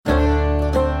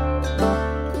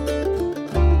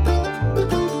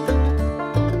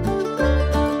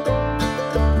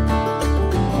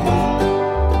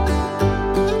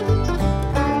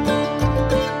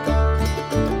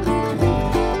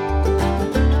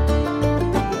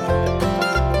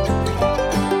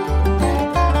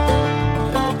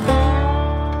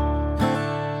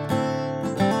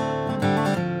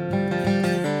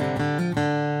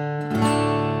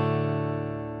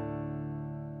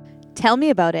Tell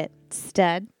me about it,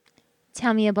 stud.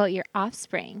 Tell me about your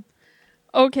offspring.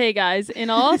 Okay, guys, in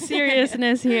all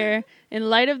seriousness here, in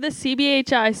light of the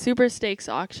CBHI Super Stakes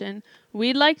auction,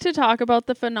 we'd like to talk about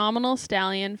the phenomenal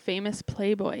stallion, Famous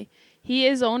Playboy. He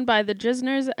is owned by the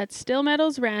Drisners at Still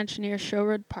Meadows Ranch near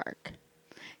Sherwood Park.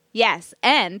 Yes,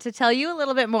 and to tell you a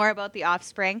little bit more about the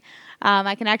offspring,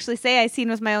 I can actually say I seen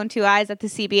with my own two eyes at the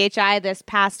CBHI this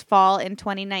past fall in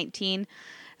 2019.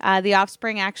 The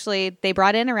offspring actually, they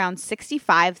brought in around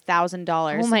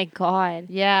 $65,000. Oh my God.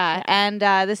 Yeah, and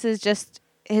this is just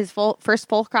his first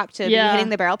full crop to be hitting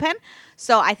the barrel pen.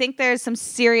 So I think there's some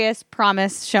serious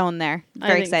promise shown there.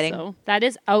 Very exciting. So. That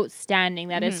is outstanding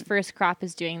that his first crop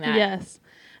is doing that. Yes.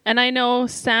 And I know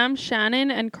Sam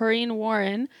Shannon and Corinne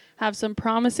Warren have some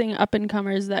promising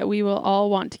up-and-comers that we will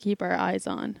all want to keep our eyes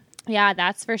on. Yeah,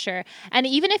 that's for sure. And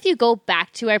even if you go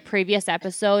back to our previous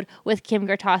episode with Kim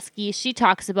Gartowski, she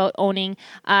talks about owning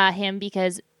him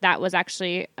because that was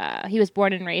actually, he was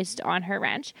born and raised on her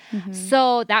ranch. Mm-hmm.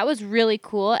 So that was really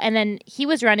cool. And then he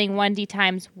was running 1D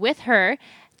times with her,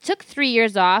 took 3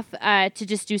 years off to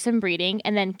just do some breeding,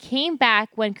 and then came back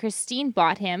when Christine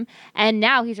bought him. And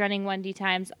now he's running 1D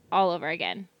times all over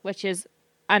again, which is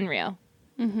unreal.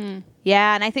 Mm-hmm.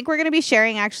 Yeah, and I think we're going to be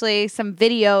sharing actually some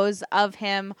videos of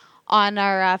him on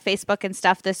our Facebook and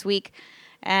stuff this week.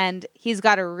 And he's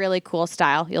got a really cool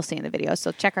style. You'll see in the video.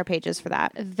 So check our pages for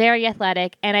that. Very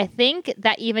athletic. And I think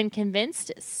that even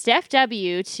convinced Steph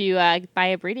W. to buy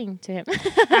a breeding to him.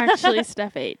 Actually,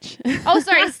 Steph H. Oh,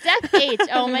 sorry. Steph H.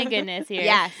 Oh, my goodness. Here.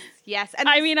 Yes. And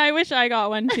I mean, I wish I got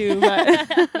one too, but...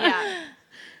 yeah.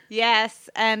 Yes,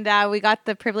 and we got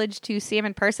the privilege to see him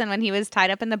in person when he was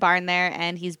tied up in the barn there,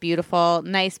 and he's beautiful,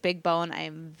 nice big bone. I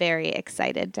am very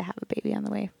excited to have a baby on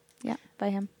the way. Yeah, by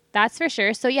him. That's for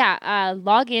sure. So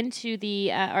log into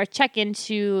the or check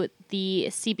into the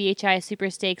CBHI Super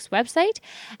Stakes website,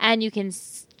 and you can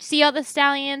see all the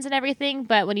stallions and everything.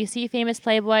 But when you see Famous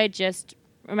Playboy, just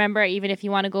remember, even if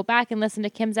you want to go back and listen to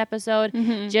Kim's episode,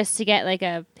 just to get like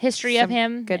a history of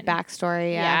him, good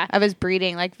backstory, of his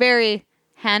breeding, like very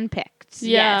handpicked.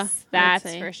 Yeah, yes,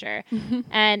 that's for sure.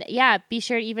 And be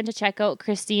sure even to check out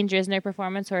Christine Drisner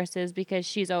Performance Horses because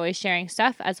she's always sharing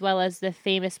stuff, as well as the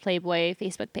Famous Playboy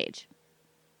Facebook page.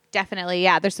 Definitely,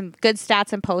 yeah. There's some good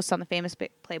stats and posts on the Famous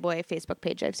Playboy Facebook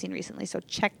page I've seen recently, so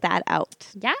check that out.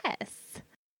 Yes.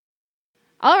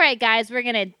 All right, guys, we're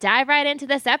going to dive right into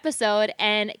this episode,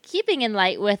 and keeping in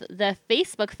light with the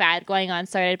Facebook fad going on,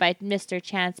 started by Mr.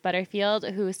 Chance Butterfield,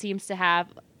 who seems to have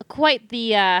quite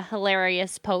the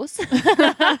hilarious post.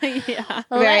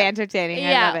 Very entertaining.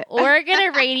 I love it. We're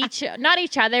going to rate not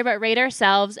each other, but rate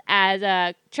ourselves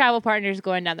as travel partners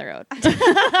going down the road.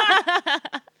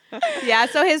 Yeah,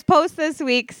 so his post this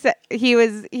week, he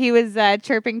was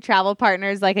chirping travel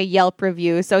partners like a Yelp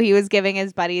review. So he was giving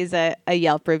his buddies a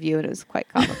Yelp review, and it was quite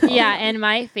comical. Yeah, and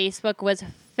my Facebook was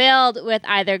filled with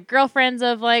either girlfriends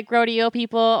of like rodeo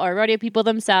people or rodeo people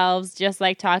themselves, just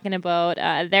like talking about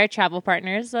their travel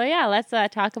partners. So yeah, let's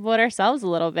talk about ourselves a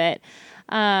little bit.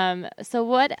 So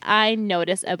what I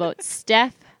notice about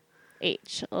Steph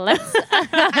H. I've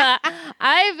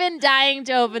been dying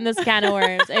to open this can of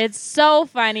worms. It's so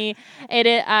funny. It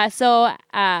is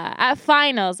at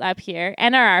finals up here,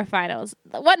 NRR finals,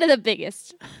 one of the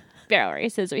biggest barrel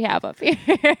races we have up here,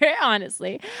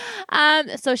 honestly.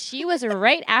 So she was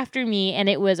right after me, and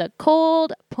it was a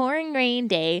cold, pouring rain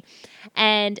day.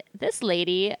 And this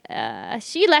lady,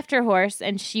 she left her horse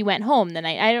and she went home the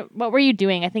night. What were you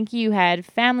doing? I think you had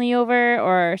family over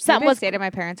or something. Maybe I stayed at my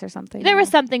parents or something. There was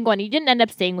something going on. You didn't end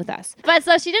up staying with us. But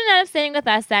so she didn't end up staying with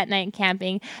us that night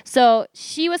camping. So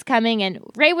she was coming, and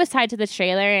Ray was tied to the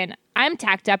trailer, and I'm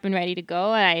tacked up and ready to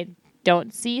go. And I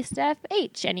don't see Steph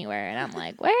H anywhere. And I'm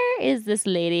like, where is this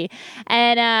lady?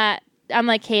 And I'm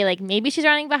like, hey, like maybe she's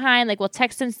running behind. Like, we'll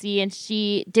text and see. And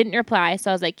she didn't reply. So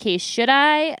I was like, okay, should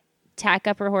I tack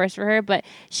up her horse for her? But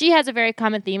she has a very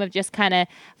common theme of just kind of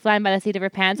flying by the seat of her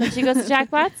pants when she goes to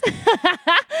jackpots.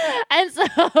 and so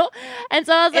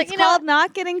I was like, it's called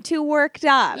not getting too worked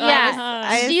up.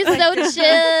 Yeah, she's so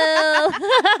chill.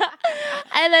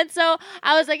 And then so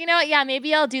I was like, you know what? Yeah,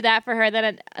 maybe I'll do that for her.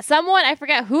 Then someone, I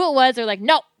forget who it was, they're like,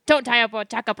 no, don't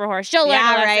tack up her horse. She'll learn.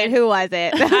 Yeah, right. Who was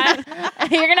it?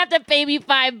 You're gonna have to pay me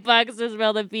 $5 to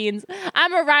spill the beans.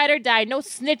 I'm a ride or die. No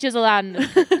snitches allowed.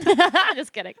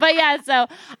 Just kidding. But yeah, so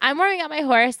I'm warming up my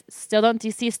horse. Still don't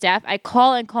see Steph. I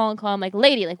call. I'm like,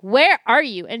 lady, like, where are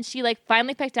you? And she like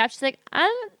finally picked up. She's like,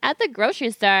 I'm at the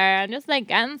grocery store. I'm just like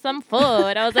getting some food.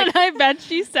 I was like, And I bet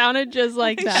she sounded just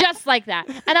like that. just like that.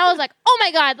 And I was like, oh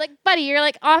my God, like, buddy, you're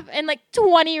like off in like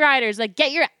 20 riders. Like,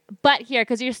 get your butt here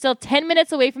because you're still 10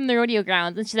 minutes away from the rodeo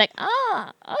grounds. And she's like, oh,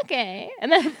 okay.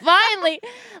 And then finally,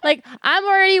 like, I'm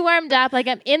already warmed up. Like,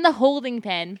 I'm in the holding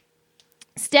pen.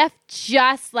 Steph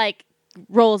just like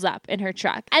rolls up in her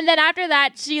truck. And then after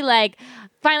that, she like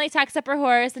finally tucks up her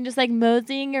horse and just like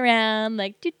moseying around,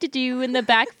 like do in the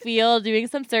backfield, doing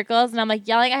some circles. And I'm like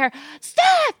yelling at her,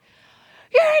 Steph,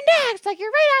 you're next. Like, you're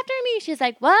right after me. She's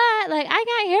like, what? Like, I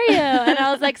can't hear you. And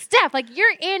I was like, Steph, like,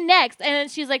 you're in next. And then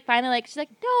she's like, finally, like, she's like,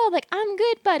 no, like, I'm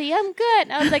good, buddy. I'm good.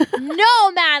 And I was like,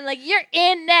 no, man, like, you're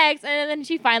in next. And then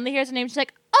she finally hears her name. She's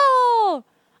like, oh,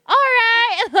 all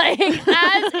right. Like,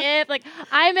 as if, like,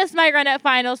 I missed my run at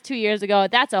finals 2 years ago.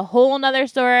 That's a whole nother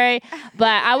story.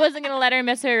 But I wasn't going to let her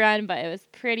miss her run, but it was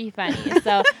pretty funny.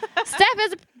 So Steph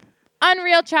is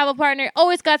unreal travel partner,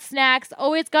 always got snacks,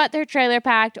 always got their trailer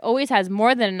packed, always has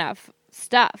more than enough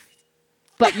stuff.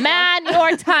 But man,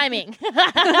 your timing. Yeah,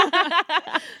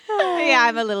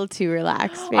 I'm a little too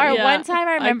relaxed. maybe. Or Yeah, one time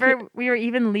I remember we were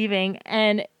even leaving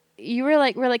and you were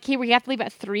like, we're like, hey, we have to leave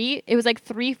at 3. It was like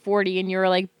 3:40 and you were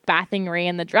like bathing Ray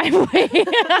in the driveway.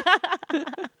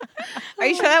 Are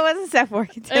you sure that wasn't Steph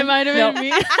Workington? It might have been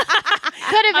me.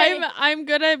 Could have been. I'm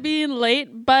good at being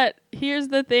late, but here's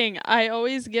the thing. I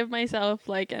always give myself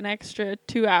like an extra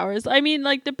 2 hours. I mean,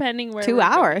 like depending where 2 we're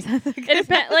going. hours. It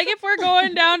depends. Like if we're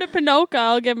going down to Pinoca,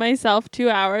 I'll give myself 2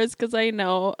 hours because I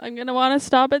know I'm gonna want to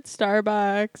stop at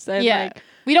Starbucks and Yeah. like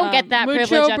We don't get that Mucho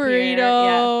privilege up burrito. here.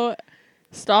 Yeah.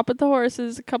 Stop at the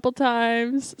horses a couple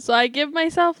times. So I give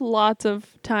myself lots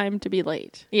of time to be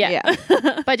late. Yeah.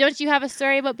 But don't you have a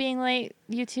story about being late,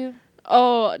 you two?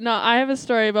 Oh, no, I have a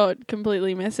story about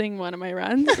completely missing one of my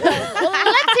runs. Well,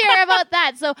 let's hear about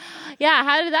that. So, yeah,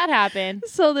 how did that happen?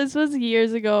 So this was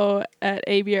years ago at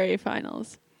ABRA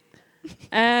finals.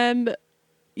 And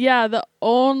yeah, the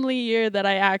only year that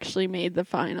I actually made the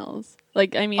finals.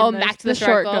 Like, I mean, Back to the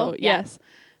short goal? Yeah. Yes.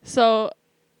 So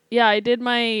yeah, I did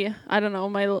my, I don't know,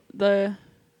 the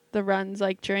runs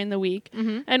like during the week.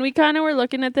 Mm-hmm. And we kind of were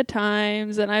looking at the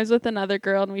times and I was with another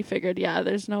girl and we figured, yeah,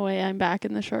 there's no way I'm back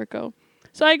in the short go.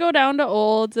 So I go down to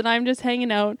Olds and I'm just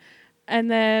hanging out.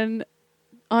 And then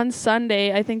on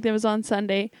Sunday, I think it was on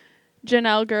Sunday,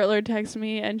 Janelle Gertler texts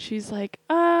me and she's like,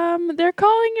 they're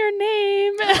calling your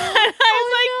name. And I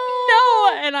was like,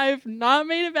 no. And I've not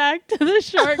made it back to the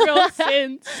short go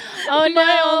since. Oh, My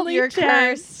no. only You're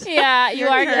chance. cursed. Yeah, you You're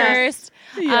are cursed. cursed.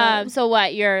 Yeah. So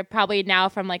what? You're probably now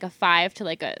from like a 5 to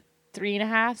like a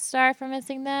 3.5 star for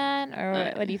missing that?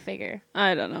 Or what do you figure?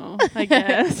 I don't know. I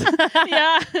guess.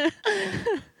 Yeah.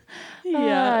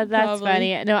 Yeah, that's probably.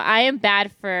 funny. No, I am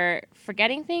bad for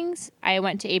forgetting things. I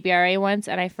went to ABRA once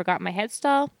and I forgot my head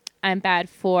stall. I'm bad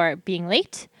for being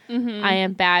late. Mm-hmm. I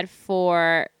am bad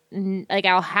for like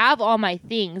I'll have all my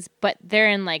things, but they're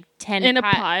in like 10 in a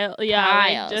pile. Yeah,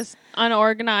 piles. like just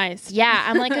unorganized. Yeah,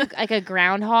 I'm like a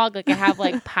groundhog. Like I have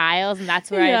like piles, and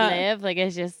that's where Yeah. I live. Like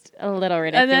it's just a little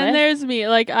ridiculous. And then there's me.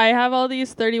 Like I have all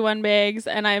these 31 bags,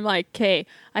 and I'm like, okay,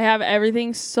 I have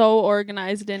everything so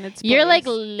organized in its You're like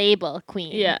place. label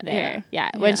queen. Yeah, there.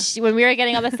 Yeah. yeah. When we were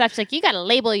getting all this stuff, she's like, you gotta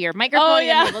label your microphone. Oh, You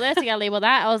gotta yeah. label this. You gotta label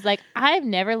that. I was like, I've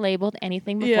never labeled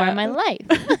anything before Yeah. in my life.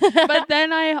 But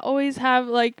then I always have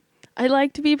like, I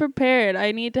like to be prepared.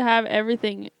 I need to have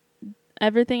everything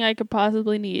I could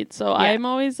possibly need. So I'm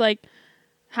always like,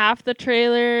 half the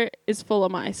trailer is full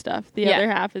of my stuff. The Yeah. other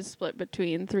half is split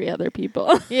between 3 other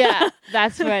people. Yeah,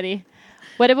 that's funny.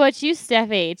 What about you,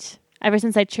 Steph H? Ever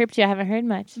since I chirped you, I haven't heard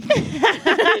much.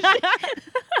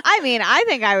 I mean, I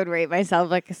think I would rate myself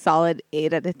like a solid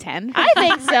 8 out of 10. I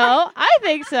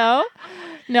think so.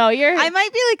 No, you're. I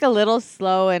might be like a little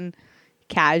slow and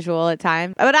casual at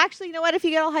times. But actually, you know what? If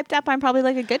you get all hyped up, I'm probably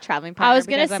like a good traveling partner. I was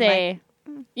gonna because I'm say.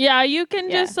 Yeah, you can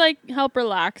Yeah. just like help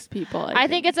relax people. I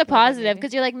think it's a positive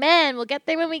because you're like, man, we'll get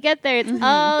there when we get there. It's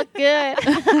all good.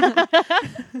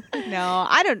 like, no,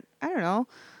 I don't know.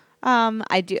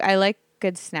 I like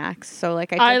good snacks. So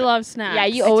like I love snacks. Yeah,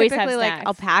 you I always have typically, snacks. like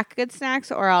I'll pack good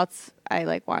snacks or else I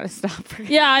like want to stop for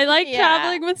Yeah, I like Yeah.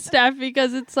 traveling with Steph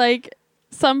because it's like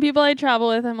some people I travel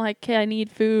with, I'm like, okay, I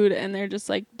need food. And they're just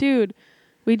like, dude,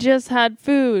 we just had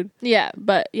food. Yeah.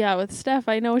 But yeah, with Steph,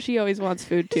 I know she always wants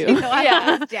food too.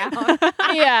 Yeah. down.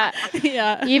 Yeah.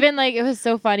 Yeah. Even like it was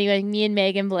so funny. Like me and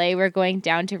Meg and Blay were going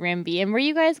down to Rimby, and were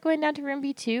you guys going down to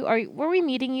Rimby too, or were we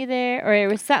meeting you there, or it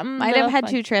was something? Might little have had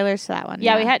fun? 2 trailers to that one.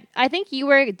 Yeah, we had. I think you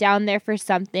were down there for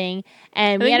something,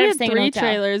 and I we think ended we up had staying in a 3 hotel.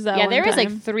 trailers that Yeah, one there was time.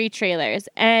 like 3 trailers,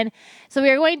 and so we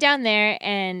were going down there,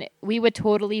 and we would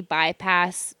totally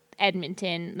bypass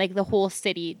Edmonton, like the whole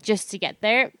city, just to get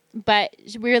there. But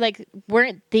we were like,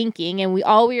 weren't thinking, and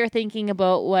all we were thinking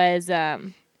about was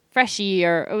Freshie,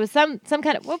 or it was some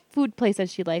kind of, what food place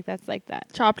does she like that's like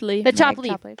that? Chopped leaf. The chopped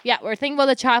leaf. chopped leaf. Yeah, we're thinking about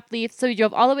the chopped leaf. So we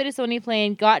drove all the way to Stony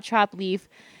Plain, got chopped leaf,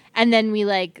 and then we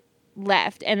like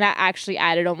left, and that actually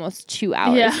added almost 2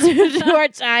 hours to our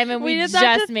time, and we did just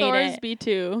that to made Thorsby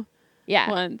too it.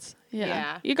 once. Yeah.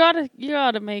 Yeah. You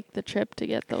gotta make the trip to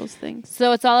get those things.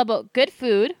 So it's all about good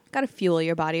food. Got to fuel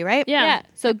your body, right? Yeah.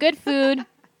 So good food,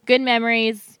 good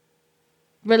memories,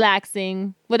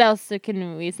 relaxing. What else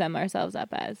can we sum ourselves up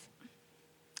as?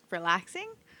 Relaxing.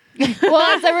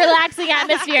 Well, it's a relaxing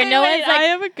atmosphere. No Wait, one's I like,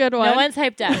 have a good one. no one's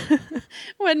hyped up.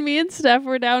 When me and Steph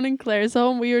were down in Claire's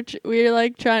home, we were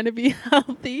like trying to be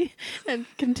healthy and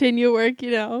continue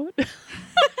working out.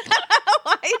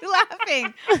 Why are you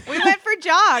laughing? We went for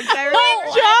jogs. I We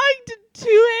remember. jogged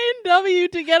to A&W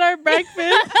to get our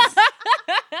breakfast.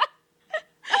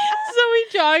 So we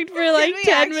jogged for like we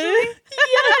 10 actually? minutes.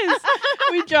 Yes.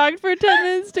 We jogged for 10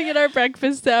 minutes to get our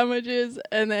breakfast sandwiches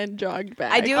and then jogged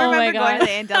back. I do Oh my remember going to God.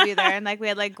 the A&W there, and like we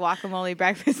had like guacamole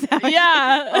breakfast sandwiches.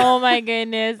 Yeah. Oh my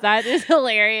goodness, that is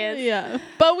hilarious. Yeah.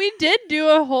 But we did do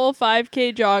a whole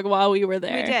 5K jog while we were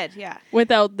there. We did, yeah.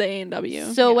 Without the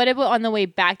A&W. So what about on the way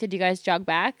back? Did you guys jog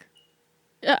back?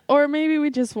 Yeah, or maybe we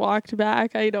just walked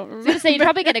back. I don't remember. So you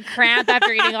probably get a cramp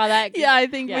after eating all that. Yeah, I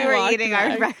think Yeah. We we were walked eating our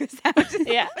back. breakfast sandwiches.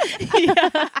 Yeah.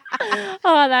 Yeah.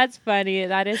 Oh, that's funny.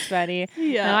 That is funny.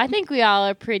 Yeah. No, I think we all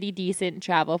are pretty decent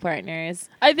travel partners.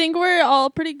 I think we're all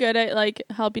pretty good at like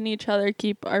helping each other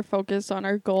keep our focus on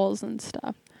our goals and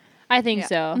stuff. I think Yeah.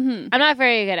 so. Mhm. I'm not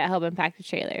very good at helping pack the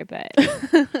trailer, but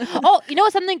oh, you know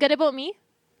what's something good about me?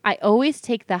 I always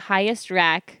take the highest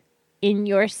rack in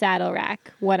your saddle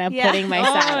rack when I'm Yeah. putting my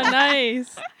Oh, saddle.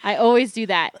 nice. I always do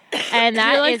that, and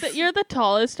that You're, is like you're the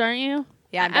tallest, aren't you?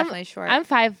 Yeah, I'm definitely short. I'm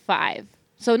 5'5",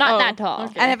 so not Oh, that tall.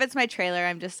 okay. and if it's my trailer,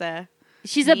 I'm just a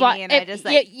She's a meanie, and I just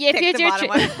like if pick it's the your bottom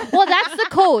one. well, that's the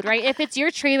code, right? If it's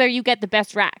your trailer, you get the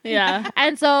best rack. Yeah.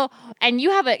 And so, and you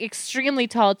have an extremely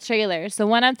tall trailer. So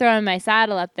when I'm throwing my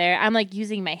saddle up there, I'm like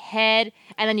using my head,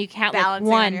 and then you count like balancing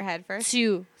on 1, your head first.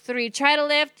 2, 3. Try to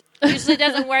lift. Usually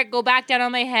doesn't work. Go back down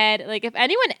on my head. Like if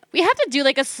anyone, we have to do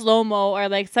like a slow mo or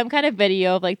like some kind of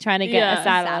video of like trying to get Yeah. a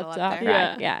saddle Saddle up up top there.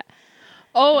 rack. Yeah.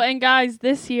 Oh, and guys,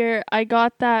 this year I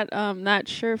got that that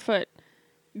Surefoot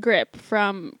grip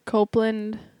from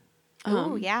Copeland.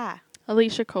 Oh yeah.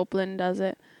 Alicia Copeland does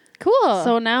it. Cool.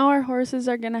 So now our horses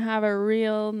are gonna have a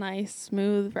real nice,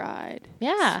 smooth ride.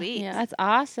 yeah, Sweet. Yeah. that's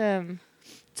awesome.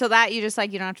 So that you just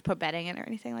like you don't have to put bedding in or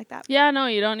anything like that. Yeah, no,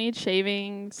 you don't need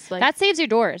shavings. Like That saves your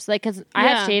doors. Like, cause I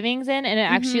Yeah. have shavings in, and it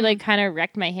actually Mhm. like kind of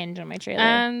wrecked my hinge on my trailer.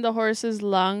 and the horse's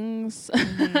lungs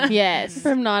yes.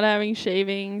 from not having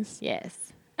shavings.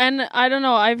 Yes. And I don't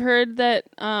know, I've heard that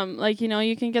like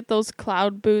you can get those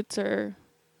cloud boots, or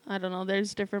I don't know,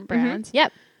 there's different brands.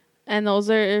 Yep. And those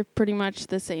are pretty much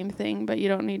the same thing, but you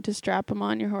don't need to strap them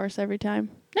on your horse every time.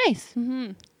 Nice.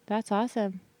 Mhm. That's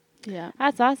awesome. Yeah.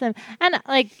 That's awesome. And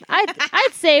like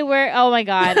I'd say we're oh my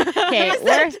god. Okay,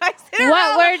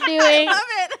 what we're doing I love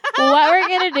it. what we're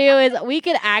gonna do is we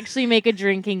could actually make a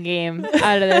drinking game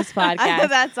out of this podcast.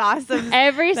 That's awesome.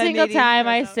 Every That single Nadine time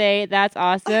I throws out. say that's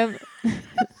awesome.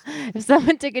 If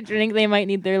someone took a drink, they might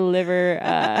need their liver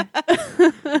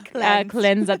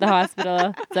cleansed at the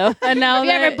hospital. So And now if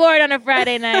you're ever they're- bored on a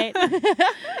Friday night,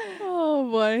 Oh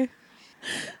boy.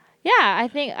 yeah, I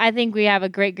think we have a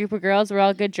great group of girls. We're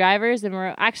all good drivers, and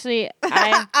we're actually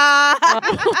okay.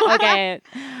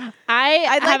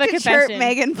 I'd have like a to chirp confession.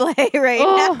 Megan Blay right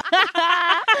now.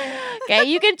 Oh. Okay,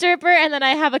 you can chirp her, and then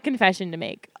I have a confession to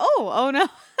make. Oh no.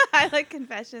 I like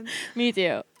confessions. Me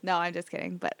too. No, I'm just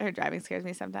kidding. But her driving scares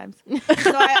me sometimes.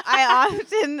 So I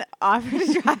often offer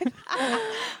to drive.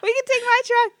 We can take my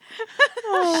truck.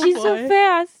 Oh, She's boy. so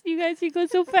fast. You guys, she goes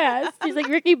so fast. She's like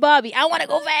Ricky Bobby. I want to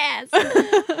go fast.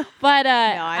 But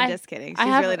No, I'm just kidding. I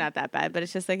She's have- really not that bad. But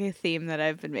it's just like a theme that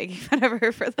I've been making fun of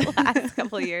her for the last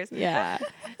couple of years. Yeah.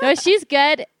 No, she's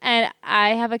good. And I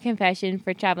have a confession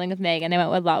for traveling with Megan. I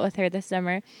went a lot with her this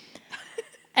summer.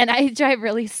 And I drive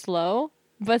really slow.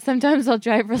 But sometimes I'll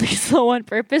drive really slow on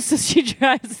purpose so she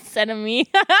drives instead of me.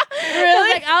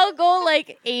 Really? Like I'll go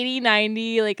like 80,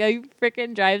 90, like I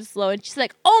freaking drive slow. And she's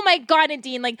like, oh my God,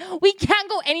 Nadine, like we can't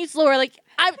go any slower. Like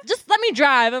just let me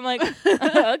drive. I'm like,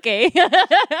 okay.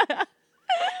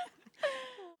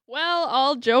 Well,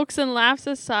 all jokes and laughs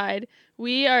aside,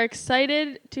 we are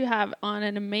excited to have on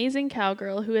an amazing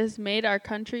cowgirl who has made our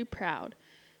country proud.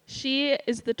 She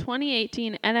is the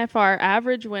 2018 NFR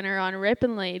average winner on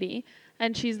Ripon Lady,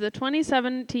 and she's the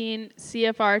 2017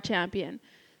 CFR champion.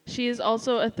 She is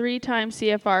also a 3-time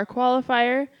CFR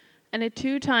qualifier, and a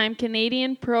 2-time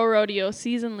Canadian Pro Rodeo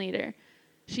season leader.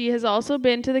 She has also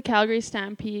been to the Calgary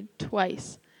Stampede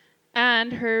twice.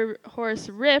 And her horse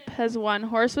Rip has won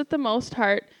Horse with the Most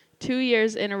Heart 2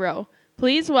 years in a row.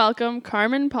 Please welcome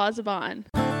Carmen Pozzebon.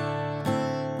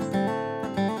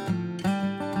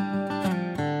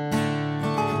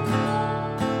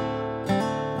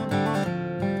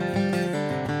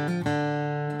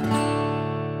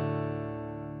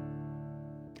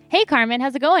 Hey, Carmen,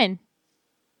 how's it going?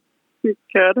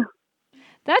 Good.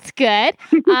 That's good.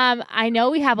 I know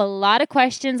we have a lot of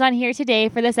questions on here today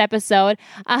for this episode,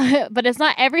 but it's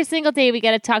not every single day we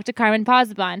get to talk to Carmen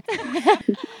Pozzebon.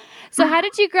 So how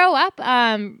did you grow up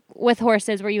with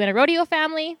horses? Were you in a rodeo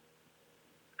family?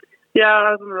 Yeah,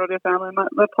 I was in a rodeo family.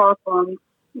 My Pozzebons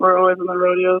were always in the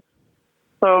rodeos.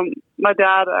 So my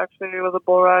dad actually was a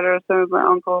bull rider, so was my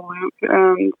uncle Luke,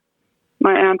 and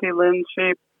my auntie Lynn,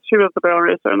 she was the barrel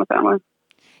racer in the family.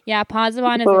 Yeah,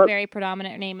 Pozzebon is a very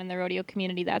predominant name in the rodeo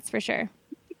community, that's for sure.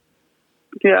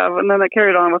 Yeah, and then I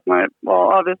carried on with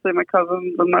obviously my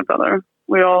cousins and my brother.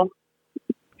 We all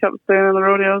kept staying in the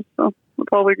rodeos, so that's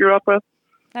all we grew up with.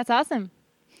 That's awesome.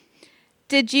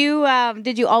 Did you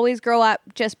always grow up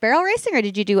just barrel racing, or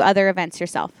did you do other events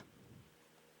yourself?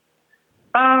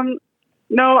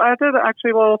 No, I did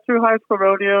actually. Well, through high school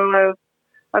rodeo,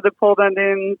 I did pole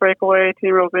bending, breakaway,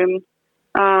 team roping.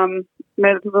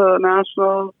 Made it to the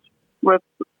nationals with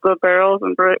the barrels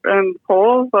and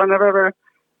poles, so I never ever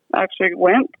actually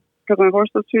went because my horse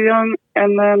was too young.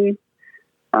 And then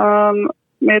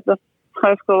made the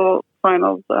high school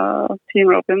finals team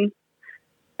roping.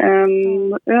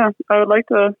 And yeah, I would like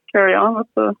to carry on with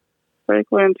the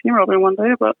breakaway and team roping one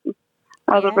day, but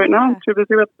as of right now, I'm too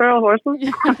busy with barrel horses.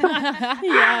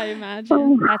 Yeah, I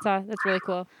imagine. That's really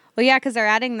cool. Well, yeah, because they're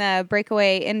adding the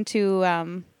breakaway into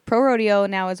pro rodeo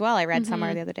now as well. I read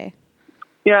somewhere the other day.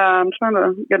 Yeah, I'm trying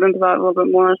to get into that a little bit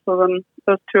more. So then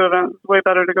those 2 events, way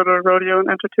better to go to a rodeo and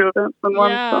enter 2 events than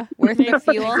one. So. Worth the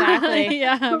fuel. Exactly.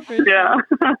 Yeah. For sure. Yeah.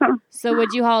 So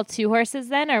would you haul 2 horses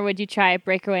then, or would you try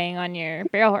breakawaying on your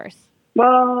barrel horse?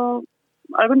 Well,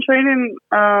 I've been training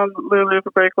Lulu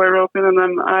for breakaway roping, and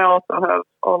then I also have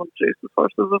all of Jason's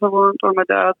horses if I want, or my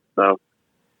dad's. So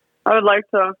I would like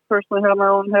to personally have my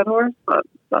own head horse, but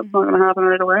that's not going to happen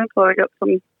right away until I get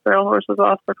some barrel horses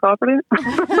off their property.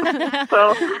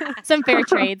 So Some fair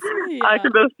trades. Yeah. I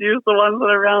can just use the ones that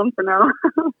are around for now.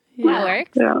 That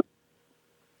works. Yeah.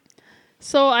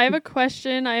 So I have a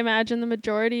question I imagine the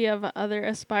majority of other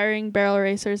aspiring barrel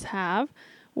racers have.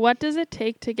 What does it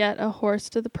take to get a horse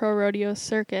to the pro rodeo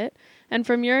circuit? And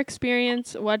from your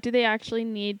experience, what do they actually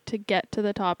need to get to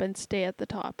the top and stay at the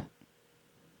top?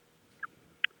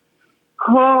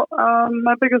 Well,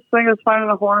 my biggest thing is finding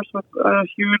a horse with a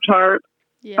huge heart,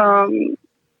 Yeah. a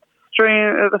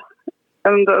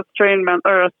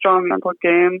strong mental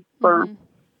game for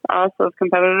us as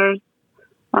competitors.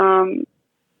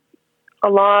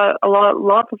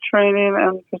 Lots of training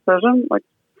and precision, like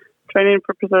training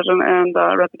for precision and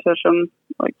repetition,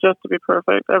 like just to be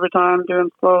perfect every time, doing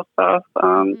slow stuff.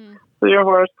 So your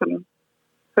horse can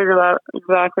figure out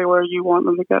exactly where you want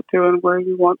them to get to and where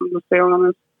you want them to stay on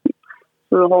this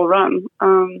through the whole run.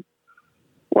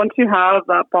 Once you have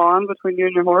that bond between you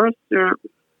and your horse, you're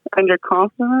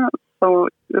confident. So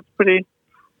it's pretty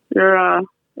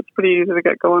easy to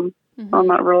get going on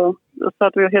that roll. Just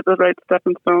have to hit the right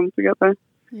stepping stones to get there.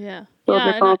 Yeah. Build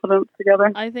your confidence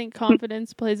together. I think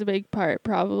confidence plays a big part,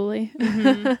 probably.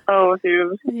 Oh,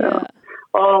 huge. Yeah.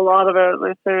 Well, a lot of it,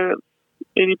 they say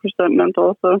it's 80%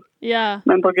 mental, so Yeah.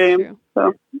 mental game. True.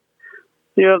 So if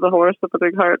you have the horse with a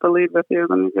big heart to lead with you,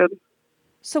 then you're good.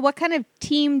 So what kind of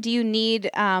team do you need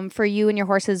for you and your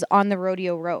horses on the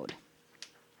rodeo road?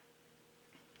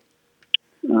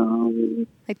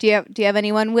 Like, do you have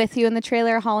anyone with you in the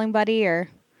trailer, a hauling buddy, or?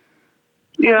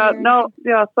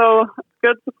 So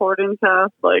good supporting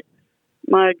cast, like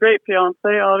my great fiance,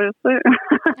 obviously.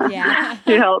 Yeah.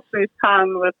 He helps me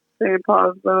ton with staying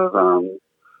positive,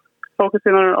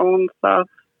 focusing on our own stuff.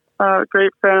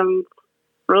 Great friends,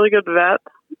 really good vet.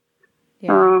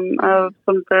 Yeah. I have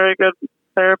some very good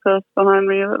therapists behind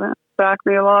me that back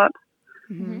me a lot.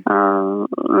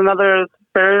 Another is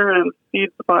farrier and feed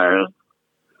suppliers.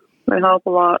 They help a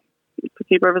lot to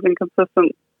keep everything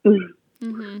consistent.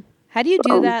 How do you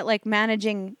do that, like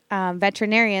managing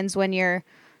veterinarians when you're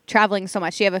traveling so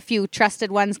much? Do you have a few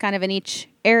trusted ones kind of in each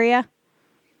area?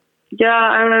 Yeah,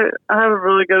 I have a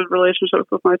really good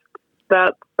relationship with my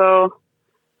vet. So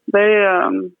they,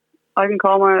 I can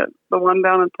call the one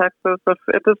down in Texas.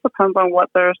 It just depends on what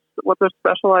they're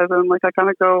specialized in. Like I kind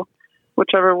of go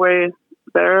whichever way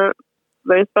they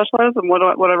specialize and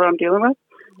whatever I'm dealing with.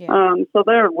 Yeah. So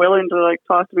they're willing to like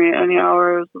talk to me any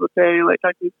hours of the day. Like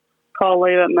I can call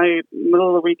late at night, middle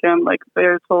of the weekend. Like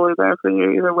they're totally there for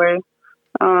you either way.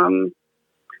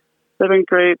 They've been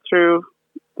great through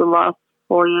the last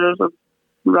 4 years of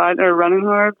running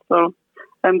hard. So,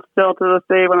 and still to this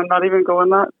day, when I'm not even going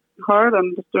that hard,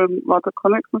 I'm just doing lots of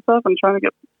clinics and stuff and trying to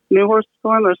get new horses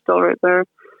going. They're still right there.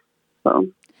 So,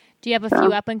 Do you have a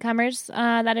few up and comers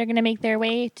that are going to make their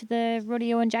way to the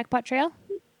rodeo and jackpot trail?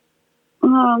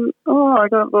 I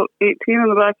got about 18 in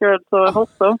the backyard, so I hope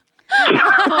so.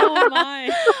 Oh my!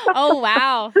 Oh,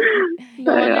 wow.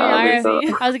 No wonder Yeah, you're so-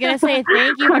 busy. I was going to say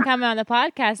thank you for coming on the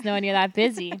podcast knowing you're that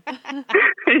busy.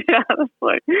 Yeah, it's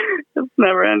like it's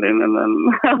never ending. And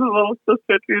then I have a little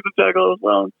sister too to juggle as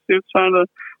well. She's trying to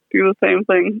do the same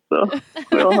thing, so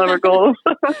we all have our goals.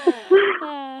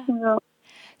 Yeah.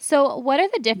 So what are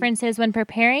the differences when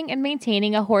preparing and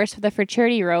maintaining a horse for the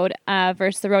Futurity Road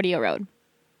versus the Rodeo Road?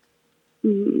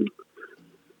 Mhm.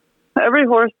 Every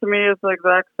horse to me is the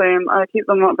exact same. I keep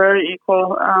them not very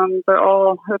equal. It's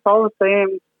all the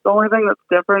same. The only thing that's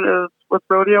different is with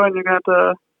rodeo, and you have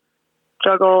to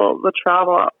juggle the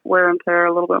travel wear and tear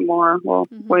a little bit more. Well,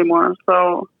 way more.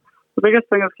 So the biggest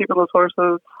thing is keeping those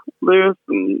horses loose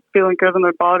and feeling good in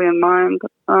their body and mind.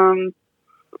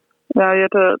 Yeah, you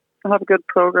have to have a good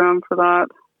program for that.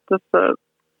 Just to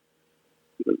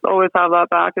always have that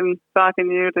back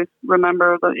in you to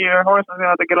remember that your horse is going to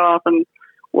have to get off and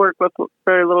work with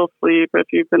very little sleep if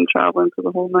you've been traveling for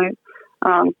the whole night.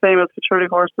 Same as futurity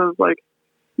horses, like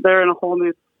they're in a whole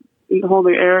new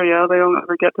area. They don't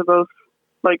ever get to those,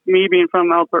 like me being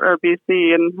from Alberta or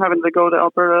BC and having to go to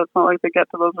Alberta. It's not like they get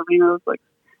to those arenas like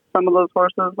some of those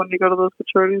horses when you go to those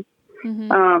futurities.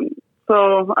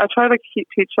 So I try to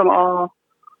teach them all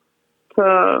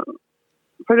to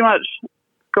pretty much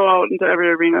go out into every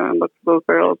arena and look for those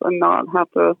barrels and not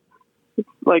have to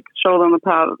like show them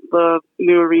the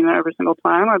new arena every single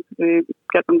time. I'd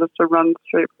get them just to run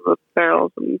straight for the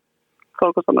barrels and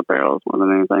focus on the barrels more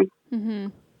than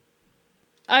anything.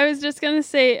 I was just going to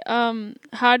say,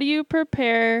 how do you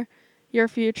prepare your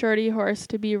futurity horse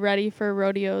to be ready for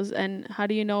rodeos, and how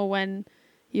do you know when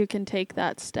you can take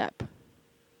that step?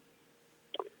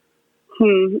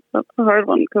 That's a hard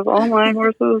one because all my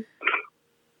horses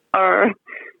are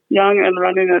young and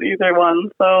running at either one.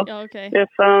 So Okay. if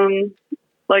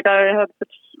like I had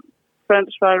French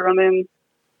Fry running,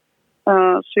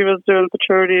 she was doing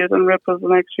futurities and Rip was the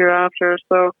next year after.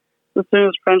 So as soon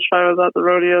as French Fry was at the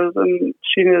rodeos and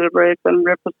she needed a break, then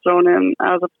Rip was thrown in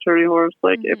as a futurity horse.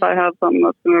 Like if I have something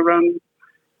that's going to run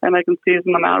and I can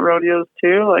season them at rodeos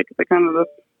too, like the kind of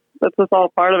that's just all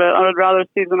part of it. I would rather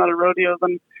season them at a rodeo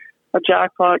than a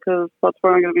jackpot because that's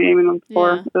where I'm going to be aiming them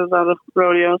for is at a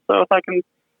rodeo. So if I can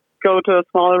go to a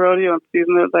smaller rodeo and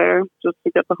season it there just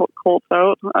to get the colts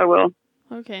out, I will.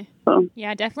 Okay. So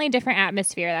Yeah, definitely a different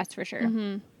atmosphere, that's for sure.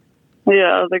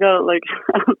 yeah, they got like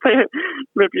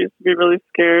Rip used to be really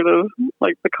scared of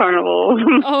like the carnival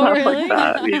and stuff really? like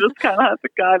that. You just kind of have to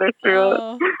guide her through it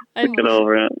to And get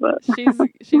over it. But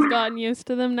she's gotten used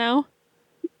to them now.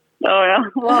 oh yeah,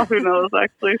 well who knows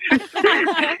actually.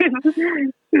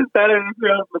 She's better than she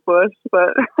in the bush, but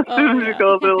as soon as she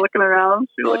goes there looking around,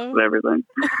 she looks at everything.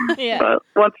 Yeah. But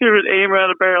once you aim her at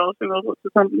a barrel, she knows what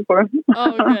she's hunting for.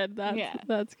 Oh, good.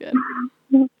 That's good.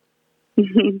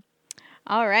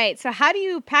 All right. So how do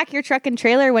you pack your truck and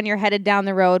trailer when you're headed down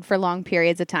the road for long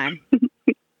periods of time?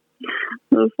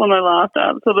 This one I laughed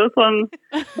at. So this one,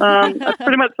 I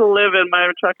pretty much live in my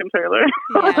truck and trailer.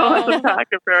 I don't have to pack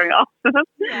it very often.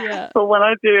 Yeah. So when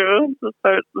I do to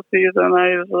start the season, I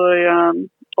usually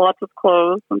lots of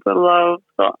clothes since I love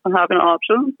having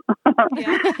options.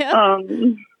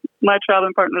 My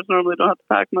traveling partners normally don't have to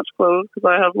pack much clothes because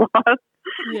I have lots.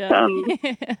 Yeah.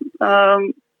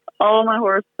 All of my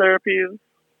horse therapies.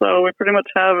 So we pretty much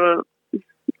have a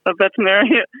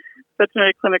veterinary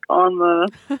clinic on the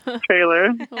trailer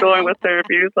going with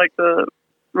therapies like the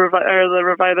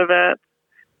Revitavet.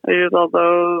 I use all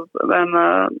those. And then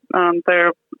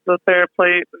the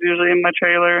TheraPlate is usually in my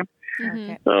trailer.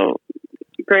 So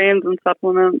grains and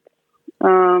supplements,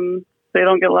 they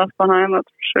don't get left behind, that's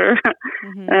for sure.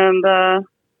 And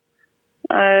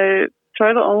I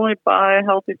try to only buy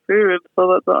healthy food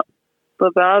so that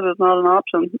the bad is not an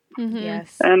option.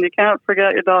 Yes. And you can't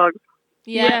forget your dogs.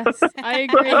 Yes, I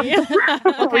agree.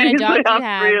 What kind of dog do you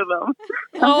have? 3 of them.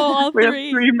 All We have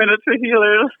three. 3 miniature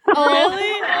healers. Oh,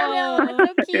 Really? Oh, no, that's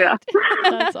so cute. Yeah.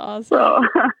 That's awesome. So,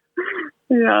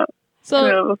 yeah. So we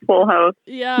have a full house.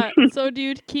 yeah. So do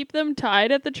you keep them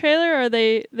tied at the trailer, or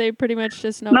they pretty much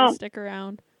just know No. to stick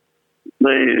around?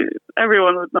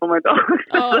 Everyone would know my dog.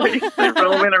 Oh. They're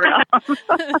roaming around.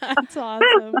 That's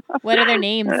awesome. What are their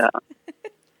names? Yeah.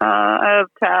 I have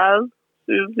Taz,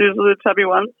 who's usually the chubby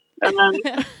one, and then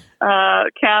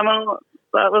Camel,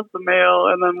 that was the male,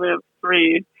 and then we have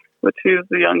 3, which is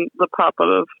the pup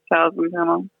of Taz and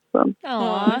Camel. So.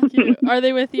 Aw. Cute. Are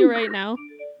they with you right now?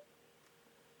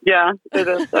 Yeah, it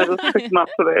is. I just picked them up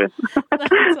today.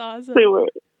 That's awesome. They were.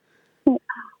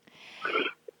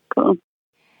 So.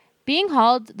 Being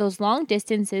hauled those long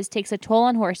distances takes a toll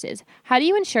on horses. How do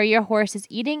you ensure your horse is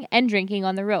eating and drinking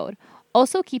on the road?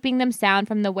 Also keeping them sound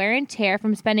from the wear and tear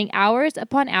from spending hours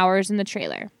upon hours in the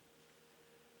trailer.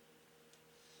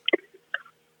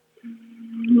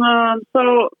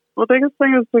 So the biggest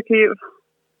thing is to keep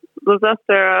the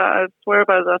Zestera. I swear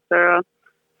by Zestera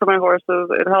for my horses.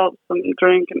 It helps them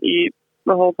drink and eat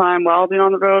the whole time while being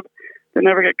on the road. They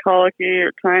never get colicky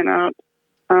or crying out.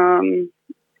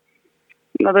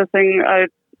 Another thing I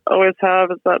always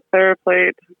have is that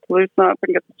TheraPlate to loosen up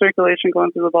and get the circulation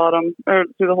going through the bottom, or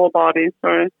through the whole body,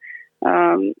 sorry.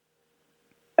 And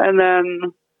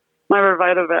then my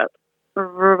Revitavet.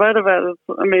 Revitavet is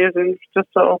amazing just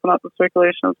to open up the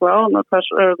circulation as well, and the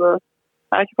pressure, or the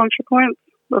acupuncture points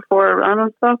before a run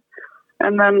and stuff.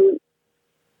 And then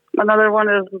another one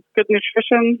is good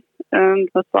nutrition and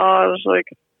massage. Like,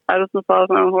 I just massage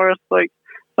my own horse. Like,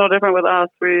 no different with us.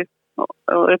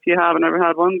 If you haven't ever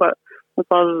had one, but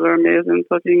massages are amazing.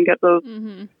 So if you can get those,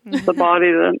 the body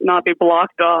to not be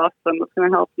blocked off, then it's going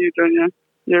to help you during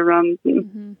your runs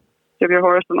and give your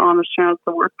horse an honest chance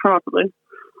to work properly.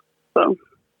 So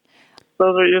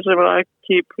those are usually what I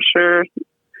keep for sure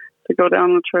to go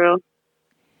down the trail.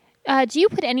 Do you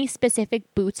put any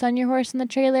specific boots on your horse in the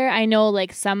trailer? I know,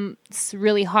 like, some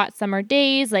really hot summer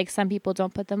days, like some people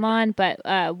don't put them on, but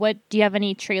what do you have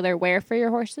any trailer wear for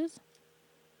your horses?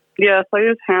 Yes, I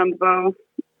use Handbow.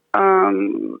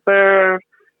 Their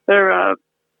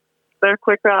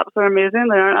quick wraps are amazing.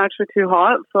 They aren't actually too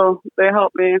hot, so they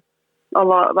help me a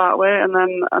lot that way. And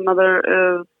then another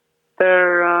is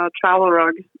their travel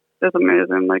rug is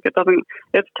amazing. Like,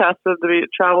 it's tested to be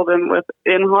traveled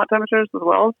in hot temperatures as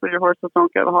well, so your horses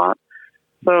don't get hot.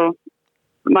 So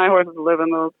my horses live in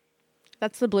those.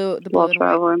 That's the blue while and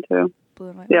traveling white. too. Blue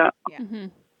and white. Yeah. Mm-hmm.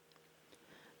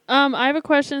 I have a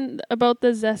question about the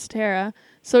Zestera.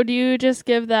 So do you just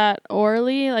give that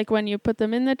orally, like when you put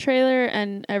them in the trailer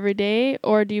and every day,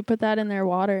 or do you put that in their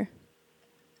water?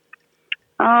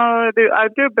 I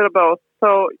do a bit of both.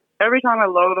 So every time I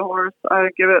load a horse, I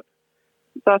give it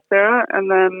Zestera, and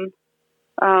then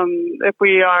if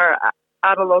we are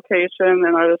at a location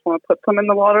and I just want to put some in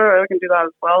the water, I can do that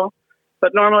as well.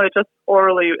 But normally just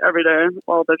orally every day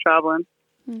while they're traveling.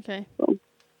 Okay. So.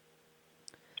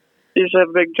 Usually have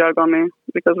a big jug on me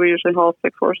because we usually haul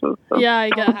 6 horses. So. Yeah, I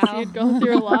guess you'd go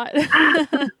through a lot.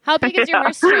 How big is your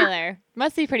horse trailer?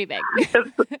 Must be pretty big. It's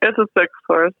a 6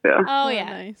 horse, yeah. Oh, yeah.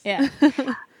 Nice. Yeah.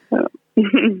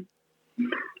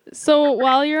 So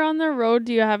while you're on the road,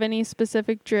 do you have any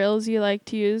specific drills you like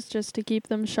to use just to keep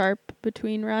them sharp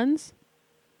between runs?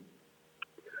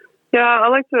 Yeah, I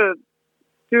like to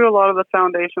do a lot of the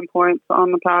foundation points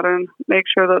on the pattern, make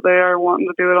sure that they are wanting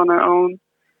to do it on their own.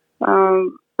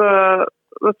 The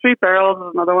 3 barrels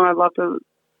is another one I'd love to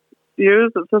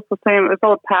use. It's just the same. It's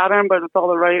all a pattern, but it's all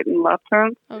the right and left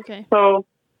turns. Okay. So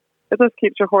it just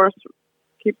keeps your horse,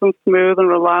 keeps them smooth and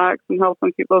relaxed, and helps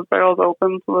them keep those barrels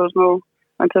open so there's no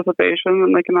anticipation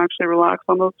and they can actually relax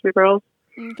on those 3 barrels.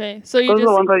 Okay. So those are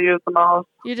the ones I use the most.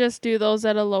 You just do those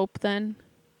at a lope then?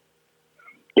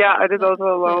 Yeah, I do those at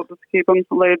a lope just to keep them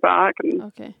laid back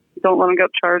and don't let them get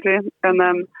chargy. And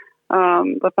then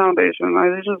the foundation,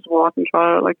 I just walk and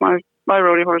trot it. Like my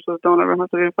roadie horses don't ever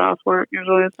have to do fast work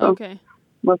usually. So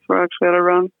unless we're actually at a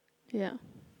run. Yeah.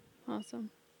 Awesome.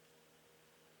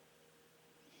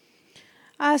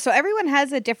 So everyone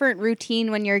has a different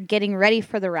routine when you're getting ready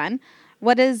for the run.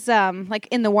 What is, like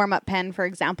in the warm-up pen, for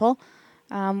example,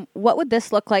 what would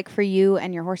this look like for you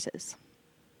and your horses?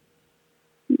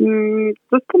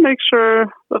 Just to make sure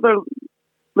that they're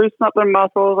loosen up their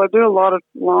muscles. I do a lot of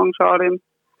long trotting,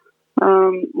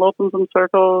 loping some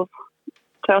circles,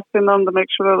 testing them to make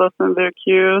sure they're listening to their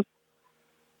cues.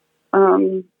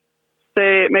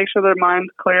 Make sure their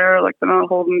mind's clear, like they're not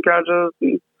holding grudges,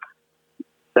 and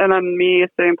then me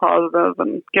staying positive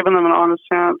and giving them an honest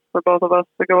chance for both of us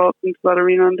to go out into that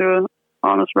arena and do an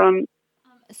honest run.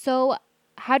 So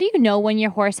how do you know when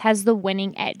your horse has the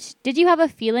winning edge? Did you have a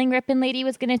feeling Rippin' Lady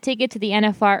was going to take it to the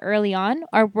NFR early on,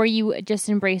 or were you just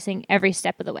embracing every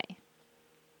step of the way?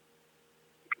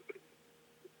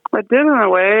 I did in a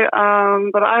way,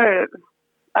 but I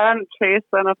hadn't chased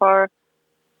the NFR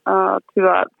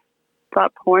to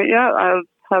that point yet. I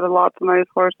had lots of nice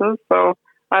horses, so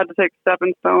I had to take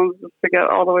stepping stones just to get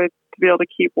all the way to be able to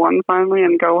keep one finally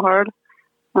and go hard.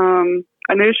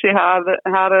 I knew she had it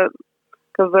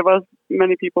because there was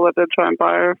many people that did try and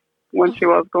buy her when she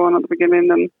was going at the beginning,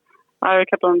 and I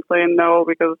kept on saying no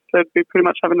because they'd be pretty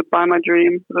much having to buy my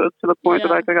dream. It was to the point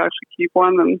that I could actually keep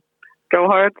one and go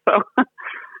hard. So,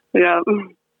 yeah,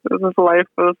 it was life.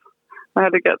 I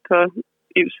had to get to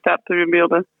each step to be able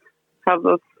to have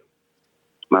those,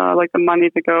 like the money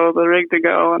to go, the rig to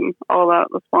go, and all that,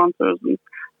 the sponsors, and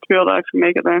to be able to actually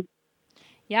make it there.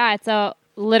 Yeah, it's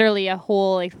literally a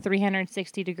whole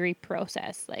 360-degree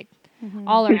process,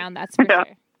 all around. That's for sure.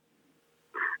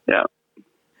 Yeah.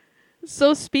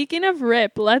 So speaking of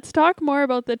Rip, let's talk more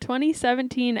about the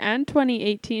 2017 and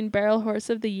 2018 Barrel Horse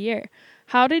of the Year.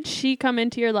 How did she come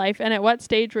into your life, and at what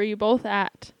stage were you both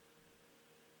at?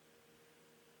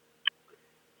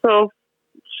 So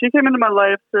she came into my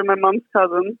life through my mom's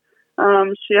cousin.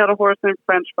 She had a horse named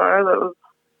French Fire that was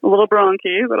a little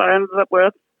bronky that I ended up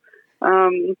with.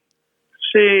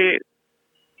 She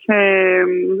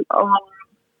came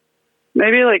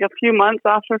maybe a few months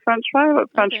after French Fry,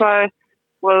 but French Fry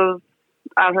was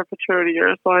at her maturity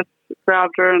year, so I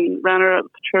grabbed her and ran her at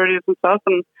maturities and stuff,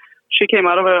 and she came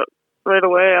out of it right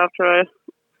away after I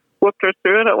whipped her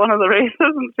through it at one of the races,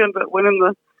 and she ended up winning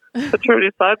the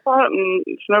maturity side pot, and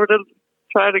she never did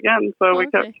try it again, so we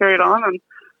kept carried on, and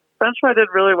French Fry did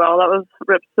really well. That was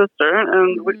Rip's sister,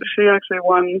 and she actually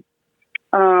won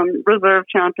reserve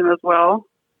champion as well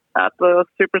at the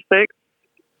Super Stakes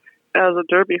as a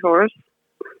Derby horse.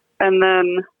 And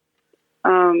then,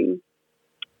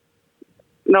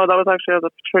 no, that was actually as a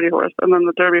maturity horse. And then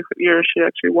the Derby year, she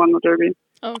actually won the Derby.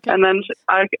 Okay. And then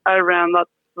I ran, that's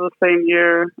the same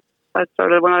year I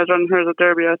started, when I was running her as a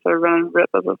Derby, I started running Rip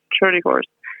as a maturity horse.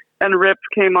 And Rip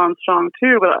came on strong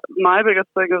too, but my biggest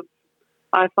thing is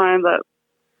I find that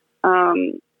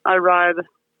I ride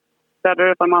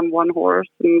better if I'm on one horse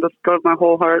and just go with my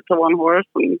whole heart to one horse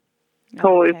and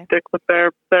totally stick with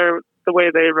their the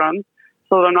way they run,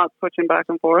 so that I'm not switching back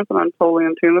and forth and I'm totally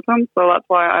in tune with them. So that's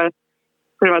why I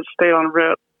pretty much stayed on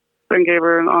Rip and gave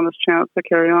her an honest chance to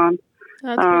carry on.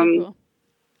 That's pretty cool.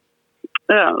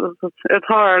 Yeah, it's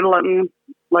hard letting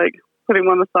putting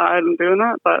one aside and doing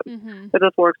that, but it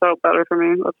just works out better for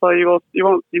me. That's why you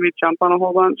won't see me jump on a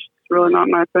whole bunch. It's really not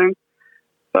my thing.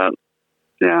 But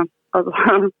yeah,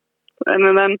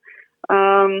 and then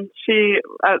she,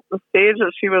 at the stage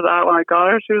that she was at when I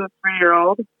got her, she was a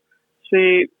 3-year-old.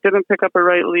 She didn't pick up a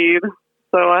right lead,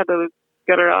 so I had to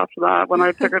get her after that. When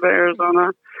I took her to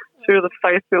Arizona, she was a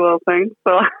feisty little thing,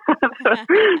 so I had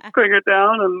to bring her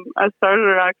down, and I started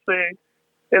her actually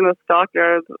in the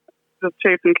stockyard, just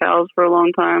chasing cows for a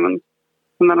long time, and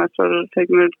then I started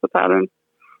taking her to the pattern.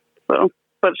 So,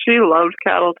 but she loved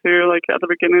cattle too. At the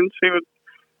beginning, she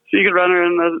could run her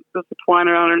and just a twine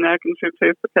around her neck, and she'd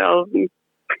chase the cows, and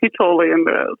be totally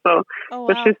into it. So,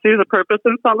 if she sees a purpose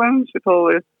in something, she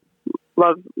totally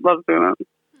loves doing it.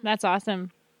 That's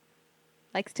awesome.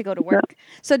 Likes to go to work. Yeah.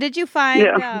 So did you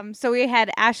find, so we had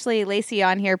Ashley Lacey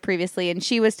on here previously, and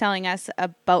she was telling us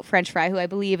about French Fry, who I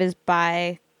believe is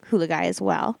by Hula Guy as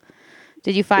well.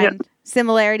 Did you find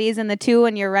similarities in the two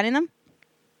when you're running them?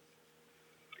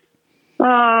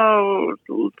 Oh,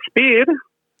 speed,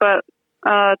 but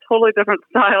totally different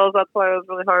styles. That's why it was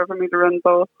really hard for me to run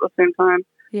both at the same time.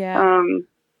 Yeah.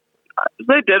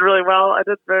 They did really well. It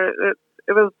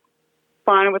was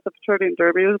fine with the maturity and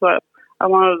derbies, but I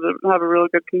wanted to have a really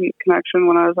good connection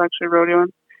when I was actually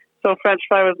rodeoing. So French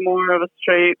Fry was more of a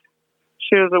straight.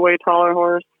 She was a way taller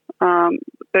horse,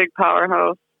 big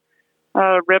powerhouse.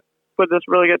 Rip would just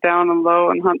really get down and low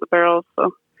and hunt the barrels.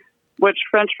 So, which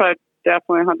French Fry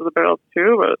definitely hunted the barrels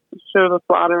too, but she was a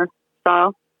flatter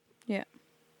style. Yeah.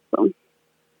 So.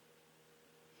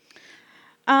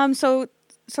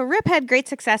 So Rip had great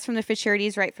success from the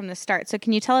futurities right from the start. So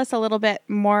can you tell us a little bit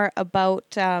more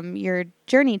about your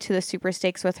journey to the Super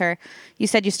Stakes with her? You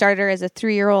said you started her as a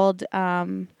 3-year-old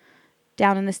down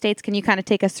in the States. Can you kind of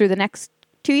take us through the next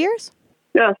 2 years?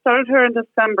 Yeah, started her in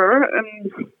December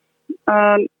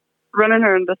and running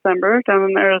her in December down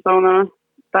in Arizona.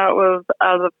 That was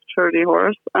as a maturity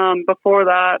horse. Before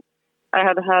that, I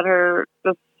had her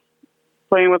just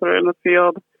playing with her in the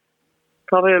field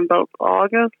probably in about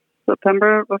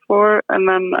September before, and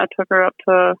then I took her up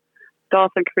to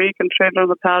Dawson Creek and trained her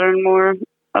the pattern more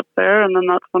up there, and then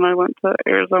that's when I went to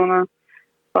Arizona.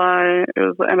 It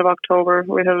was the end of October.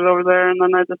 We headed over there, and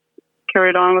then I just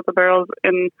carried on with the barrels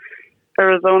in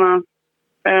Arizona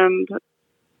and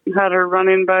had her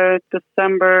running by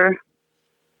December.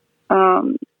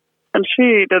 And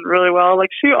she did really well.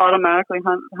 She automatically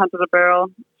hunted a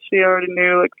barrel. she already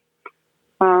knew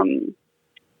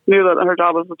knew that her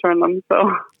job was to turn them.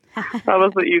 So that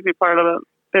was the easy part of it.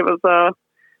 It was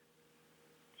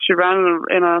she ran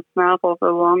in a snaffle for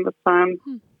the longest time,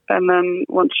 and then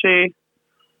once she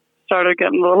started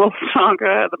getting a little stronger,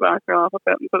 I had to back her off a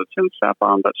bit and put a chin strap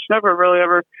on. But she never really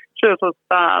ever. She just was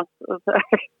fast as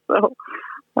heck, so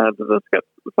I had to just get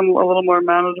a little more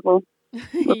manageable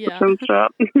with the chin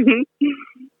strap.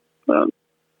 So,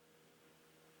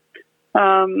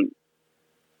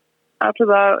 after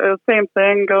that, it was the same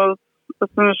thing. Goes as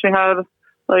soon as she had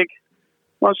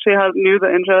once she knew the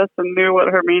interest and knew what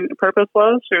her main purpose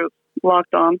was, she was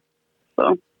locked on.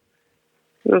 So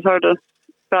it was hard to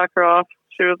back her off.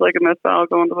 She was like a Miss Val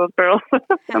going to those barrels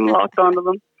and locked onto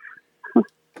them.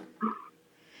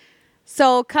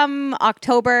 So come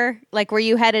October, were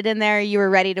you headed in there? You were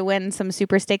ready to win some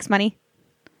Super Stakes money?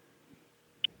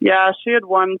 Yeah, she had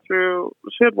won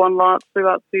lots through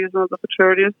that season of the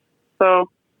futurities. So,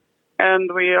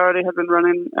 and we already had been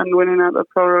running and winning at the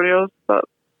pro rodeos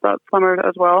that summer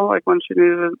as well. When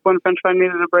French Fry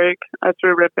needed a break, I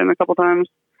threw Rip in a couple times.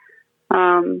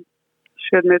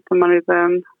 She had made some money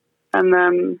then, and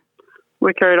then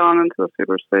we carried on into the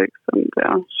Super Stakes, and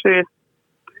yeah,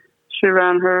 she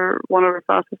ran one of her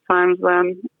fastest times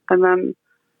then, and then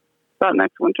that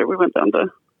next winter we went down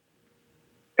to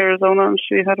Arizona, and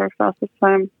she had her fastest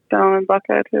time down in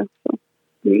Buckeye too. So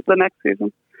the next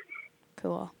season.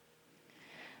 Cool.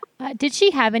 Did she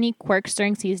have any quirks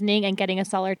during seasoning and getting a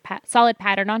solid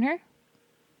pattern on her?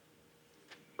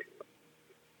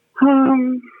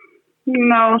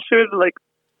 No, she was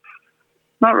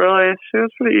not really. She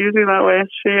was pretty easy that way.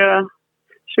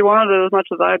 She wanted it as much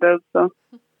as I did, so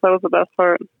that was the best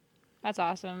part. That's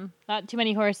awesome. Not too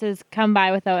many horses come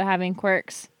by without having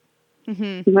quirks.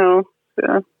 Mm-hmm. No,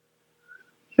 yeah.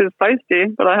 She was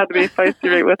feisty, but I had to be feisty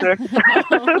right with her.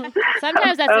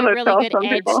 Sometimes that's a really good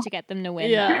edge to get them to win.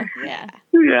 Yeah. Yeah.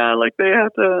 Yeah,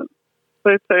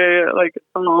 they say,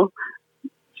 oh,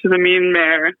 she's a mean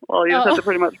mare. Well, you just have to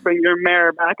pretty much bring your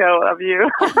mare back out of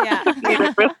you. Yeah. Need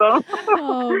a crystal.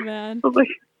 Oh, man.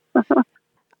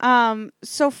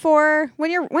 So for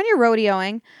when you're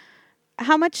rodeoing,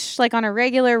 how much on a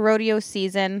regular rodeo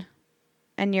season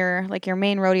and your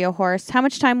main rodeo horse, how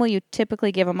much time will you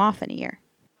typically give them off in a year?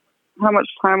 How much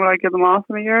time would I give them off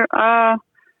in a year?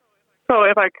 So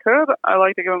if I could, I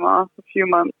like to give them off a few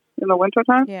months in the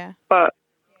wintertime. Yeah. But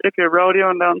if you're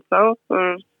rodeoing down south,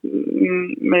 there's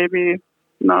maybe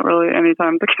not really any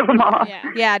time to give them off.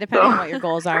 Yeah, depending on what your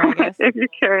goals are, I guess. If you're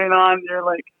carrying on, you're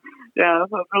so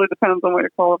it really depends on what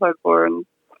you're qualified for and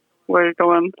where you're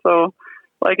going. So,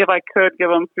 if I could give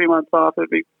them 3 months off, it'd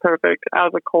be perfect.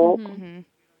 As a colt,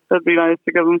 it'd be nice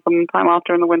to give them some time off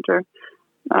during the winter.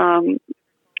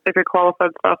 If you're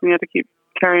qualified stuff and you have to keep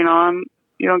carrying on,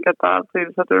 you don't get that. So you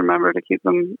just have to remember to keep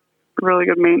them a really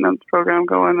good maintenance program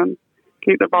going and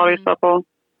keep their body supple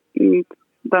and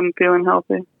them feeling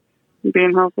healthy and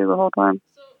being healthy the whole time.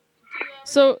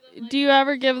 So do you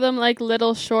ever give them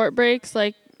little short breaks,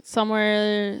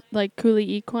 somewhere Cooley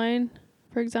Equine,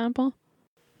 for example?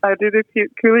 I do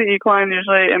Cooley Equine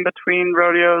usually in between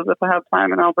rodeos if I have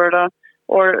time in Alberta.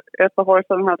 Or if the horse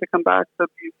doesn't have to come back to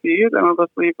BC, then I'll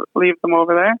just leave them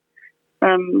over there.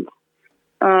 And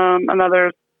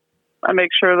I make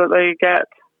sure that they get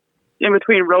in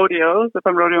between rodeos. If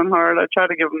I'm rodeoing hard, I try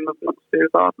to give them as much days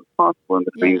off as possible in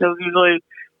between, because usually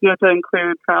you have to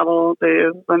include travel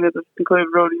days, then you have to include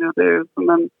rodeo days, and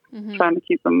then trying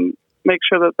to make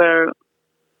sure that they're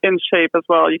in shape as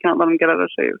well. You can't let them get out of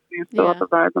shape. So you still have to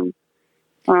ride them.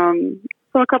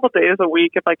 So a couple of days a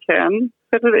week, if I can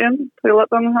fit it in, to let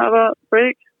them have a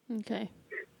break. Okay.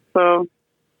 So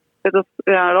it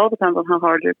all depends on how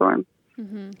hard you're going.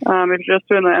 If you're just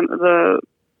doing the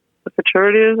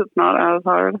futurities, it's not as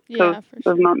hard because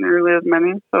there's not nearly as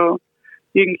many. So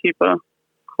you can keep a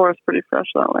course pretty fresh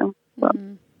that way. But.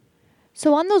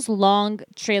 So on those long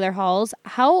trailer hauls,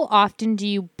 how often do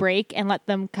you break and let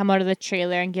them come out of the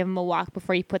trailer and give them a walk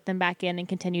before you put them back in and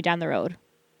continue down the road?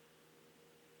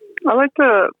 I like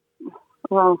to,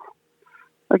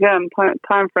 again,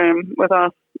 time frame with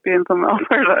us being from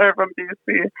Alberta or from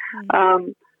BC.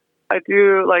 I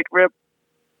do, Rip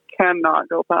cannot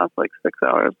go past 6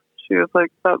 hours. She was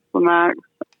that's the max.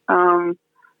 5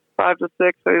 to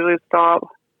 6, I usually stop,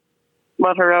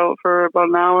 let her out for about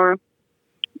an hour,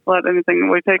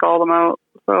 we take all them out.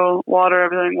 So water,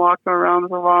 everything, walk them around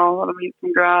for a while, let them eat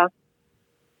some grass,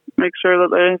 make sure that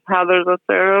they have theirs with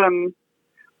Sarah, and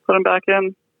put them back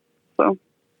in. So,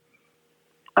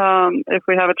 if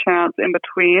we have a chance in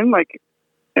between,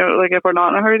 if we're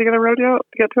not in a hurry to get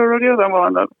to a rodeo, then we'll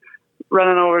end up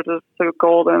running over to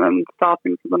Golden and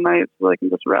stopping for the night so they can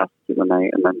just rest through the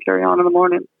night and then carry on in the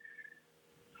morning.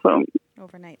 So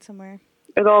overnight somewhere.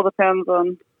 It all depends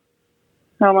on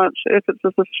how much. If it's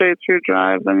just a straight through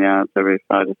drive, then yeah, it's every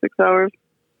 5 to 6 hours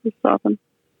just stopping.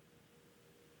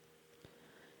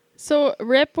 So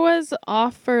Rip was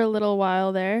off for a little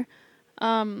while there.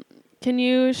 Can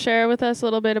you share with us a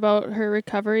little bit about her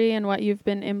recovery and what you've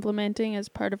been implementing as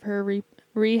part of her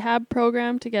rehab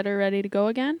program to get her ready to go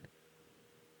again?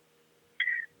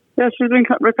 Yeah, she's been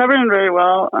recovering very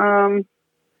well.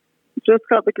 Just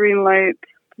got the green light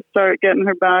to start getting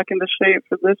her back into shape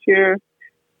for this year.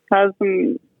 Has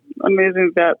some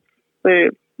amazing vets. They,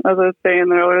 as I was saying,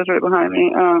 they're always right behind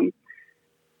me.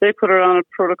 They put her on a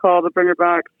protocol to bring her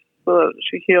back so that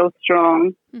she heals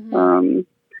strong. Mm-hmm.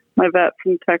 My vet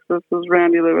from Texas is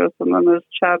Randy Lewis, and then there's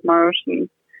Chad Marsh and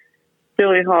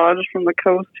Billy Hodge from the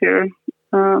coast here.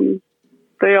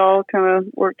 They all kind of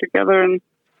work together and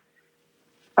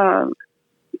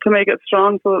to make it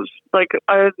strong. So it's like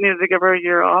I needed to give her a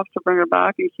year off to bring her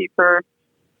back and keep her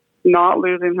not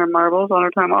losing her marbles on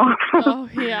her time off. Oh,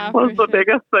 yeah. was the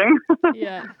biggest thing.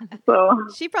 Yeah. So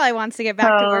She probably wants to get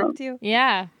back to work too.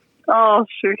 Yeah. oh,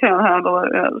 she can't handle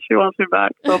it. Yeah, she wants me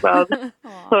back so bad.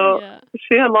 So Yeah.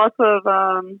 she had lots of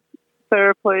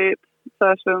TheraPlate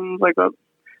sessions, like at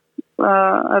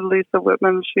Lisa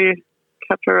Whitman. She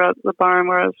kept her at the barn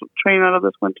where I was training out of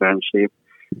this winter, and she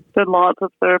did lots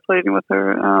of TheraPlating with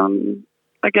her.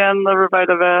 Again, the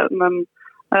Revitavet, and then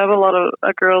I have a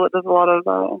girl that does a lot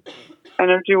of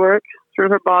energy work through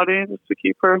her body just to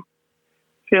keep her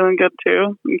feeling good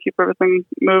too and keep everything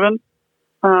moving.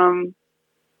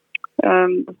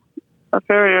 And a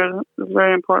farrier is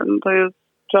very important. I use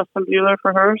Justin Bueller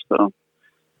for her, so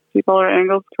keep all her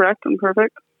angles correct and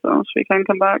perfect so she can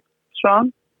come back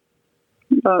strong.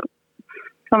 But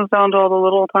it comes down to all the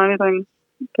little tiny things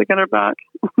to get her back.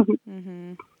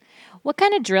 Mm-hmm. What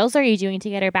kind of drills are you doing to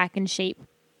get her back in shape?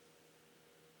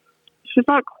 She's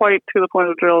not quite to the point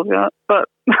of drills yet, but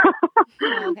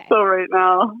Okay. so right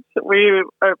now we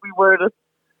were just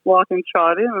walking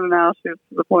trotting, and now she's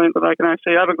to the point that I can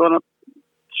actually. I've been going up.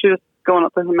 She's going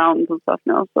up to the mountains and stuff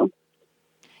now, so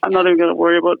I'm not even going to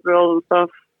worry about drills and stuff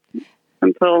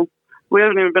until we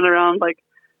haven't even been around like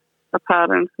a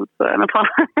pattern since the NFR.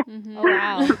 Mm-hmm. Oh,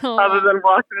 wow. Other than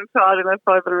walking and trotting, I've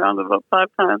probably been around it about 5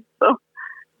 times. So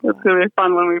it's going to be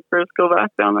fun when we first go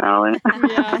back down the alley.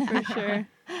 Yeah, for sure.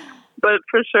 But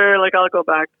for sure, like I'll go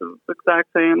back to the exact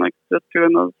same, like just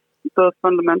doing those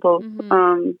fundamentals,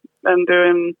 Mm-hmm. and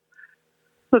doing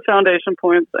the foundation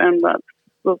points, and that's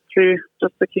those 3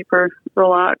 just to keep her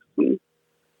relaxed and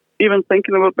even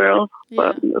thinking about barrels.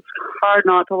 Yeah. But it's hard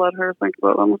not to let her think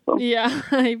about them. So Yeah,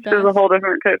 I bet. she's a whole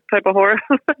different type of horse.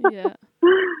 Yeah.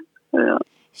 Yeah.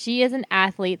 She is an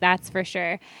athlete, that's for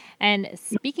sure. And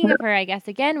speaking of her, I guess,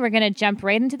 again, we're going to jump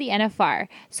right into the NFR.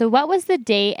 So what was the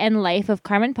day and life of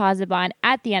Carmen Pozzebon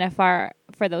at the NFR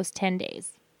for those 10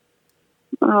 days?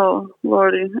 Oh,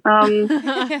 Lordy. So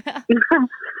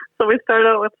we started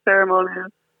out with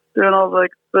ceremonies, doing all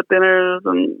like the dinners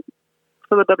and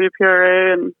for the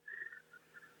WPRA, and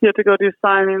you have to go do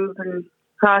signings and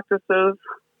practices.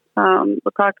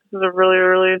 The practices are really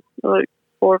early, like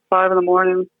 4 or 5 in the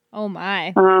morning. Oh,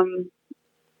 my.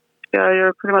 Yeah,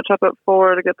 you're pretty much up at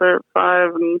 4 to get there at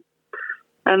 5,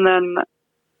 and then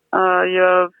you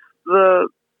have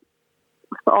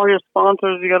all your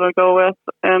sponsors you got to go with,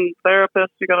 and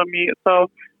therapists you got to meet.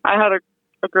 So I had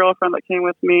a girlfriend that came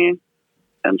with me,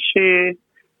 and she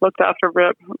looked after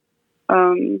Rip.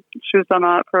 She's done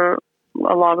that for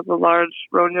a lot of the large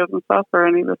rodeos and stuff, or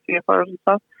any of the CFRs and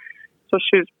stuff. So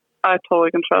I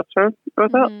totally can trust her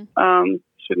with it.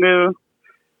 She knew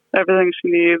everything she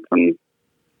needs, and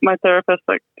my therapists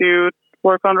that do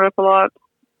work on Rip a lot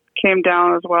came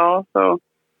down as well, so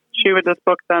she would just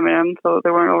book them in so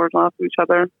they weren't overlapping each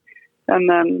other. And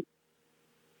then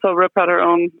so Rip had her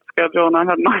own schedule, and I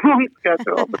had my own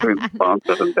schedule between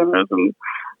sponsors and dinners and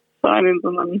signings,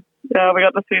 and then yeah, we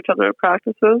got to see each other at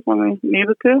practices when we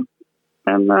needed to.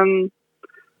 And then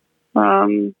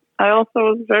I also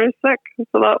was very sick,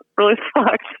 so that really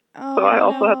sucked. Oh, So I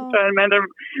also had to try and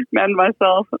mend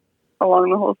myself along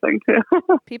the whole thing too.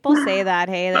 People say that,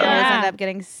 hey, they always Yeah. end up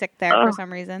getting sick there for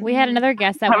some reason. We had another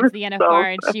guest that I went to the was NFR, so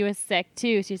and she was sick,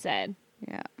 too, she said.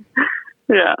 Yeah.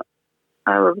 Yeah,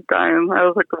 I was dying. I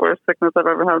was like the worst sickness I've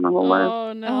ever had in my whole life.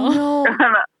 Oh, no. no.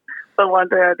 But one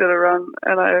day I did a run,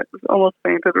 and I almost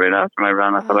fainted right after my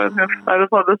run. I thought I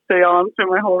just wanted to stay on through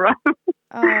my whole run.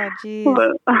 Oh, geez.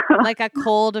 But, Like a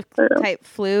cold type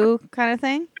flu kind of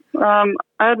thing? I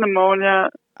had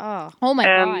pneumonia Oh. Oh, my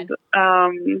and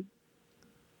God.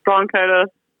 bronchitis,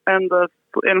 and the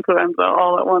influenza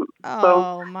all at once. Oh,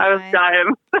 so my. I was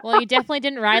dying. Well, you definitely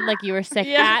didn't ride like you were sick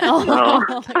Yeah. at all. No.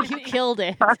 You killed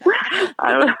it.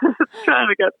 I was trying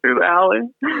to get through the alley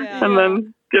Yeah. and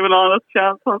then give an honest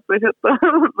chance once they hit the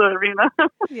arena.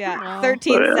 Yeah. Wow.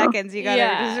 13 Yeah. seconds. You got to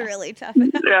Yeah. just really tough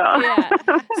it out. Yeah.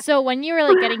 Yeah. So when you were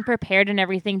like getting prepared and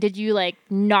everything, did you like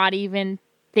not even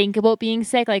think about being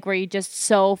sick? Like, were you just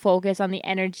so focused on the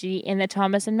energy in the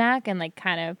Thomas and Mack and like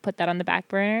kind of put that on the back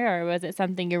burner, or was it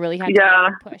something you really had to Yeah.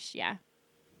 like, push? Yeah.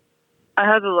 I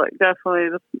had to definitely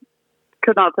just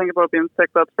could not think about being sick.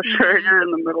 That's for sure. You're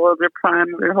in the middle of your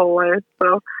prime of your whole life,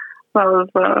 so that was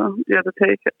you had to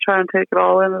try and take it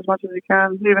all in as much as you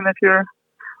can, even if you're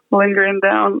lingering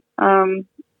down.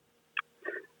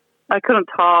 I couldn't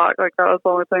talk. That was the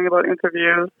only thing about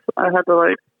interviews. I had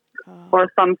to or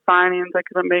some signings I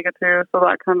couldn't make it to, so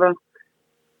that kind of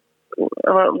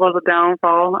was a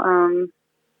downfall.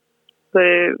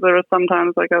 There were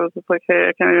sometimes I was just like, hey,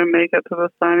 I can't even make it to the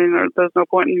signing, or there's no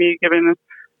point in me giving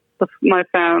my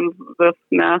fans this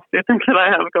nasty thing that I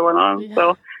have going on. Yeah.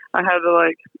 So I had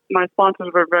to my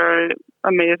sponsors were very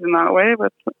amazing that way,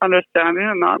 with understanding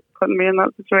and not putting me in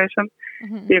that situation,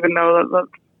 even though that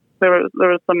there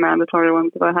were some mandatory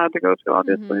ones that I had to go to,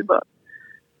 obviously. But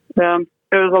yeah,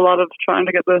 it was a lot of trying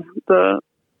to get the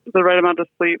right amount of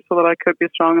sleep so that I could be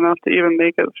strong enough to even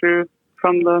make it through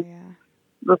from the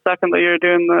second that you're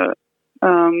doing the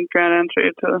grand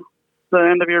entry to the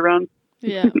end of your run.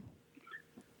 Yeah.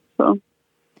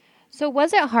 So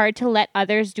was it hard to let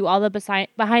others do all the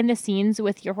behind the scenes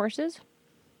with your horses?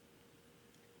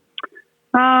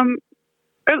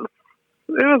 It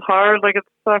was hard. It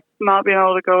sucked not being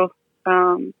able to go,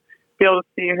 be able to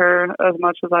see her as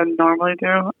much as I normally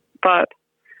do. But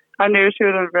I knew she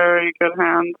was in very good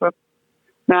hands with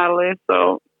Natalie.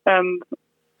 So, and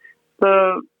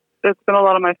it's been a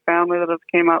lot of my family that have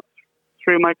came up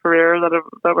through my career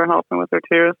that were helping with her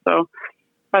too. So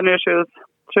I knew she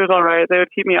was all right. They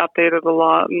would keep me updated a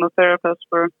lot, and the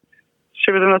therapists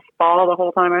she was in a spa the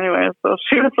whole time anyway, so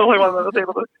she was the only one that was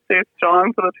able to stay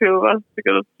strong for the two of us to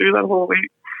get us through that whole week.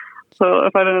 So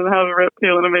if I didn't have Rip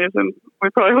feeling amazing, we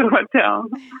probably would have went down.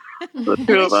 The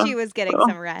two of us. She was getting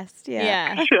some rest.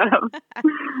 Yeah. Yeah.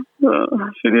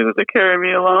 She needed to carry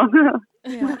me along.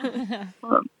 Yeah.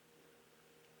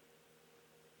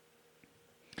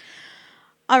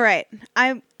 All right.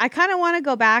 I kind of want to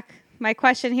go back. My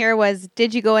question here was,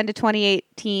 did you go into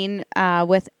 2018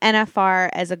 with NFR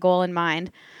as a goal in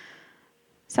mind?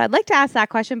 So I'd like to ask that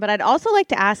question, but I'd also like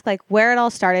to ask where it all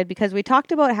started, because we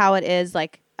talked about how it is a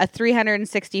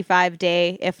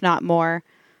 365-day, if not more,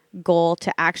 goal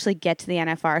to actually get to the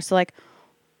NFR. So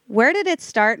where did it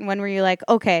start, and when were you like,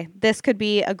 okay, this could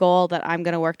be a goal that I'm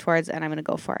going to work towards and I'm going to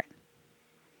go for it?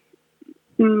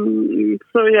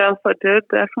 So yes, I did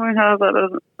definitely have that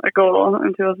as a goal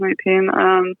in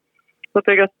 2018. The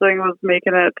biggest thing was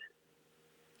making it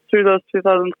through those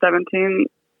 2017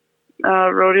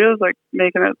 rodeos,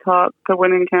 making it top to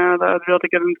win in Canada. I'd be able to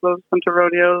get into those winter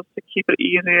rodeos to keep it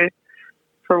easy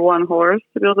for one horse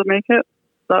to be able to make it.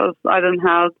 I didn't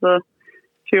have the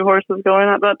two horses going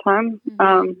at that time.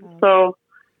 So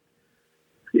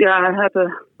yeah, I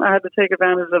had to take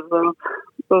advantage of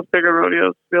those bigger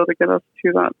rodeos to be able to get us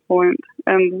to that point.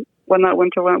 And when that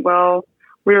winter went well,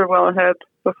 we were well ahead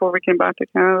before we came back to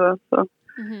Canada. So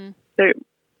it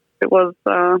was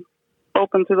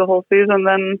open through the whole season.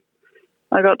 Then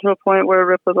I got to a point where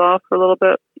Rip was off for a little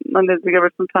bit. I needed to give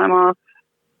her some time off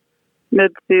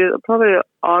mid-season, probably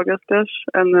August-ish.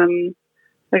 And then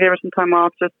I gave her some time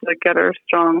off just to get her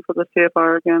strong for the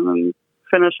CFR again and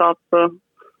finish off the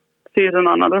season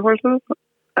on other horses.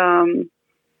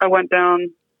 I went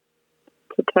down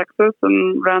to Texas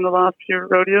and ran the last few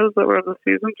rodeos that were of the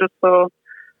season, just so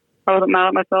I wasn't mad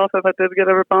at myself if I did get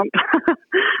over bumped,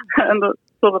 and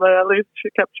so that I at least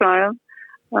kept trying.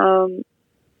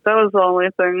 That was the only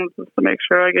thing, just to make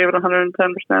sure I gave it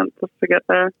 110% just to get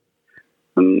there,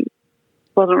 and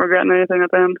wasn't regretting anything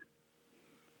at the end.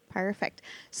 Perfect.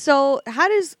 So how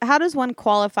does one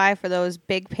qualify for those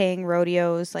big paying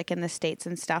rodeos in the States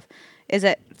and stuff? Is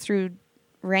it through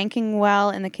ranking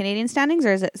well in the Canadian standings,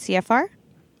 or is it CFR?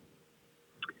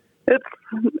 It's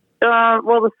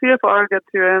well, the CFR gets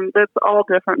you in. It's all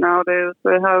different nowadays.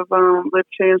 They have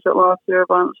they've changed it last year a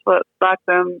bunch, but back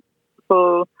then,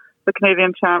 so the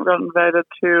Canadian champ got invited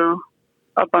to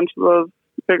a bunch of those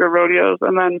bigger rodeos,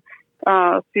 and then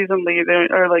season leading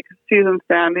or season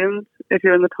standings. If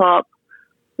you're in the top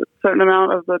certain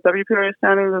amount of the WPRA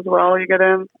standings as well, you get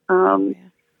in.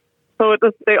 So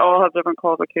they all have different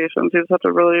qualifications. You just have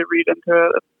to really read into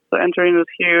it. The entering is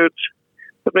huge.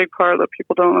 It's a big part that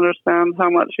people don't understand how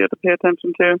much you have to pay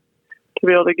attention to. to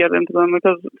be able to get into them,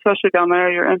 because especially down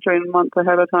there, you're entering months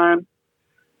ahead of time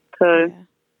to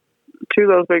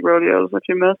those big rodeos. If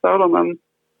you miss out on them,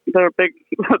 they're big.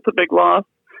 That's a big loss.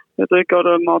 You have to go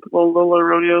to multiple little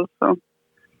rodeos. So,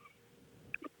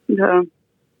 yeah.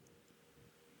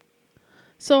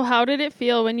 So how did it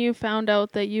feel when you found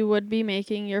out that you would be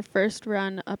making your first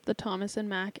run up the Thomas and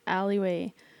Mack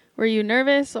alleyway? Were you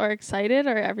nervous or excited,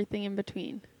 or everything in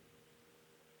between?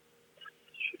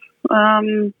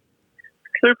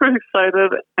 Super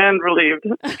excited and relieved.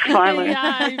 Finally.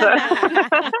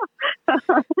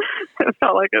 It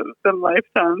felt like it's been a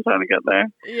lifetime trying to get there.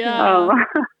 Yeah.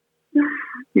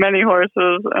 Many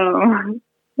horses,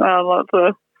 lots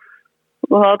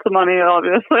of money,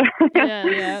 obviously.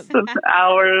 Yeah. Just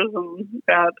hours, and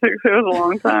it was a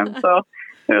long time. So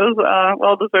it was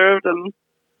well deserved, and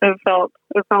it felt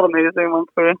amazing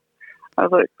once I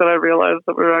realized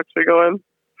that we were actually going.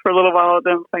 For a little while, I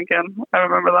didn't think in. I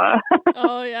remember that.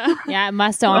 Oh, yeah. Yeah, it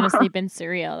must have honestly been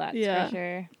surreal, that's for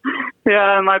sure.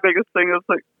 Yeah, and my biggest thing is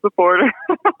like the border.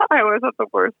 I always have the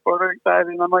worst border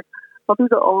anxiety, and I'm like, I'll be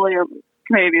the only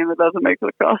Canadian that doesn't make it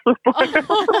across the border.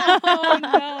 Oh,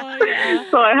 no, yeah.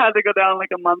 So I had to go down like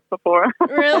a month before.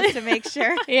 Really? To make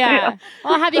sure. Yeah.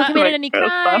 Well, have you committed any Like,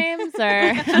 crimes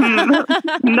or?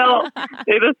 No,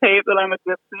 they just hate that I'm a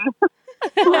gypsy.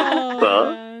 Oh,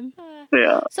 So, man.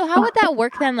 yeah. So how would that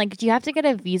work then? Like, do you have to get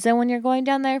a visa when you're going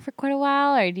down there for quite a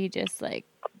while, or do you just like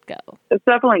go? It's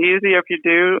definitely easier if you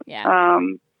do. Yeah.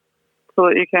 So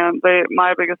that you can.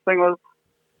 My biggest thing was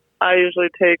I usually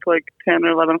take like 10 or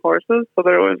 11 horses, so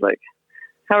they're always like,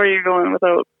 "How are you going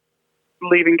without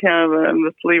leaving Canada and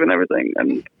just leaving everything?"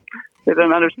 And they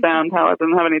didn't understand how I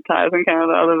didn't have any ties in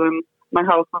Canada other than my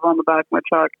house was on the back of my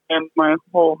truck and my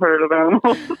whole herd of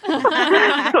animals.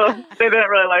 So they didn't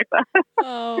really like that.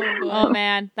 Oh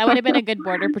man, that would have been a good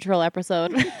Border Patrol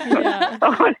episode. Yeah.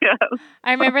 Oh, yes.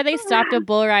 I remember they stopped a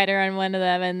bull rider on one of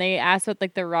them, and they asked what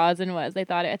like the rosin was.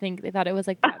 I think they thought it was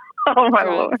like that Oh, my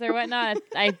Lord. drugs or whatnot.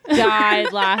 I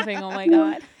died laughing. Oh my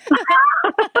god.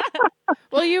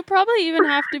 Well, you probably even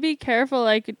have to be careful,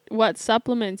 like what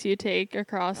supplements you take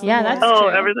across the Yeah, border. that's Oh, true.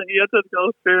 everything. You have to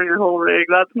go through your whole rig.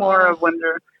 That's more of when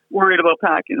you're worried about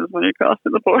packing is when you're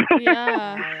crossing the border.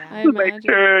 Yeah, I To make imagine.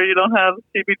 sure you don't have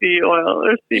CBD oil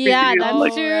or CBD Yeah, and that's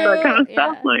like true. that kind of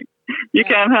stuff. Yeah. Like you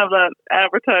can't have that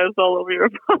advertised all over your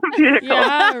vehicle.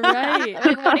 Yeah, right.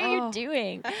 Like, what are Oh. you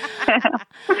doing?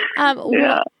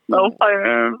 Yeah, no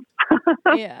firearms.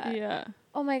 Yeah. Yeah.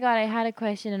 Oh my god, I had a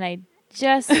question and I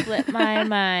just slipped my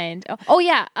mind. Oh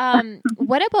yeah.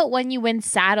 What about when you win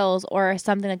saddles or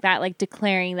something like that, like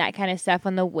declaring that kind of stuff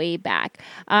on the way back?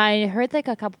 I heard like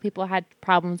a couple people had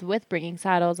problems with bringing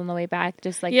saddles on the way back,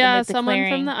 just like Yeah, in the someone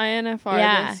declaring. from the INFR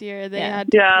Yeah. this year, they Yeah.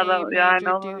 had to Yeah, pay I major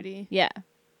know that. duty. Yeah.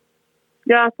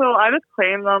 Yeah, so I just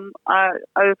claim them.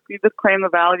 You just claim the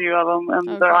value of them, and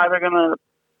they're Okay.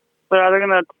 either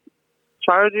gonna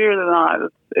charge you or they're not.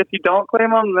 If you don't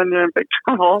claim them, then you're in big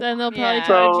trouble. Then they'll probably Yeah.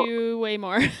 charge So- you way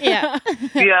more. Yeah.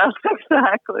 Yes,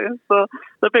 exactly. So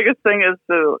the biggest thing is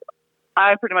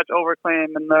I pretty much overclaim,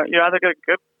 and you either get a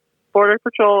good border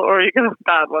patrol or you get a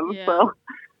bad one. Yeah. So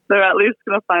they're at least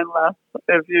going to find less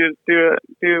if you do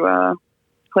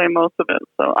claim most of it.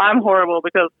 So I'm horrible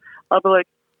because I'll be like,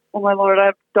 "Oh my Lord, I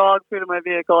have dog food in my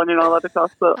vehicle, and you're not allowed to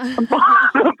cross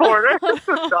the border with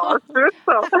dog food."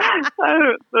 So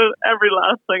every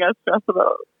last thing I stress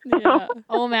about. Yeah.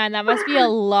 Oh man, that must be a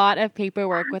lot of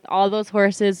paperwork with all those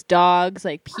horses, dogs,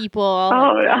 like people.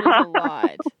 Oh, Like, yeah. that is a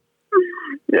lot.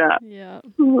 Yeah, Yeah.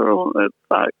 it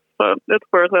sucks, but it's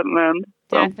worth it in the end.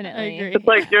 So Definitely. I agree. it's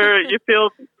like you feel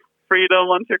freedom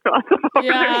once you're across the border.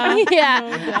 Yeah. Yeah.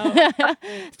 No doubt.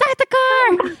 Start the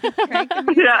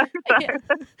car. Yeah,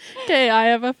 exactly. Okay, I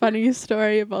have a funny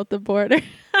story about the border.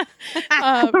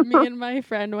 Me and my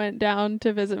friend went down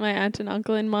to visit my aunt and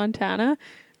uncle in Montana,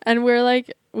 and we're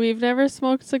like, we've never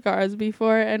smoked cigars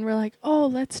before, and we're like, oh,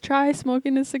 let's try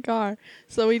smoking a cigar.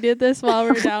 So we did this while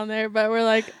we we're down there, but we're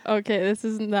like, okay, this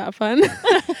isn't that fun.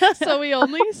 So we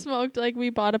only smoked, like, we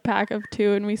bought a pack of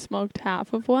 2 and we smoked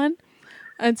half of one.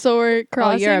 And so we're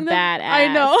crossing. you're a the- badass. I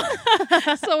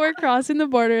know. So we're crossing the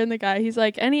border, and the guy, he's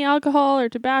like, any alcohol or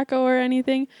tobacco or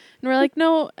anything? And we're like,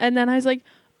 no. And then I was like,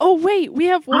 oh, wait, we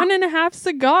have 1.5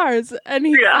 cigars. And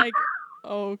he's Yeah. like,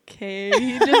 okay.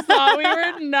 He just thought we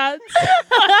were nuts.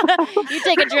 You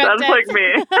take a drug That's test. like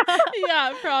me.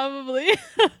 Yeah, probably.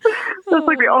 That's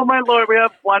like me. Oh my Lord, we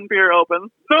have one beer open.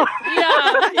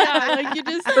 Yeah, like you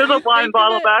just. There's a you wine think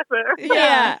bottle of it- back there.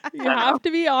 Yeah, you I know. have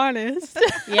to be honest.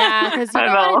 Yeah, because you I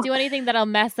don't want know. to do anything that'll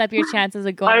mess up your chances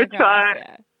of going I across. try.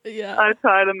 Yeah. Yeah. I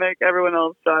try to make everyone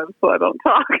else drive so I don't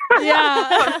talk.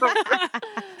 Yeah.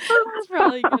 That's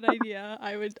probably a good idea.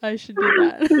 I should do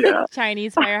that. Yeah.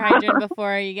 Chinese fire hydrant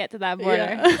before you get to that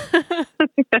border.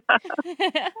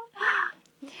 Yeah.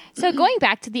 So going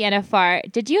back to the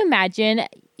NFR, did you imagine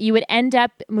you would end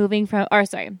up moving from,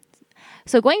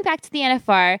 so going back to the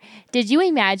NFR, did you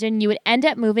imagine you would end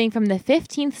up moving from the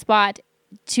 15th spot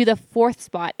to the 4th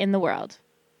spot in the world?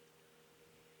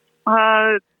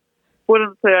 I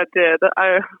wouldn't say I did.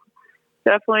 I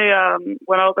definitely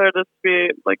went out there just to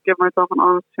be, like, give myself an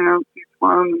honest chance each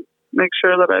one, make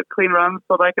sure that I had clean runs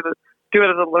so that I could do it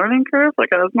as a learning curve.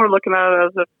 Like, I was more looking at it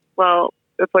as if, well,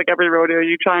 it's like every rodeo.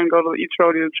 You try and go to each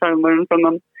rodeo to try and learn from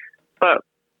them. But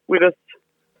we just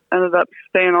ended up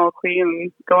staying all clean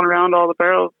and going around all the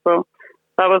barrels. So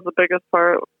that was the biggest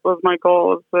part, was my goal,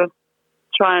 was to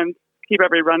try and keep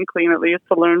every run clean at least,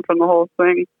 to learn from the whole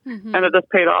thing. Mm-hmm. And it just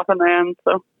paid off in the end.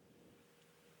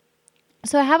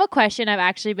 So I have a question I've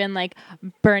actually been like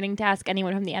burning to ask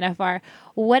anyone from the NFR.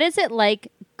 What is it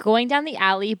like going down the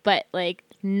alley but like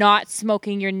not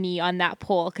smoking your knee on that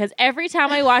pole? Because every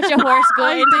time I watch a horse go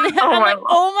into the, I'm like,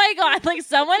 oh my God, like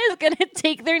someone is going to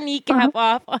take their kneecap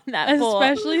off on that pole.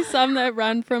 Especially some that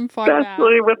run from far back.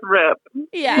 Especially with Rip.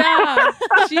 Yeah.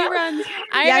 She runs.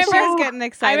 She was getting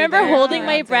excited. I remember there. holding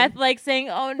my breath, like saying,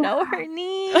 oh no, her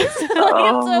knees. Like,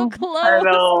 it's so close. I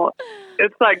know.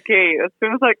 It's that gate. As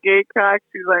soon as that gate cracks,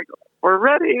 she's like, we're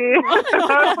ready.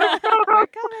 We're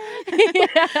coming.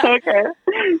 Okay.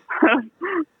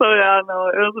 So, yeah, no,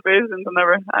 it was amazing to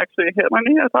never actually hit my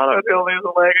knee. I thought I was going to lose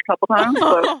a leg a couple times.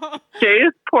 But Jace,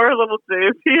 poor little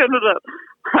Jace, he ended up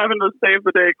having to save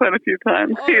the day quite a few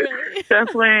times. Oh, He really?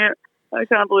 definitely, I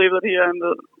can't believe that he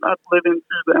ended up living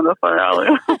through the NFR alley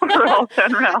for all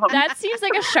 10 rounds. That seems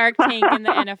like a Shark Tank in the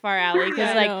NFR alley. Because,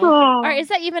 Yeah, I like, know. or is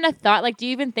that even a thought? Like, do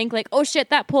you even think, like, oh shit,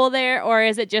 that pole there? Or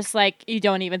is it just like you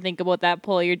don't even think about that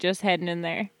pole? You're just heading in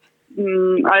there?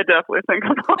 I definitely think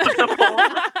about the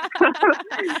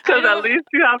pole. Because at least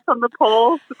you have from the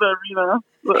pole to the arena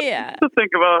Yeah. to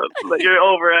think about that you're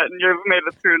over it and you've made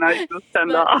it through now. You just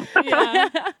send off. Yeah.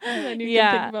 And then you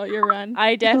can think about your run.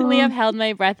 I definitely have held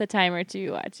my breath a time or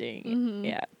two watching. Mhm.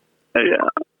 Yeah. Yeah.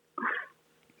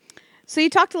 So you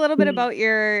talked a little bit about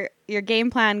your game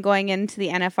plan going into the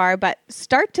NFR, but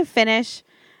start to finish,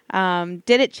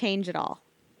 did it change at all?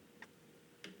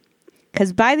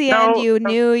 Because by the end, you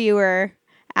knew you were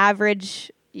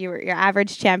average. Your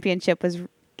average championship was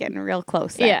getting real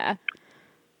close. There. Yeah.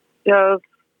 Yeah,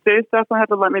 Jace definitely had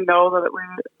to let me know that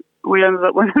we ended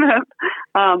up winning it.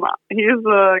 He's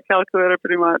a calculator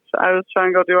pretty much. I was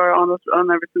trying to go do our honest run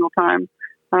every single time,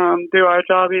 do our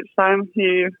job each time.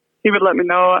 He would let me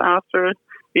know after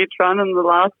each run, and the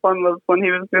last one was when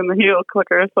he was doing the heel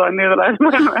clicker, so I knew that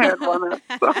I had won it.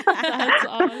 So. That's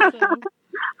awesome.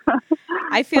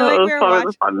 I feel like we were probably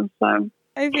the watching. funnest time.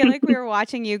 I feel like we were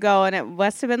watching you go, and it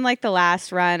must have been like the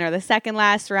last run or the second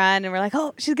last run, and we're like,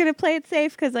 "Oh, she's gonna play it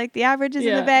safe because like the average is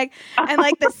in the bag," and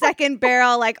like the second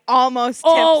barrel like almost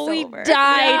tips we over.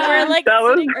 died. Yeah. We're like, That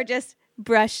was or just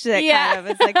brushed it. Yeah. Kind of.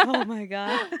 It's like, oh my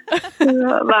god. that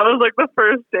was like the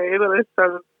first day that I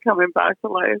started coming back to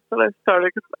life. That I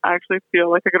started to actually feel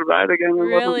like I could ride again and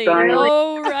Really? wasn't dying.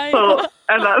 Oh, right. So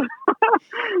and that.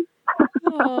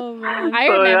 Oh, man. I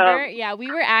So, remember,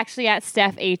 we were actually at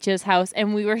Steph H's house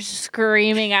and we were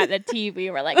screaming at the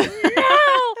TV. We're like, no!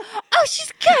 Oh,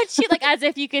 she's good. She like as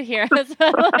if you could hear us.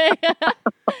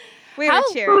 We were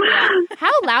cheering. Yeah.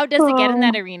 How loud does it get in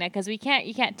that arena? Because you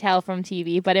can't tell from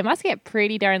TV, but it must get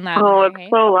pretty darn loud. Oh, in it's there, hey?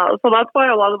 so loud. So that's why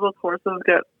a lot of those horses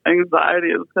get anxiety,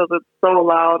 is because it's so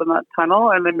loud in that tunnel,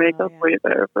 and they make us wait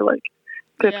there for like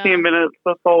 15 minutes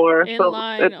before. In so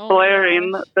line. it's Oh my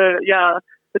blaring. gosh.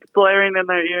 It's blaring in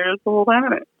their ears the whole time.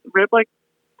 And Rip like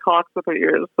talks with her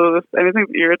ears, so if anything's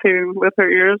irritating with her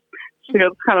ears, she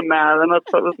gets kind of mad, and that's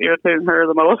what was irritating her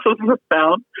the most, was the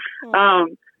sound.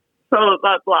 So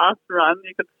that last run,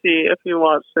 you could see, if you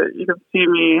watched it, you could see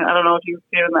me. I don't know if you can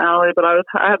see it in the alley, but I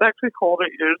had to actually hold her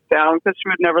ears down because she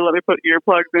would never let me put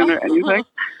earplugs in or anything.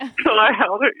 So I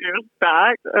held her ears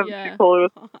back, and she totally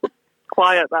was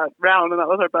quiet that round, and that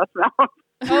was our best round.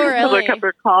 Oh, really? I kept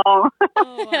her calm.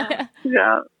 Oh, wow.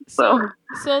 Yeah. So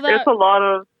that it's a lot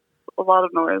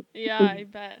of noise. Yeah, I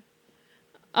bet.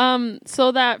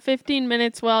 So that 15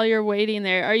 minutes while you're waiting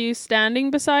there, are you standing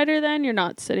beside her then? You're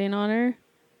not sitting on her?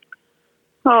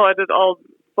 Oh, I did all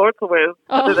sorts of ways.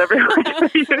 I did every way.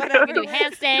 You do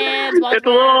handstands, wall It's a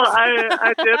little. jumps.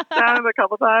 I did stand a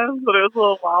couple times, but it was a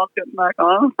little wild getting back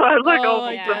on. So I was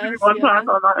like, maybe one time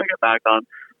I'm not gonna get back on.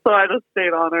 So I just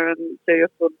stayed on her, and Jace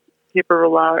would keep her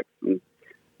relaxed. And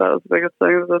that was the biggest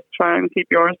thing, is just trying to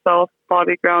keep yourself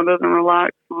body grounded and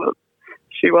relaxed so that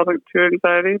she wasn't too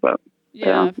anxiety. But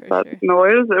Yeah, for that sure.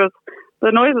 noise,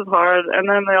 the noise is hard. And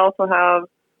then they also have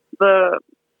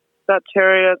that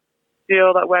chariot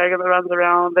deal, that wagon that runs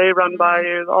around. They run by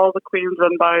you. All the queens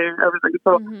run by you, everything.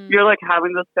 So you're like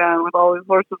having to stand with all these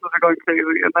horses that are going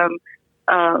crazy. And then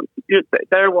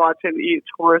they're watching each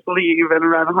horse leave and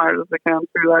run as hard as they can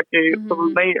through that gate. So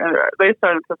they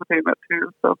start anticipating it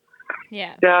too. So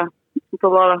Yeah. it's a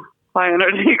lot of high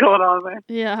energy going on there.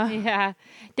 Yeah. Yeah.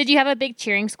 Did you have a big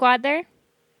cheering squad there?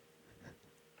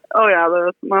 Oh yeah,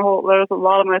 there's a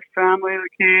lot of my family that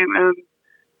came,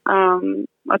 and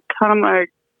a ton of my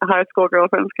high school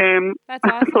girlfriends came. That's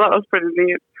awesome. So that was pretty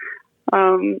neat.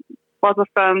 Lots of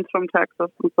friends from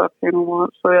Texas and stuff came and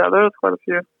watched. So yeah, there was quite a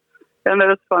few. And it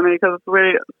was funny because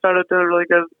we started doing really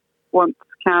good once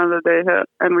Canada Day hit,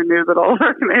 and we knew that all of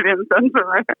our Canadian friends were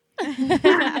there.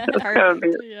 It was kind of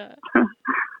neat.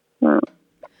 Yeah.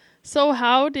 So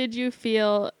how did you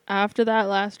feel after that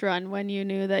last run when you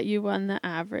knew that you won the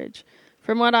average?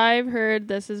 From what I've heard,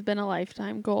 this has been a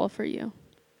lifetime goal for you.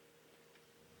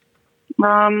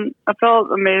 I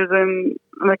felt amazing,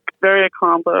 like very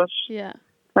accomplished. Yeah.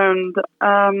 And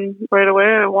right away,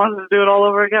 I wanted to do it all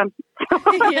over again.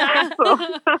 Yeah. So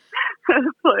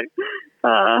it's like,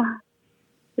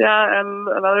 and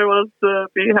another was to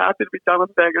be happy to be done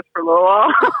with Vegas for a little while.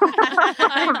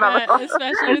 I bet,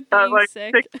 especially with being like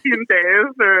sick. 16 days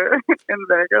or in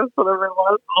Vegas, whatever it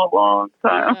was, a long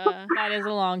time. Yeah. That is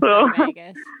a long time,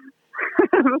 Vegas.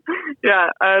 Yeah,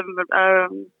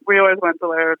 and we always went to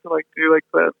there to like do like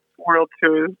the world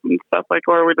tours and stuff, like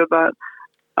where we did that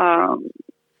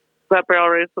barrel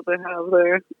race that they have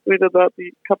there. We did that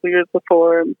a couple of years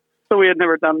before, and so we had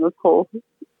never done this whole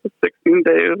 16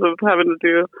 days of having to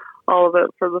do all of it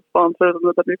for the sponsors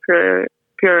and the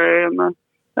WPRA and the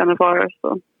NFR.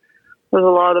 So there's a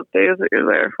lot of days that you're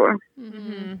there for.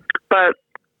 Mm-hmm. But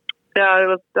yeah, it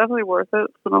was definitely worth it.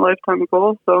 It's been a lifetime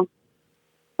goal. So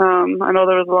I know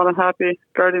there was a lot of happy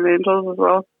guardian angels as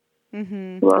well.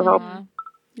 Mm-hmm. A lot of help.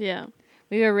 Yeah.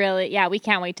 We were really, we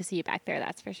can't wait to see you back there.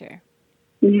 That's for sure.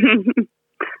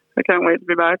 I can't wait to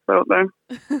be back out there.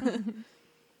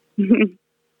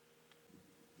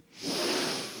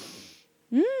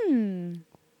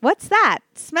 What's that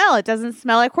smell? It doesn't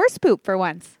smell like horse poop for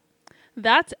once.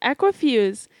 That's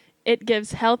Equifuse. It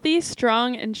gives healthy,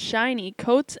 strong, and shiny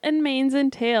coats and manes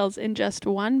and tails in just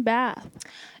one bath.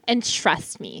 And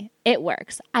trust me, it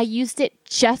works. I used it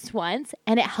just once,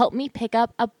 and it helped me pick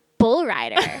up a bull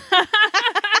rider.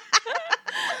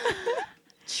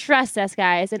 Trust us,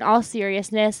 guys. In all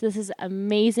seriousness, this is an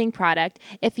amazing product.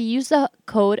 If you use the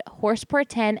code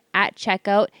HORSEPOUR10 at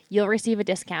checkout, you'll receive a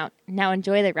discount. Now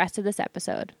enjoy the rest of this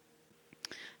episode.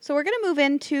 So we're going to move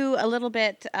into a little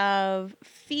bit of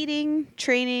feeding,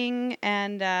 training,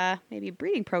 and maybe a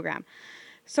breeding program.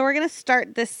 So we're going to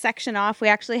start this section off. We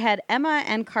actually had Emma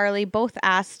and Carly both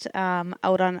asked out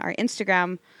on our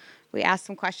Instagram. We asked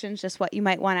some questions, just what you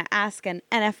might want to ask an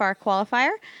NFR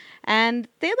qualifier. And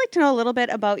they'd like to know a little bit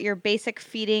about your basic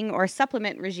feeding or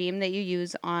supplement regime that you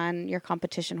use on your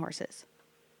competition horses.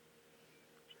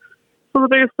 So the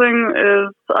biggest thing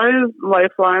is I use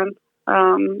Lifeline.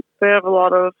 They have a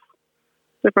lot of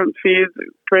different feeds,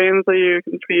 grains that you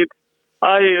can feed.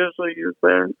 I usually use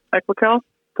their Equical.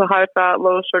 It's a high-fat,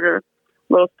 low-sugar,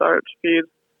 low-starch feed.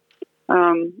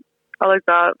 I like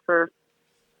that for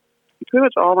pretty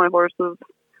much all my horses.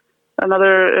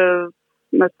 Another is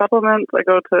my supplements. I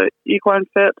go to Equine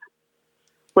Fit,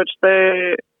 which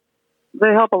they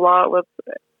help a lot with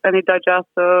any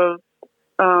digestive,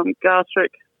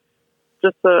 gastric,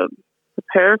 just to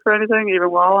prepare for anything, even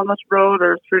while on this road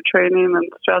or through training and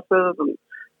stresses, and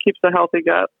keeps a healthy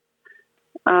gut.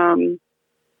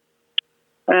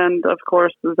 And of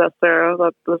course, the Zestera,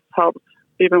 that this helps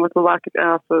even with the lactic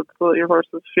acid, so that your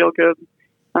horses feel good,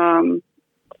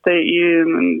 stay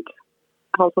eating, and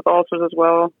helps with ulcers as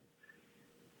well.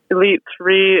 Elite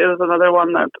 3 is another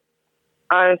one that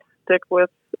I stick with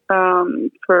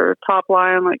for top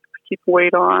line, like to keep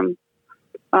weight on.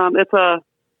 It's a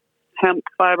hemp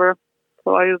fiber,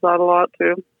 so I use that a lot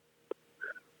too.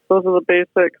 Those are the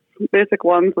basic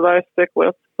ones that I stick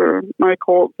with for my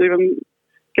colts, even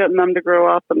getting them to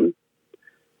grow up and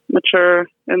mature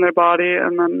in their body.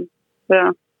 And then,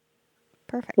 yeah.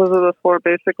 Perfect. Those are the 4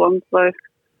 basic ones that I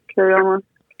carry on with.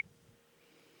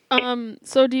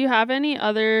 So do you have any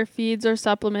other feeds or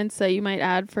supplements that you might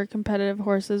add for competitive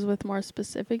horses with more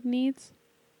specific needs?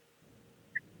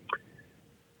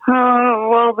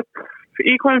 Well, the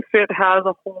Equine Fit has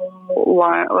a whole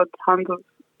line, tons of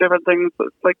different things that,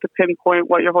 like, to pinpoint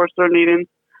what your horses are needing.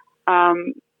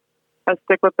 I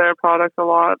stick with their product a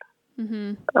lot.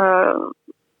 Mm-hmm.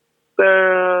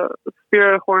 Their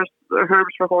Spirit Horse,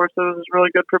 Herbs for Horses, is really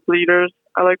good for bleeders.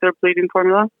 I like their bleeding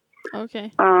formula.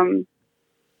 Okay. Then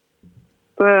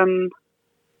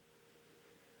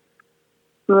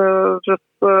those are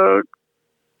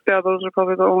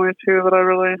probably the only two that I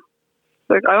really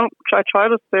like. I try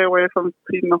to stay away from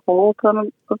feeding a whole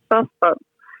ton of stuff, but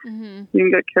Mm-hmm. you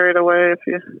can get carried away if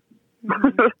you.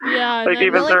 Yeah. Like then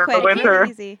even Really during quick, the winter.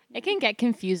 easy. It can get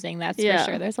confusing, that's Yeah. for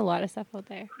sure. There's a lot of stuff out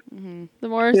there. the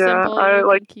more Yeah, simple I you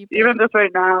like can keep even it. just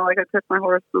right now. Like I took my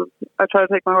horses. I try to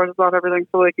take my horses off everything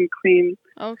so they can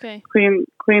Okay. clean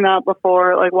up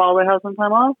before, like while they have some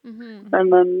time off, Mm-hmm.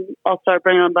 and then I'll start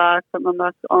bringing them back, putting them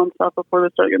back on stuff before they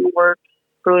start getting worked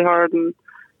really hard and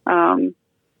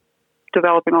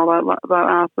developing all that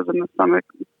acid in the stomach.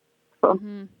 So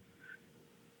Mm-hmm.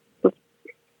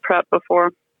 prep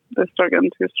before they start getting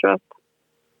too stressed.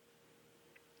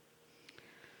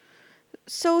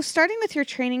 So, starting with your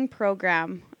training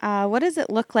program, what does it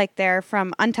look like there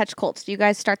from untouched colts? Do you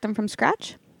guys start them from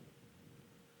scratch?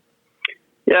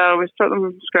 Yeah, we start them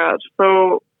from scratch.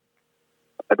 So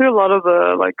I do a lot of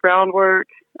the like groundwork,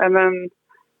 and then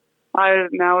I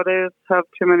nowadays have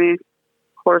too many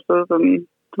horses and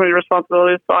too many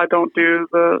responsibilities, so I don't do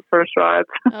the first rides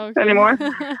Okay. anymore.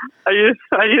 I used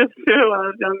to when I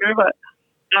was younger, but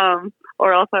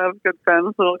or else I have good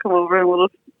friends that'll come over and we'll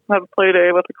just have a play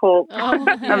day with the colt Oh,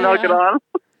 and they'll get on.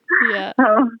 Yeah.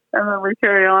 And then we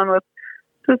carry on with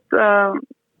just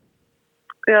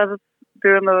just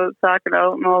doing the sacking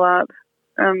out and all that,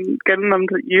 and getting them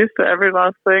used to every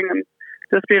last thing, and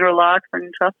just being relaxed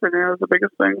and trusting you is the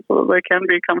biggest thing, so that they can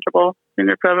be comfortable in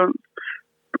your presence.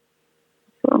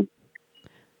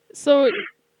 So,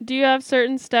 do you have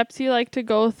certain steps you like to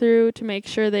go through to make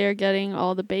sure they are getting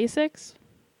all the basics?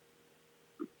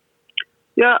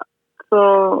 Yeah,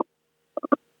 so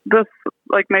just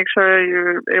like make sure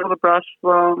you're able to brush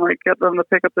well, and like get them to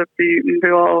pick up their feet and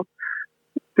do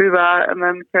that, and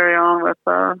then carry on with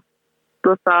the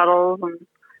saddles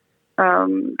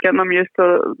and getting them used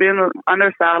to being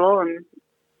under saddle and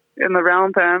in the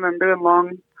round pen and doing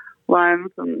long lines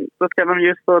and just getting them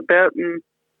used to a bit, and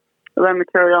then to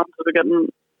carry on to getting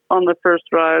on the first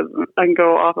ride. I can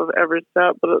go off of every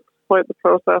step, but it's quite the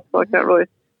process, so I can't really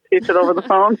teach it over the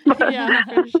phone. But Yeah,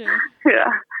 for sure.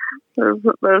 yeah, there's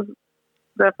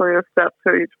definitely a step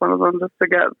to each one of them just to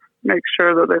make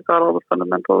sure that they've got all the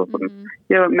fundamentals and Mhm.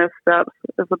 you haven't missed steps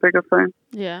is the biggest thing.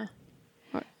 Yeah.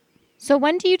 So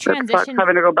when do you It's like transition?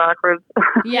 having to go backwards.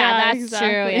 Yeah, that's exactly.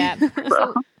 true. Yeah.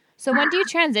 So when do you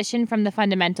transition from the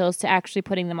fundamentals to actually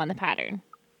putting them on the pattern?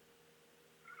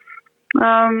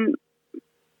 I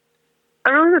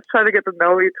really just try to get to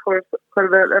know each horse quite a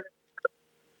bit and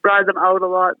ride them out a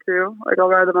lot too. Like I'll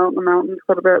ride them out in the mountains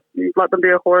quite a bit and let them be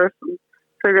a horse and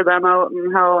figure them out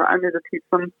and how I need to teach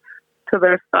them to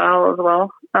their style as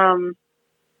well. It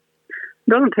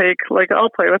doesn't take, like I'll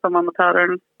play with them on the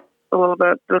pattern a little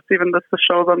bit, just to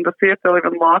show them, to see if they'll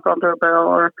even lock onto a barrel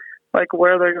or like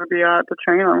where they're going to be at to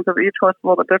train them, because each horse is a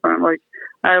little bit different. Like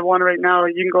I have one right now,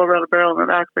 you can go around a barrel and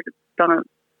it acts like it's done it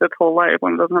its whole life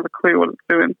when it doesn't have a clue what it's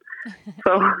doing.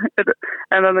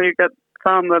 And then you get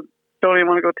some that don't even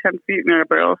want to go 10 feet near a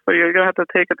barrel, so you're going to have to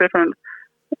take a different,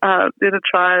 you have to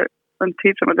try and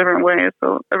teach them a different way.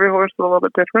 So every horse is a little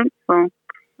bit different, so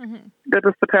it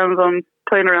just depends on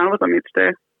playing around with them each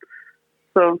day.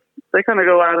 So they kind of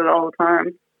go at it all the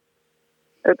time.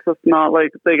 It's just not like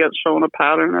they get shown a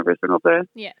pattern every single day.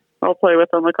 Yeah. I'll play with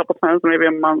them a couple times, maybe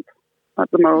a month at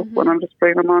the most, when I'm just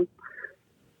bringing them on.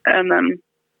 And then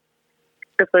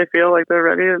if they feel like they're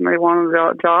ready and they want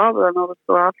a job, then I'll just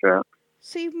go after it.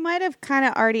 So you might have kind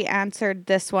of already answered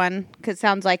this one, because it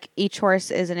sounds like each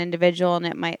horse is an individual and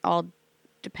it might all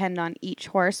depend on each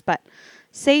horse. But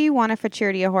say you want a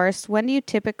Futurity horse, when do you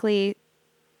typically,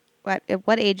 at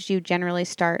what age do you generally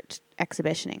start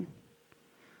exhibitioning?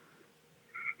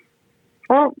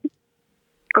 Well,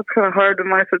 that's kind of hard in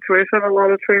my situation. A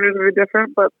lot of trainers are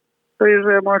different, but they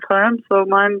usually have more time. So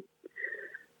mine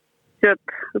as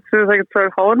soon as I can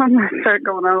start hauling them, I start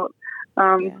going out.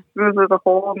 As soon as there's a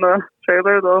hole in the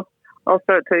trailer, I'll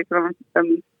start taking them.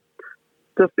 And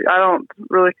I don't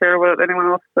really care what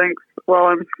anyone else thinks while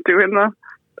I'm doing the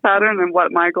pattern and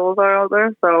what my goals are out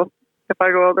there. So if I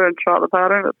go out there and trot the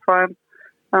pattern, it's fine.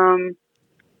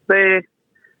 The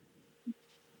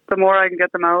more I can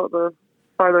get them out, the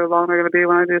farther along they're going to be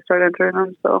when I do start entering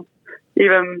them. So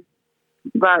even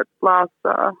that last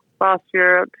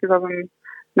year,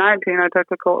 2019, I took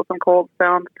some colts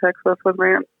down to Texas with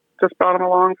me and just brought them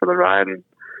along for the ride. And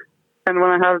when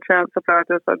I had a chance to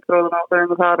practice, I'd throw them out there in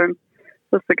the pattern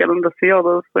just to get them to see all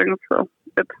those things. So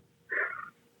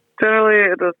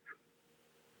generally,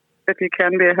 if you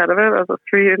can be ahead of it as a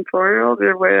 3 and 4-year-old,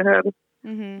 you're way ahead.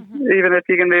 Even if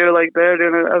you can do like they're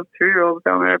doing it as 2-year-olds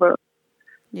down there, but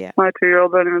Yeah. my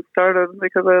 2-year-old hasn't even started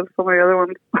because I have so many other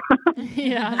ones.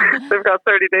 Yeah. They've got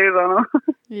 30 days on them.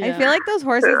 Yeah. I feel like those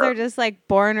horses are just like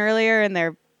born earlier and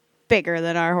they're bigger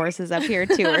than our horses up here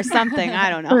too, or something. I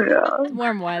don't know. Yeah.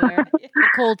 Warm weather. The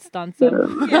cold stunts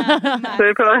them. Yeah,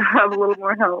 They probably have a little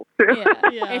more help too. Yeah,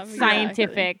 Yeah, it's exactly.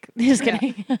 scientific. Just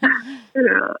kidding.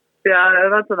 Yeah,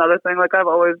 and that's another thing. Like, I've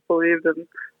always believed in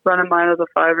running mine as a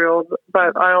 5-year-old,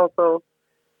 but I also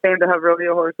aim to have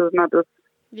rodeo horses, not just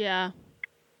Yeah.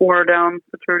 wore down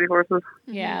maturity horses.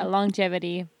 Yeah,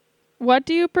 longevity. What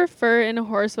do you prefer in a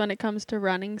horse when it comes to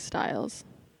running styles?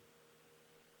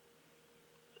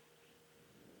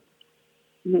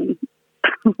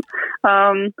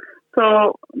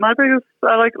 So my biggest,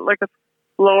 I like a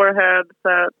slower head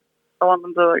that I want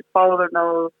them to like follow their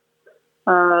nose.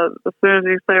 As soon as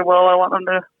you say, well, I want them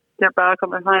to get back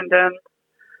on their hind end.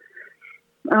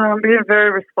 Being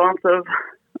very responsive.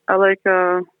 I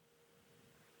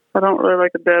don't really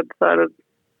like a dead-sided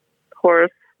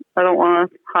horse. I don't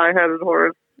want a high-headed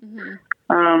horse.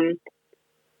 And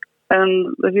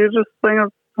the hugest thing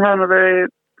is having a very,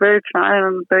 very trying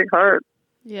and big heart.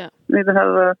 Yeah. They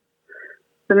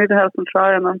need to have some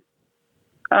try in them.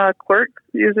 Quirks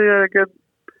usually are a good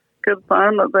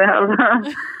sign that they have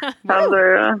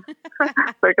their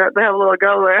they have a little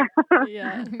go there.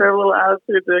 Yeah. They have a little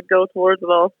attitude to go towards it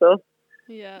also.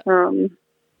 Yeah.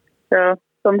 Yeah.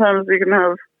 Sometimes you can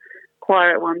have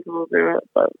quiet ones who will do it,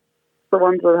 but the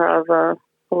ones that have a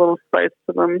little spice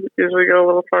to them usually go a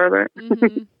little farther.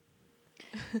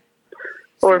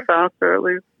 Or faster at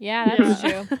least. Yeah, that's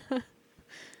true.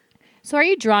 So are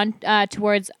you drawn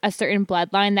towards a certain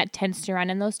bloodline that tends to run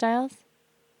in those styles?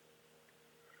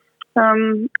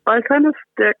 I kind of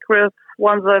stick with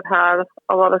ones that I've had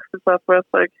a lot of success with.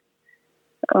 Like,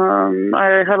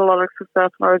 I had a lot of success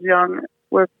when I was young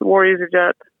with War Easy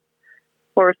Jet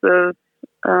horses.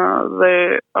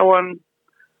 I won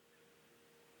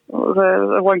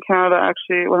Canada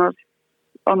actually when I was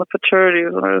on the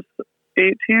futurities when I was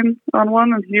 18 on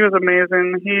one, and he was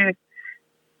amazing.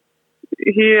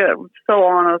 He was so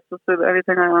honest with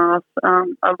anything I asked.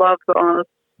 I love the honest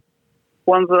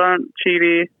ones that aren't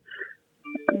cheaty.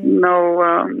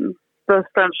 No, the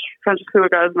French Hula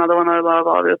guy is another one I love.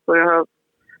 Obviously, I have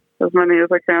as many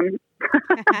as I can.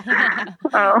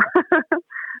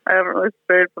 I haven't really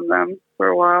strayed from them for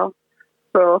a while,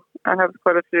 so I have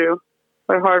quite a few.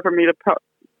 They're hard for me to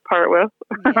part with.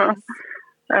 Yes.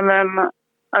 And then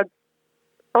I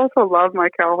also love my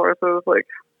cow horses. Like,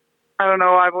 I don't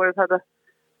know, I've always had to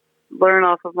learn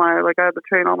off of I had to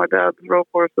train all my dad's rope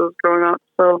horses growing up,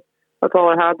 so that's all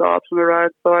I had the option to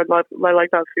ride. So I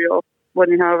like that feel when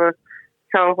you have a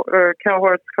cow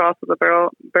horse cross with a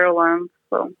barrel lines,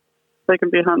 so they can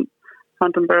be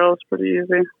hunting barrels pretty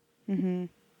easy. Mm-hmm.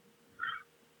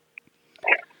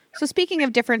 So speaking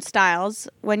of different styles,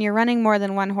 when you're running more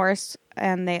than one horse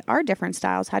and they are different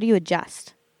styles, how do you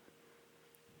adjust?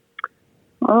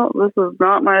 Well, this is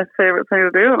not my favorite thing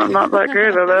to do, and I'm not that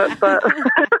great at it, but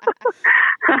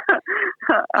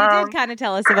You did kind of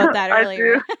tell us about that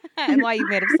earlier and why you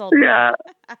may have sold it. Yeah,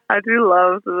 I do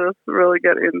love to just really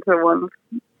get into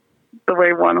the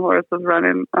way one horse is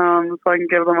running, so I can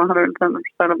give them 110%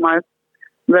 of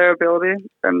their ability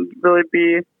and really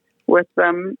be with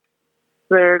them,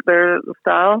 their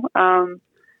style.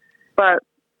 But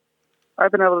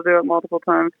I've been able to do it multiple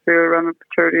times too, run a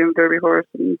Futurity and Derby horse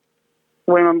and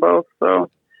win them both.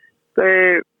 So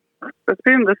you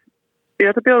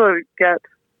have to be able to get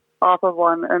off of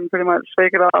one and pretty much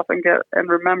shake it off and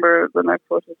remember the next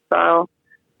horse's style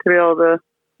to be able to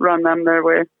run them their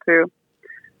way too.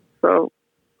 So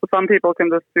some people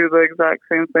can just do the exact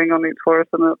same thing on each horse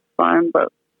and it's fine,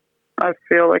 but I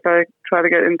feel like I try to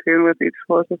get in tune with each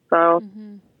horse's style.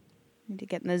 You need to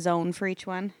get in the zone for each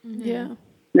one. Yeah.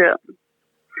 Yeah.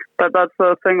 But that's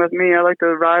the thing with me. I like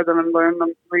to ride them and learn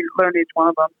each one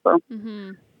of them. So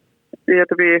you have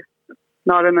to be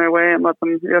not in their way and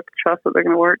you have to trust that they're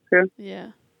going to work too.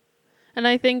 Yeah. And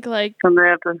I think and they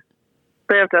have to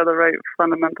have the right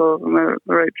fundamentals and the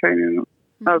right training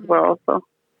as well. So.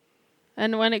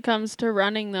 And when it comes to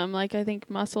running them, I think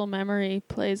muscle memory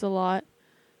plays a lot.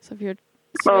 So if you're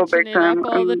switching it up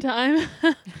all the time.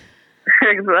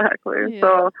 Exactly. Yeah.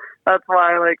 So that's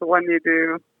why, when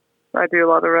I do a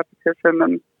lot of repetition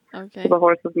and the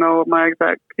horses know my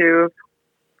exact cues.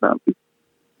 So.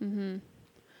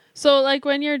 So,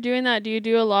 when you're doing that, do you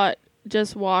do a lot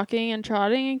just walking and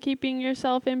trotting and keeping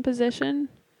yourself in position?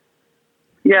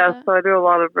 Yeah, so I do a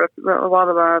lot of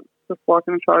that. just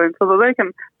walking and trotting, so that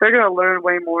they're going to learn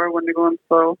way more when you're going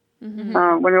slow. Mm-hmm.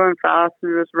 When you're going fast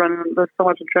and you're just running, there's so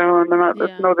much adrenaline.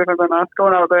 It's no different than us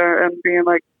going out there and being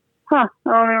like, I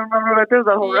don't even remember what I did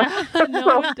that whole run.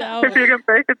 No So doubt. if you can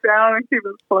break it down and keep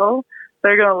it slow,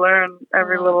 they're going to learn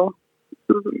every little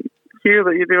cue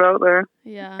that you do out there.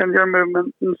 Yeah. And your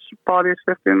movement and body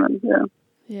shifting. And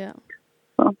Yeah.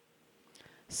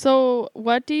 So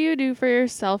what do you do for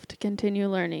yourself to continue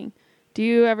learning? Do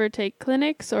you ever take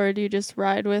clinics, or do you just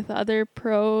ride with other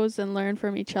pros and learn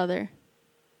from each other?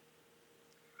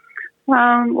 When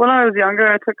I was younger,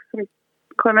 I took some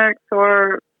clinics,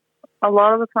 or a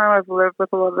lot of the time I've lived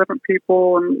with a lot of different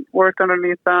people and worked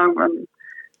underneath them. And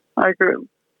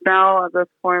now at this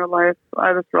point in life,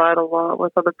 I just ride a lot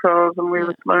with other pros, and we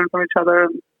just learn from each other.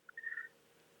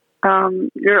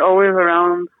 And, you're always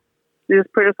around. You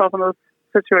just put yourself in those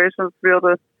situations to be able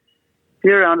to be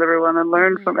around everyone and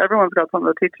learn from everyone's got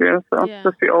something to teach you. So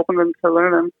just be open to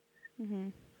learning. Mm-hmm.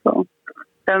 So,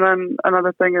 and then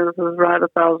another thing is ride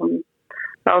thousands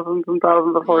and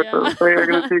thousands of horses. So you're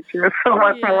going to teach you so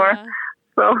much more.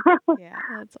 So That's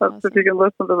that's awesome. if you can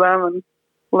listen to them and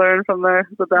learn from the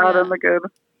bad and the good.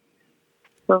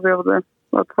 So be able to.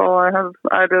 That's all I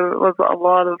did was a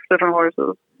lot of different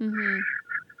horses. Mm-hmm.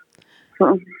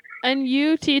 So. And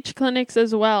you teach clinics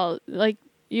as well. Like,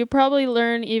 you probably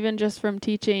learn even just from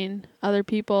teaching other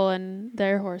people and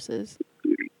their horses.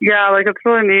 Yeah, like it's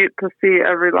really neat to see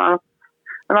every last,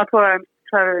 and that's what I'm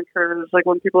trying to encourage. Like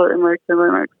when people are in my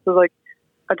clinics, so like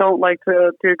I don't like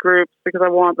to do groups because I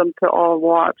want them to all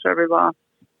watch every last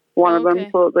one of them,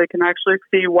 so that they can actually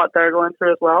see what they're going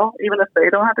through as well, even if they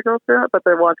don't have to go through it, but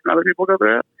they're watching other people go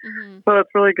through it. Mm-hmm. So it's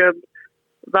really good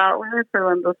that way for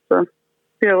them just to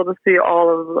be able to see all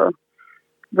of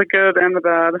the good and the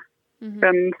bad,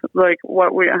 and like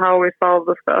how we solve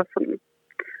the stuff, and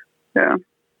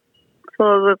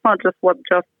so it's not just what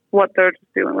they're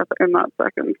just dealing with in that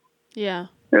second. Yeah,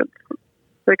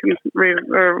 they can read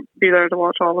or be there to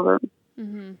watch all of it.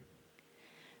 Mm-hmm.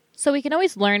 So we can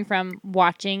always learn from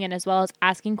watching and as well as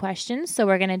asking questions. So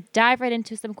we're going to dive right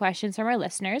into some questions from our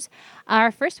listeners. Our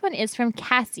first one is from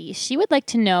Cassie. She would like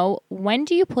to know, when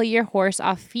do you pull your horse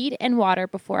off feed and water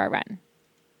before a run?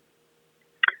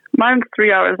 Mine's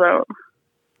 3 hours out.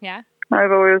 Yeah?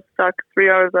 I've always stuck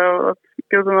 3 hours out. It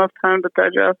gives them enough time to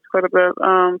digest quite a bit.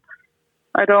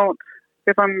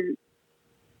 If I'm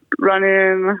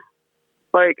running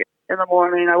like in the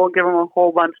morning, I won't give them a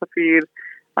whole bunch of feed.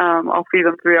 I'll feed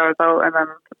them 3 hours out, and then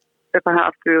if I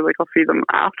have to, like, I'll feed them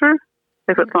after.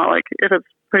 If it's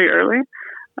pretty early,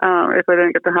 if they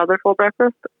didn't get to have their full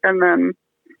breakfast, and then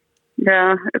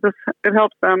it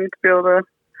helps them to be able to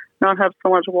not have so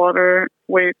much water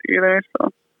weight either. So,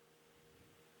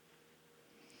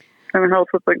 and it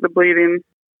helps with like the bleeding.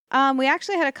 We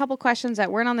actually had a couple questions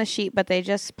that weren't on the sheet, but they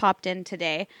just popped in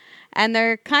today. And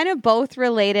they're kind of both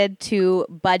related to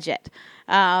budget.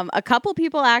 A couple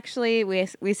people actually,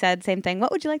 we said same thing.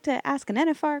 What would you like to ask an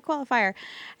NFR qualifier?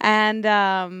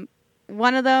 And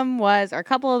one of them was, or a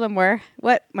couple of them were,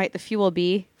 what might the fuel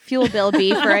bill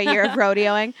be for a year of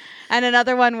rodeoing? And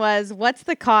another one was, what's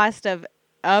the cost of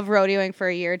rodeoing for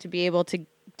a year to be able to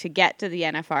get to the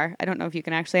NFR? I don't know if you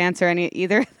can actually answer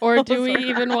either. Or do we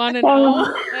even want to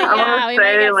know? Yeah, we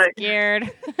might get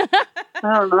scared.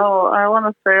 I don't know. I want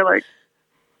to say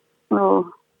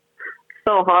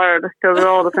so hard because it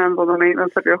all depends on the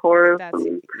maintenance of your horse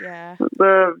and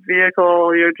the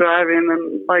vehicle you're driving,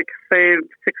 and like say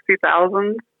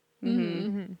 60,000.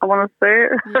 Mm-hmm. I want to say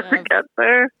to get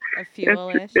there. A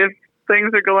fuel-ish. If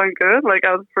things are going good, like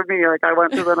for me, like I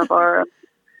went to the NFR.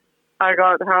 I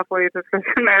got halfway to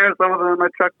fishing Arizona and my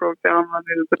truck broke down and I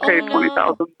needed to pay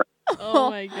 $20,000. Oh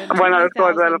my goodness. When I was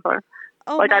going to the NFR.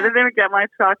 I didn't even get my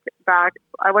truck back.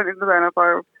 I went into the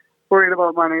NFR worried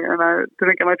about money, and I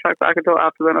didn't get my truck back until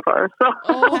after the NFR. So.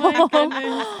 Oh my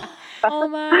goodness. Oh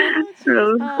my.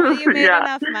 You made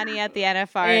enough money at the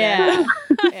NFR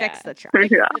to fix the truck.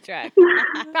 The truck.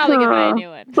 Probably could buy a new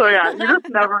one. So you just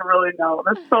never really know.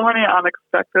 There's so many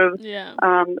unexpected. Yeah.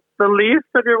 The least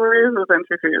of your worries is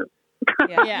entry fees.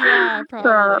 Yeah,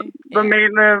 probably. The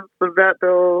maintenance, the vet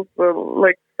bills,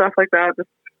 stuff like that.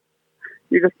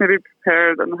 You just need to be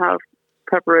prepared and have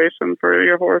preparation for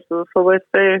your horses so they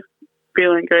stay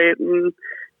feeling great and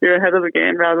you're ahead of the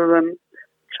game rather than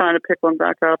trying to pick one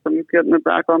back up and getting it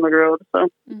back on the road. So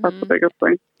that's the biggest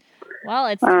thing. Well,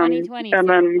 it's 2020. And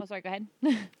then, sorry, go ahead.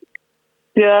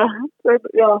 yeah,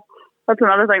 that's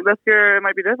another thing. This year it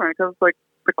might be different because like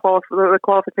the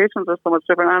qualifications are so much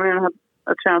different. I haven't even had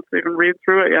a chance to even read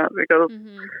through it yet because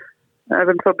I've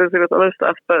been so busy with other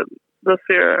stuff. But this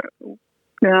year,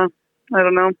 I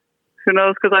don't know. who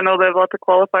knows? Because I know they have lots of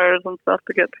qualifiers and stuff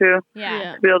to get to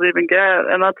Yeah. be able to even get.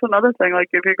 And that's another thing. Like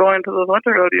if you're going to those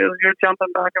winter rodeos, you're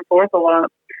jumping back and forth a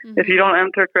lot. If you don't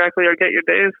enter correctly or get your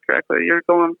days correctly, you're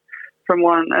going from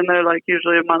one, and they're like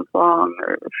usually a month long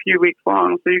or a few weeks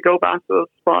long. So you go back to those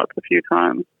spots a few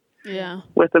times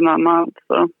within that month.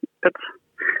 So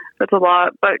it's a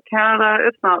lot. But Canada,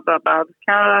 it's not that bad.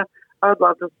 Canada, I would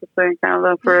love just to stay in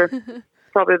Canada for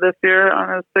probably this year. I'm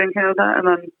going to stay in Canada, and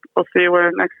then we'll see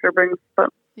where next year brings. But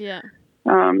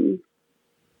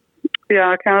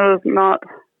Canada's not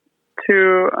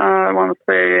too, I want to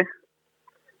say,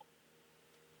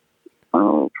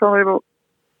 probably about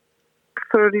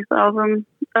 30,000.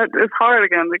 It's hard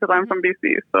again because I'm from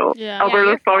BC, so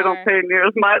Alberta probably don't pay near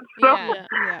as much. So.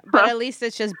 But at least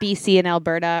it's just BC and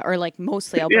Alberta, or like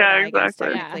mostly Alberta. Yeah, I guess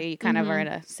exactly. technically, you kind of are in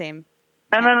a same.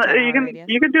 And then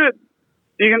you can do it.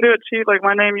 You can do it cheap. Like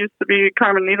my name used to be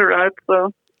Carmen Niederride,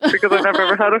 so because I never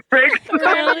ever had a break.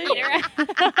 Really?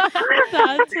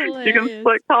 That's hilarious. You can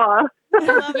split costs.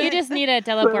 You just need a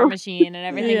teleport machine and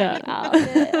everything.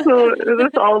 So it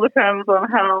just all depends on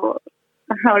how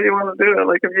you want to do it.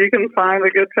 Like if you can find a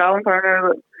good traveling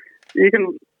partner that you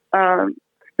can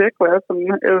stick with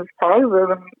and is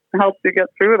positive and helps you get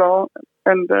through it all,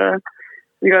 and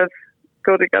you guys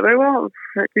go together, well,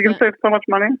 you can save so much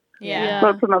money. Yeah.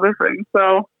 That's another thing.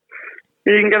 So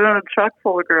you can get in a truck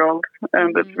full of girls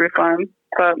and it's really fun.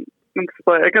 But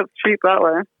it gets cheap that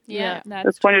way. Yeah.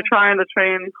 It's when you're trying to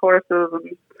train horses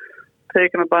and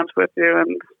taking a bunch with you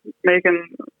and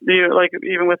making you, like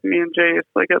even with me and Jace,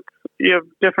 like you have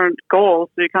different goals,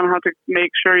 so you kind of have to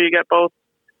make sure you get both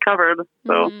covered.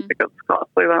 So it gets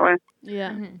costly that way.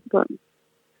 Yeah. But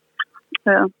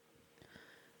yeah.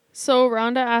 So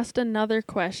Rhonda asked another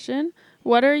question.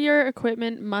 What are your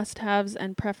equipment must-haves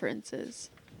and preferences?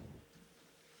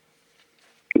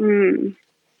 Must-have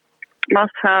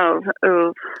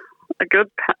is a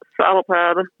good saddle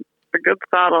pad, a good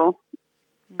saddle.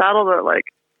 Saddle that, like,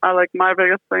 I like my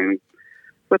biggest thing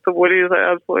with the Woodies,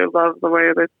 I absolutely love the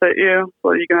way they sit you.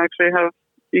 So you can actually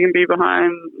you can be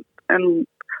behind and,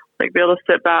 like, be able to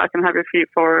sit back and have your feet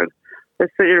forward. They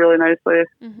sit you really nicely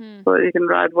so that you can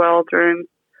ride well during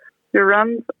your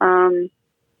runs.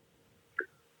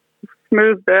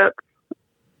 Smooth bits,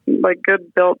 like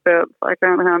good built bits. I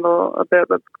can't handle a bit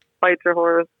that bites your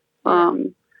horse.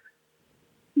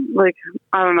 Like,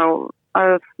 I don't know.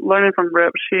 I was learning from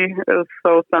Rip. She is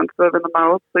so sensitive in the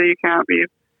mouth, so you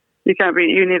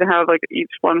need to have, like,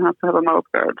 each one has to have a mouth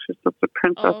guard. She's just a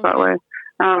princess that way.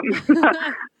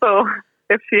 So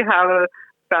if she had a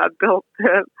bad built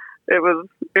bit, it would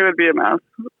be a mess.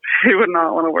 She would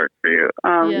not want to work for you.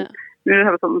 You need to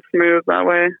have something smooth that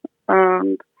way.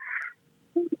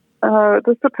 It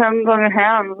just depends on your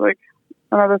hands. Like,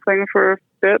 another thing for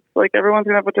bits, like, everyone's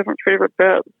gonna have a different favorite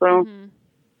bit, so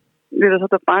you just have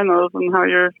to find those and how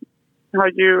you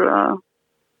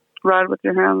ride with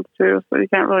your hands too. So you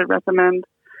can't really recommend.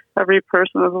 Every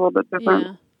person is a little bit different.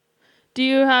 Yeah. Do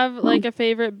you have like a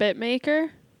favorite bit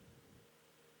maker?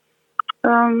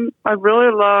 I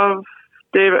really love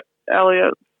David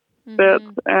Elliott's bits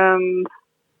and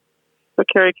the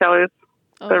Carrie Kelly's.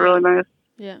 They're really nice.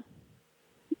 Yeah.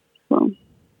 So.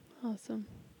 Awesome.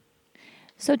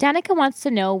 So Danica wants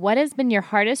to know, what has been your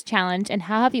hardest challenge and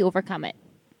how have you overcome it?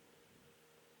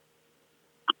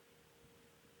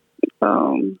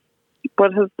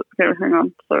 Hang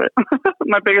on, sorry.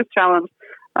 My biggest challenge.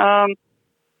 That's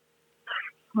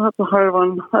a hard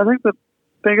one. I think the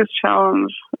biggest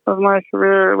challenge of my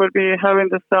career would be having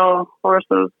to sell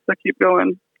horses to keep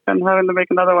going and having to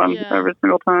make another one every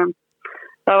single time.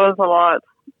 That was a lot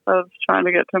of trying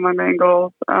to get to my main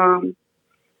goals. You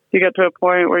get to a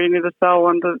point where you need to sell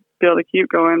one to be able to keep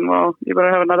going. Well, you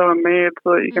better have another one made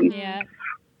so that you can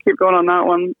keep going on that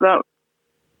one.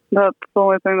 That's the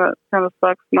only thing that kind of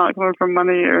sucks, not coming from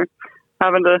money or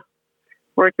having to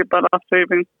work your butt off to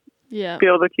even be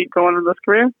able to keep going in this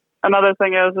career. Another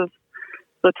thing is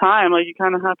the time. Like, you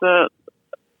kind of have to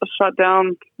shut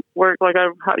down work. Like, I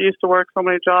used to work so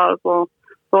many jobs. Well,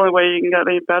 the only way you can get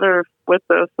any better with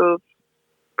this is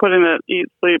putting it,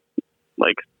 eat, sleep,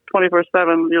 like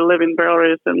 24/7. You're living barrel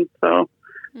racing, so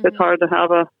it's hard to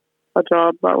have a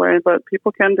job that way. But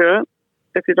people can do it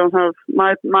if you don't have.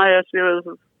 My issue is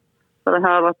that I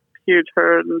have a huge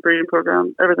herd and breeding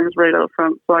program. Everything's right out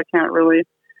front, so I can't really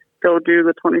go do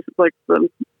the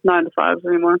 9 to 5s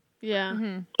anymore.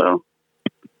 Yeah. So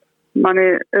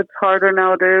money, it's harder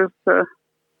nowadays to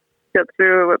get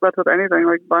through. That's with anything,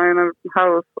 like buying a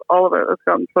house. All of it has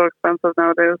gotten so expensive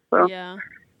nowadays. So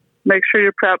make sure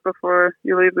you prep before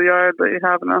you leave the yard that you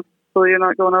have enough, so you're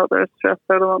not going out there stressed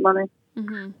out about money.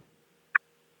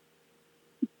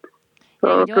 Yeah,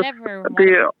 So you don't just ever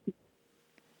be,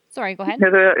 Sorry, go ahead. you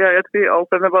have to be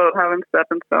open about having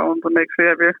stepping stones and make sure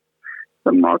you have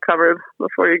them all covered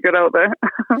before you get out there.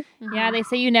 Yeah, they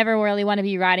say you never really want to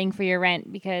be riding for your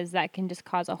rent because that can just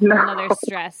cause a whole other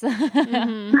stress.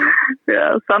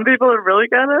 Yeah, some people are really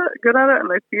good at it and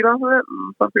they feed off of it,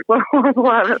 and some people are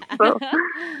horrible at it. So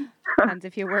Depends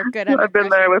if you work good under I've been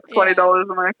there pressure. with $20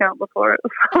 in my account before it.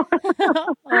 So.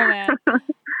 Oh man.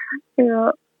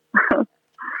 Yeah.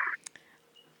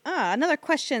 Another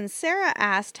question. Sarah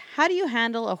asked, how do you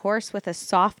handle a horse with a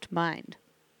soft mind?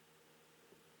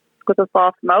 With a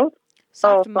soft mouth?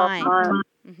 Soft Soft mind. mind.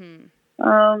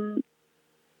 Mm-hmm.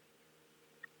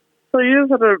 So you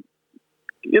have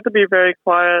to be very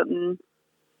quiet and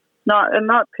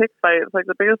not pick fights. Like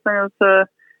the biggest thing is to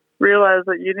realize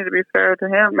that you need to be fair to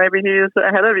him. Maybe he's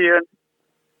ahead of you, and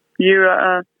you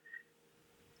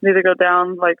need to go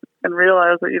down and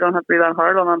realize that you don't have to be that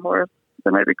hard on that horse.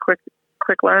 They might be quick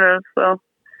learners, so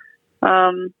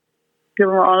give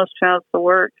them an honest chance to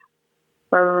work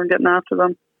rather than getting after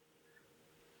them.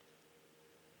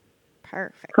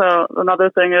 Perfect. So another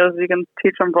thing is you can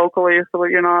teach them vocally so that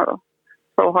you're not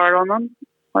so hard on them.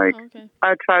 Okay.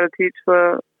 I try to teach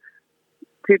the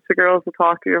girls to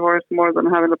talk to your horse more than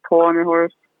having to pull on your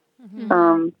horse.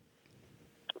 Mm-hmm.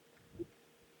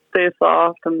 Stay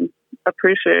soft and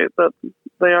appreciate that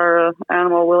they are an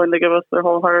animal willing to give us their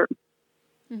whole heart.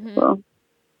 Mm-hmm. So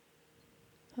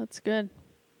That's good.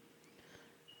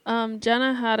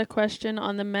 Jenna had a question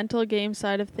on the mental game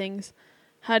side of things.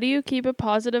 How do you keep a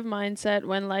positive mindset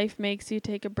when life makes you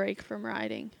take a break from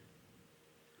riding?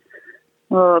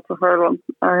 Oh, that's a hard one.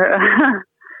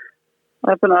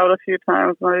 I've been out a few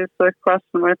times and I used to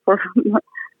question my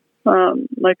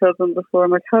cousin before.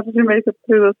 I'm like, how did you make it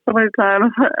through this so many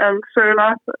times? And sure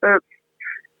enough, the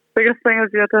biggest thing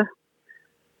is you have to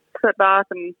sit back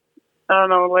and, I don't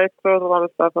know, life throws a lot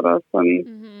of stuff at us,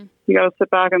 and you got to sit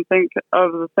back and think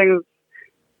of the things,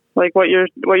 like what you're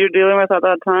dealing with at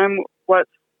that time, what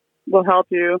will help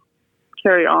you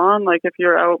carry on. Like if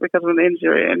you're out because of an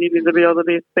injury and you need to be able to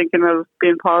be thinking of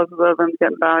being positive and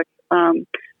getting back,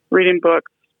 reading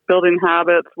books, building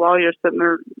habits while you're sitting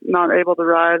there not able to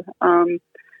ride,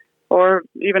 or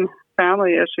even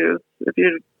family issues. If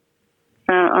you're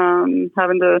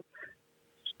having to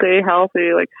stay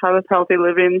healthy, like have a healthy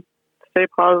living, stay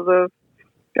positive.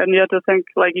 And you have to think,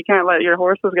 you can't let your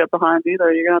horses get behind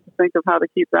either. You're going to have to think of how to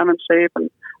keep them in shape and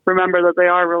remember that they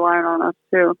are relying on us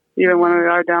too, even when we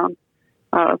are down.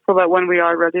 So that when we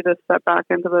are ready to step back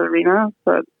into the arena,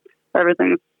 that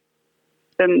everything's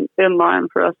in line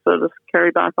for us to just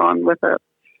carry back on with it.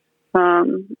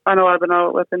 I know I've been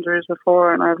out with injuries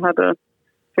before and I've had to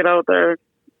get out there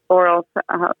or else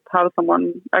have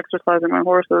someone exercising my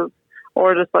horses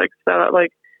or just set up,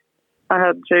 I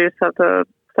had Jace have to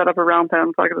set up a round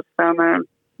pen so I could just stand there and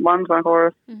lunge my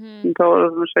horse until it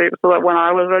was in shape so that when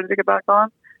I was ready to get back on,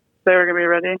 they were going to be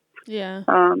ready. Yeah.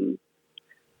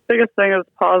 Biggest thing is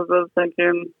positive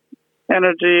thinking,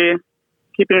 energy,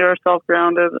 keeping yourself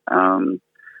grounded.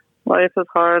 Life is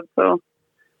hard, so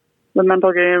the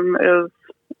mental game is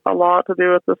a lot to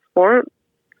do with the sport.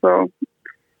 So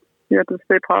you have to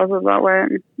stay positive that way.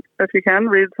 And if you can,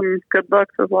 read some good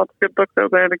books. There's lots of good books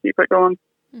out there to keep it going.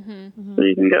 So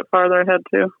you can get farther ahead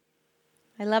too.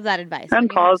 I love that advice. And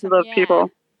positive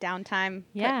people. Downtime.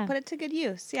 Yeah. Put it to good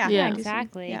use. Yeah. Yeah.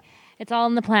 Exactly. Yeah. It's all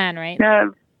in the plan, right?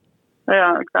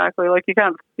 Yeah, exactly. You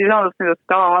don't just need to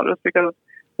stop just because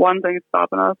one thing's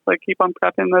stopping us. Keep on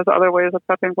prepping. There's other ways of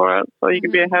prepping for it, so you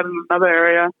can be ahead in another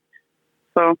area.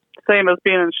 So same as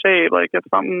being in shape. If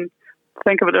something,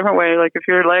 think of a different way. If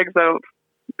your legs out,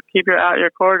 keep your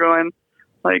core going.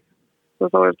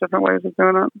 There's always different ways of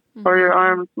doing it, or your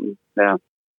arms. Yeah.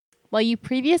 Well, you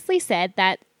previously said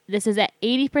that this is an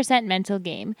 80% mental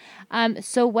game.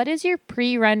 So what is your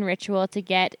pre-run ritual to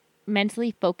get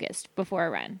mentally focused before a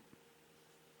run?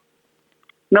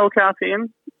 No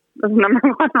caffeine. That's the number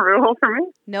one rule for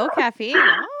me. No caffeine.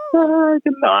 I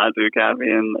cannot do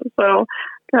caffeine. So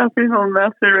caffeine will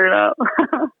mess me right up.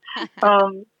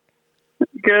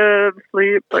 Good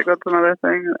sleep, that's another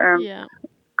thing. And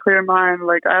clear mind.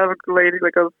 I have a lady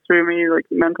that goes through me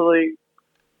mentally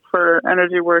for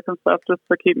energy work and stuff just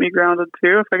to keep me grounded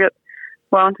too. If I get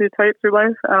wound too tight through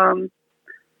life,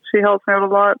 she helps me out a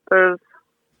lot. There's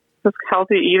just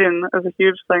healthy eating is a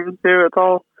huge thing too. It's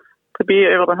all to be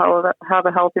able to have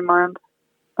a healthy mind.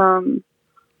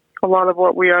 A lot of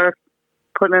what we are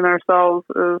putting in ourselves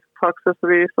is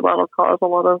toxicity, so that'll cause a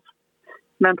lot of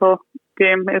mental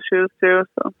game issues too.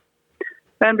 So,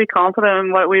 and be confident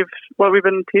in what we've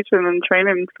been teaching and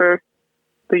training for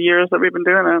the years that we've been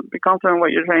doing it. Be confident in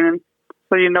what you're training,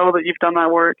 so you know that you've done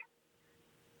that work.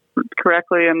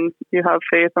 correctly and you have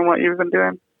faith in what you've been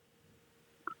doing.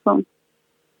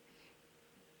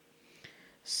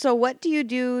 So what do you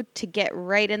do to get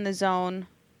right in the zone,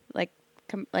 like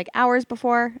hours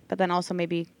before, but then also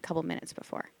maybe a couple minutes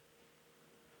before?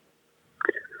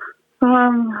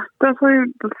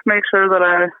 Definitely just make sure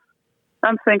that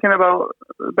I'm thinking about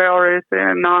barrel racing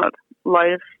and not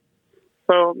life.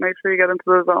 So make sure you get into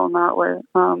the zone that way.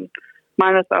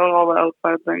 Minus out all the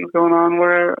outside things going on.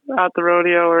 We're at the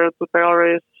rodeo or at the barrel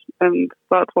race, and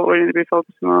that's what we need to be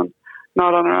focusing on,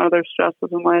 not on our other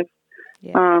stresses in life.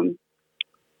 Yeah.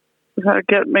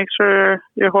 Make sure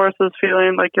your horse is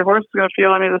feeling like your horse is going to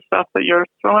feel any of the stuff that you're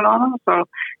throwing on him. So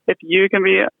if you can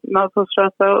be not so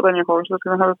stressed out, then your horse is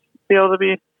going to be able to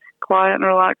be quiet and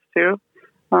relaxed too.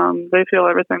 They feel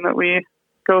everything that we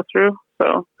go through.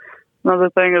 So another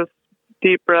thing is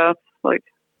deep breaths, like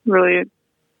really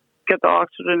get the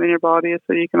oxygen in your body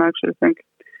so you can actually think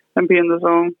and be in the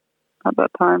zone at that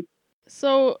time.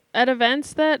 So at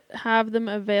events that have them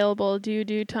available, do you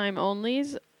do time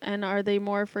onlys? And are they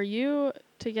more for you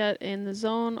to get in the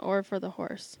zone or for the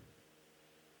horse?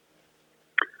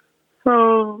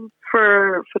 So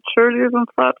for futurities and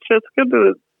such, it's good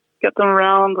to get them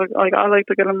around. Like I like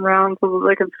to get them around so that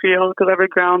they can feel, because every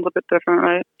ground's a bit different,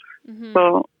 right? Mm-hmm.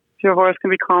 So your horse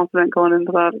can be confident going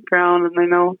into that ground, and they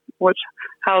know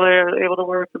how they're able to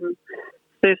work and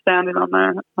stay standing on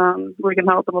there. We can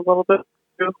help them a little bit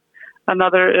too.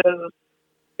 Another is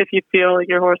if you feel like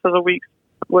your horse has a weak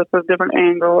with a different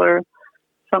angle or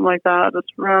something like that, just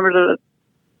remember to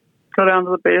go down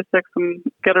to the basics and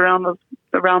get around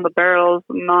the barrels.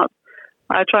 And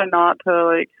I try not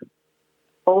to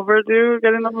overdo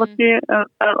getting them lucky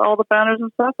at all the banners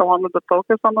and stuff. I want them to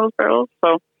focus on those barrels.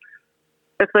 So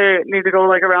if they need to go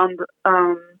around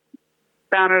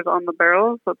banners on the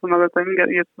barrels, that's another thing. Get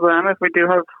used to them if we do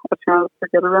have a chance to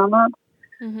get around that.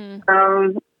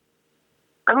 Mm-hmm.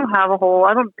 I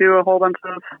don't do a whole bunch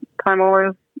of time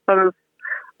always.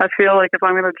 I feel like if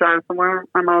I'm going to drive somewhere,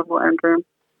 I might as well enter.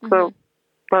 Mm-hmm. So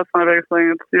that's my biggest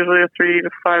thing. It's usually a 3 to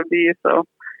 5B, so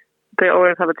they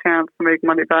always have a chance to make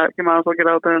money back. You might as well get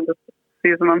out there and just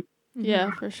season them.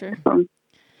 Yeah, for sure.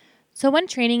 So when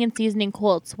training and seasoning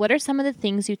colts, what are some of the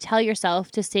things you tell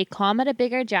yourself to stay calm at a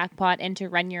bigger jackpot and to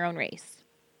run your own race?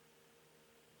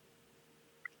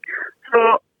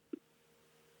 So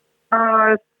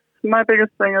my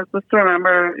biggest thing is just to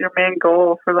remember your main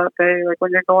goal for that day. Like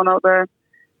when you're going out there,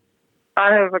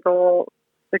 I have a goal.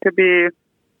 It could be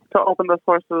to open this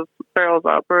horse's barrels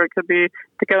up, or it could be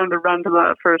to get him to run to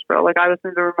that first barrel. Like I just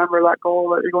need to remember that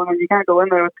goal that you're going in. You can't go in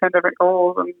there with 10 different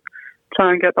goals and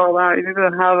try and get all that. You need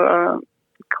to have a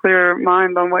clear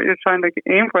mind on what you're trying to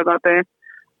aim for that day.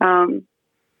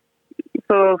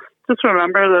 So just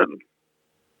remember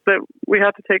that we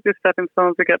have to take these stepping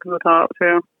stones to get to the top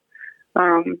too.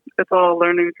 It's all a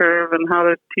learning curve and how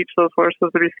to teach those horses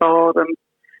to be solid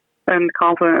and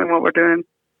confident in what we're doing.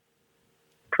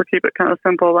 To keep it kind of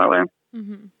simple that way.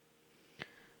 Mm-hmm.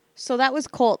 So that was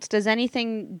colts. Does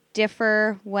anything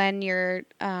differ when you're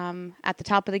at the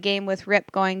top of the game with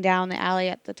Rip going down the alley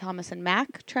at the Thomas and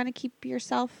Mack, trying to keep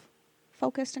yourself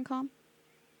focused and calm?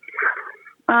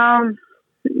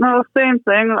 No, same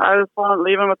thing. I just want to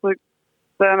leave him with the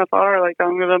NFR.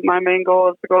 My main goal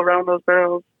is to go around those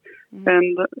barrels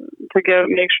and to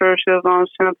make sure she has an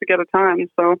honest chance to get a time.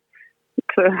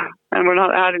 And we're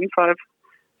not adding 5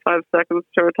 seconds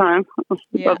to her time.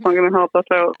 Yeah. That's not going to help us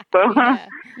out. So,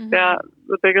 yeah,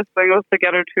 the biggest thing was to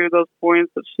get her to those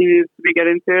points that she needs to be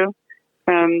getting to,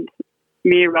 and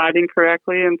me riding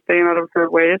correctly and staying out of her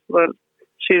way so that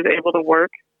she's able to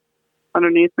work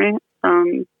underneath me.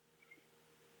 You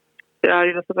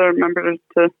just have to remember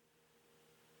to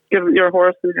give your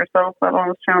horse and yourself that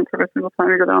honest chance every single time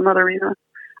you go down that arena.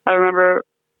 I remember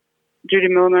Judy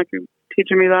Milnick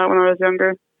teaching me that when I was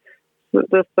younger.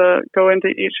 Just go into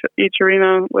each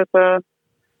arena with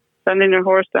sending your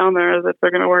horse down there as if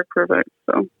they're going to work perfect.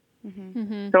 So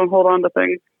don't hold on to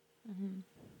things. Mm-hmm.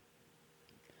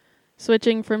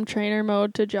 Switching from trainer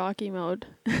mode to jockey mode,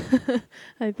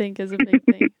 I think, is a big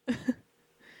thing.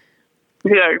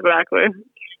 Yeah, exactly.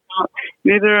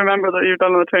 You need to remember that you've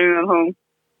done the training at home.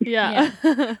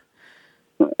 Yeah.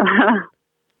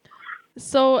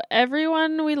 So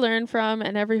everyone we learn from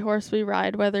and every horse we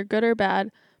ride, whether good or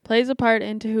bad, plays a part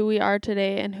into who we are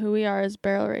today and who we are as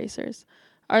barrel racers.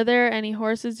 Are there any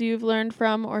horses you've learned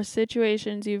from or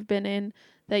situations you've been in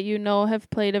that you know have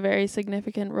played a very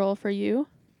significant role for you?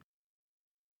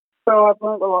 So I've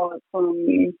learned a lot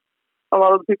from a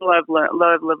lot of the people I've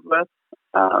lived with.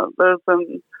 There's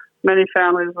been many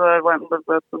families that I went and lived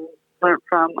with and learned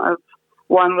from.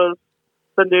 One was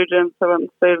the Nugents. I went and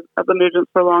stayed at the Nugents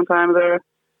for a long time there.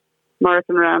 Mark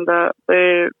and Randa,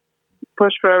 they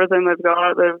push for everything they've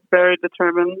got. They're very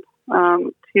determined.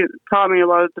 He taught me a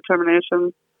lot of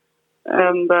determination.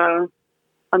 And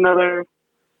another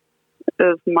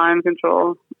is mind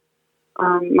control.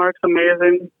 Mark's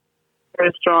amazing,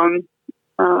 very strong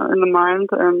in the mind,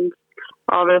 and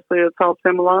obviously it's helped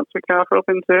him a lot through calf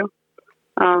roping too.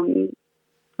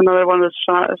 Another one is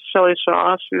Shelley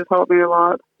Shaw. She's helped me a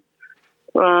lot.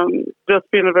 Just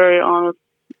being a very honest,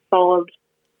 solid,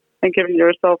 and giving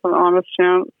yourself an honest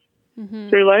chance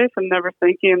through life, and never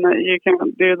thinking that you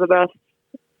can't do the best,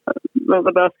 that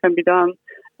the best can be done.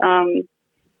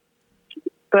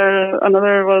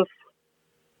 Another was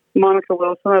Monica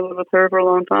Wilson. I lived with her for a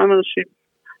long time, and she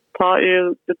taught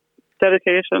you the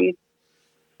dedication.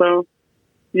 So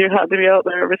you had to be out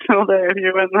there every single day. If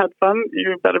you went and had fun,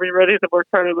 you better be ready to work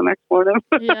harder the next morning.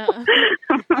 Yeah.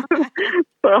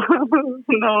 So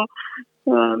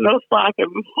no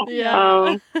slacking.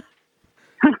 Yeah.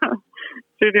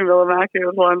 Judy Millimaki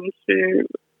was one. She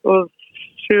was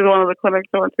one of the clinics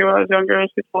I went to when I was younger.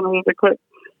 She told me to quit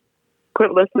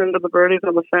listening to the birdies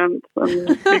on the fence and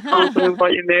be confident in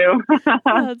what you knew.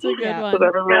 That's a good one. Because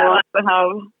everyone wants to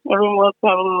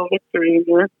have a little victory in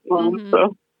their life,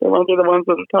 so they want to be the ones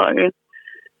that have taught you.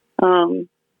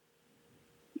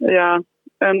 Yeah,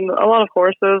 and a lot of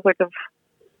horses. Like I've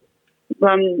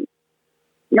run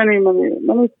many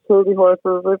security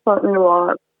horses. They've taught me a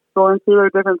lot, going through their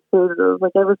different stages.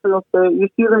 Like every single stage, you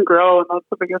see them grow, and that's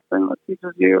the biggest thing that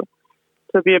teaches you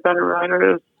to be a better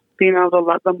rider, is being able to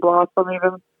let them blossom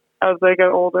even as they get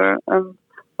older and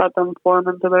let them form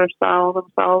into their style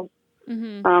themselves.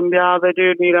 Yeah, they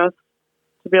do need us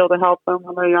to be able to help them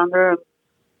when they're younger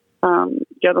and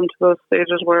get them to those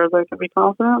stages where they can be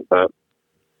confident. But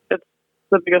it's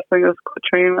the biggest thing is quit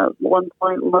training at one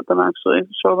point and let them actually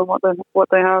show them what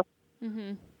they have.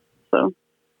 So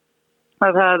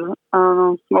I've had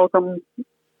Smokeham.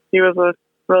 He was a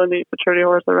really neat maturity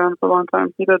horse I ran for a long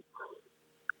time. He did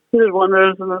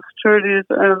wonders in the maturities,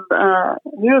 and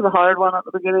he was a hard one at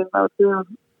the beginning though too.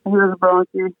 He was a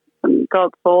bronchi and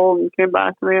got sold and came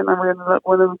back to me, and then we ended up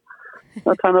winning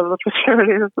a ton of the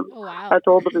maturities. And I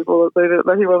told the people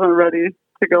that he wasn't ready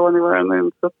to go anywhere, and they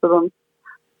insisted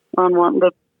on wanting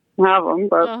to have him.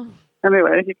 But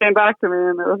anyway, he came back to me,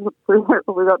 and we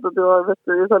got to do our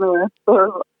victories anyway.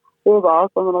 So it was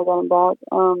awesome, and I got him back.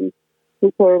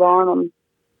 He carried on and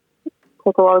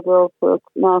took a lot of girls to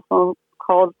national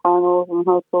college finals and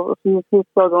high school. He's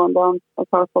still going down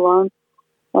across the line.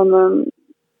 And then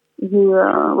he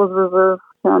was reserve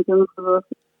champion for the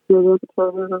Canadian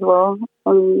facilities as well.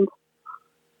 And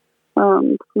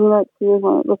Phoenix, he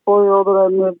was the 4-year-old that I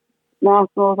made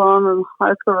nationals on in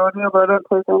high school rodeo, but I didn't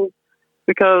take him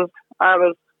because I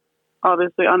was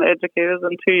obviously uneducated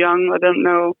and too young. I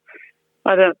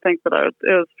didn't think that it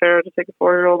was fair to take a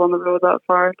 4-year-old on the road that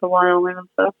far to Wyoming and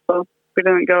stuff, so we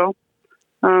didn't go.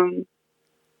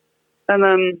 And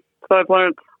then, so I've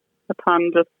learned a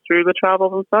ton just through the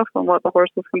travels and stuff, and what the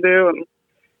horses can do and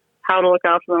how to look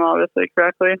after them, obviously,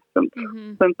 correctly since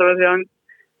I was young.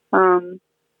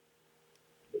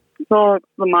 So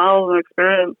the miles and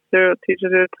experience too, it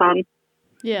teaches you a ton.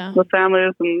 Yeah. The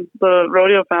families and the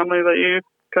rodeo family that you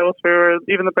go through, or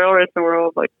even the barrel racing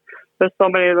world, like there's so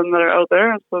many of them that are out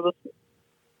there, and so just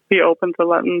be open to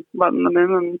letting them in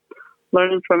and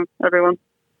learning from everyone.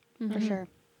 For sure.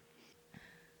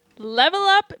 Level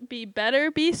up, be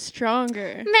better, be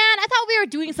stronger. Man, I thought we were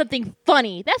doing something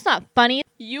funny. That's not funny.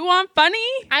 You want funny?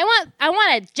 I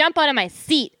want to jump out of my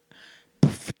seat.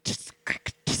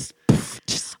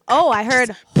 Oh, I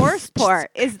heard horseport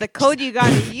is the code you got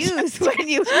to use when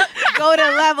you go to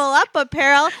Level Up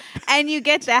Apparel and you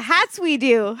get the hats we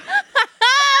do.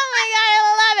 Oh my God, I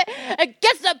love it. It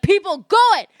gets the people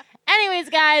going. Anyways,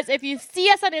 guys, if you see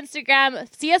us on Instagram,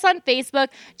 see us on Facebook,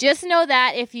 just know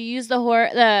that if you use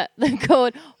the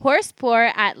code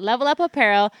HORSEPOUR at Level Up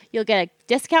Apparel, you'll get a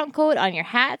discount code on your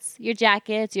hats, your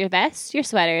jackets, your vests, your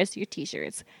sweaters, your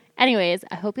t-shirts. Anyways,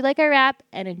 I hope you like our wrap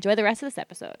and enjoy the rest of this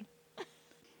episode.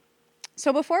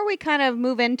 So before we kind of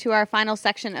move into our final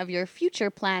section of your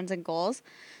future plans and goals,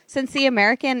 since the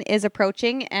American is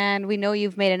approaching and we know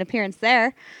you've made an appearance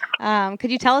there,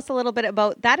 could you tell us a little bit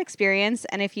about that experience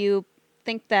and if you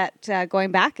think that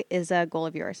going back is a goal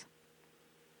of yours?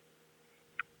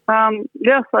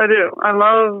 Yes, I do. I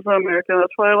love the American.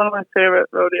 That's probably one of my favorite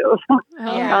rodeos.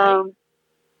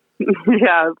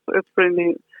 Yeah, it's pretty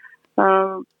neat.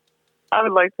 I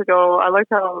would like to go. I like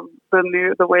how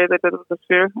the way they did it this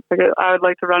year. I would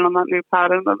like to run on that new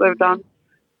pattern that they've done.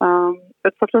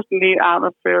 It's such a neat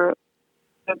atmosphere.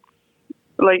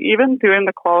 like even doing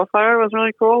the qualifier was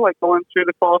really cool, like going through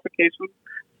the qualification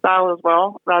style as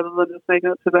well, rather than just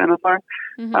making it to the NFR.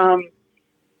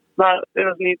 But it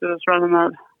was neat to just run in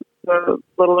the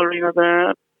little arena there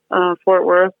at Fort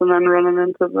Worth, and then running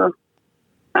into the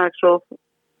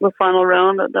final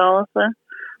round at Dallas there.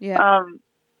 Yeah.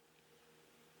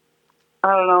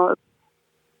 I don't know. It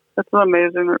is an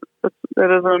amazing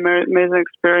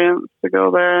experience to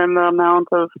go there, and the amount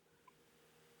of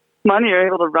money you're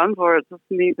able to run for. It's just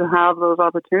neat to have those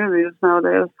opportunities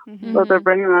nowadays that they're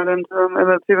bringing that into them, and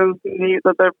it's even neat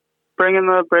that they're bringing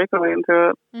the breakaway into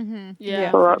it.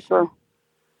 Yeah. So that's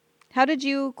How did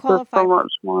you qualify? so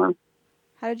much more.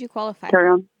 How did you qualify Carry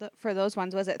on. for those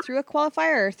ones? Was it through a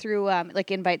qualifier or through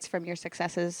like invites from your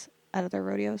successes at other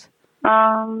rodeos?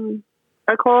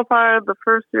 I qualified the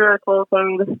first year. I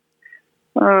qualified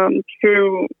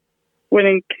through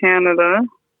Winning Canada.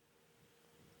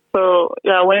 So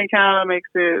yeah, Winning Canada makes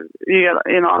you get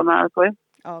in automatically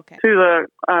Oh, okay. to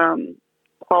the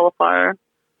qualifier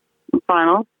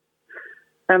finals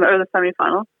or the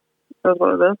semifinals. That's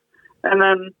what it is. And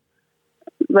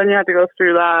then you have to go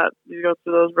through that. You go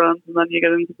through those runs, and then you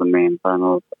get into the main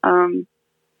finals.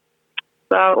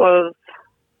 That was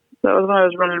when I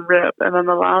was running RIP, and then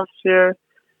the last year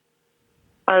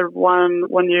I won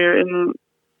one year in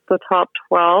the top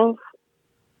 12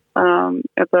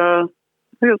 at the.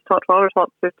 I think it was top 12 or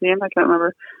top 15. I can't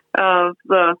remember.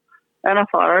 The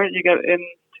NFR, you get into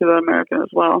the American as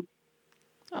well.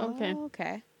 Okay. Oh,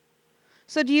 okay.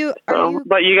 So do you?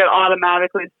 But you get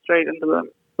automatically straight into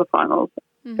the finals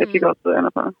if you go to the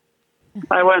NFR.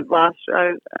 I went last year.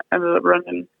 I ended up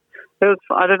running. I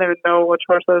didn't even know which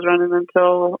horse I was running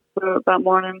until that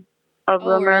morning of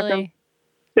the American. Really?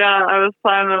 Yeah, I was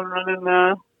planning on running.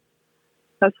 I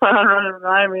was planning on running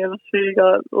Miami, and she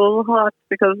got a little hot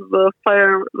because the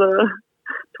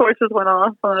torches went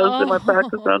off when I was doing my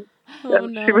practice run.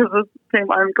 And she was just came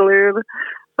unglued.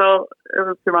 So it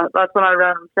was too much. That's when I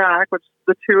ran Jack, which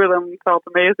the two of them felt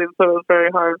amazing. So it was very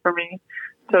hard for me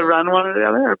to run one or the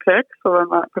other or pick. So then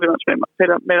that pretty much made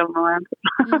up my mind.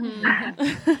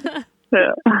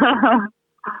 Yeah.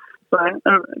 So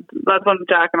that's when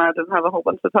Jack and I didn't have a whole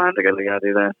bunch of time to get together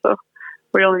either. So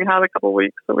we only had a couple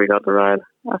weeks that we got to ride.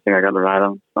 I think I got to ride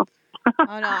them. So.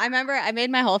 Oh no! I remember I made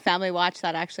my whole family watch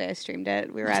that. Actually, I streamed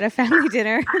it. We were at a family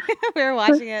dinner. We were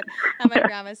watching it at my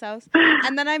grandma's house,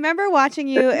 and then I remember watching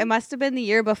you. It must have been the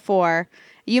year before.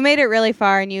 You made it really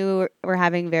far, and you were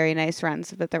having very nice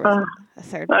runs. But there was a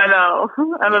third. I know,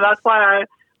 and that's why I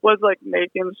was like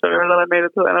making sure that I made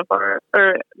it to the NFR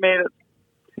or made it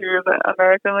to the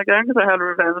American again because I had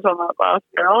revenge on that last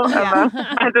girl, and then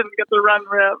I didn't get to run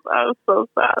RIP. I was so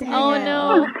sad. Oh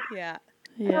no! Yeah.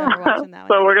 Yeah. We're watching that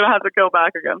one. So we're gonna have to go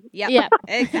back again. Yep. Yeah.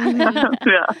 Exactly.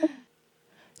 Yeah.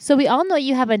 So we all know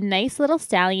you have a nice little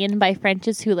stallion by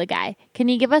French's Hula Guy. Can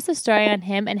you give us a story on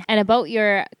him and about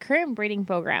your current breeding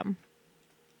program?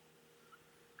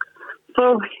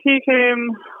 So he came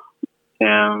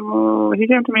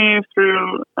to me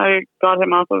through, I got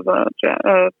him off of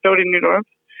Jody Newdorf,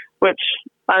 which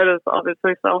I was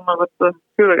obviously fell in love with the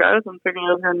Hula Guys and figured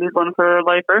I was going to need one for a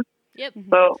lifer. Yep.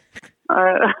 So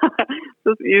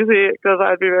it's easy because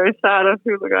I'd be very sad if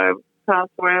Hula Guy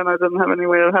passed away and I didn't have any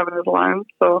way of having his lines.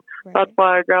 So that's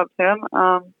why I grabbed him.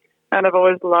 And I've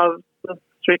always loved the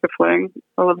Streak of Fling.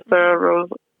 I love Sarah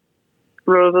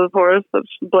Rose's horse, that's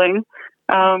Bling.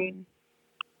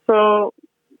 So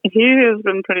he has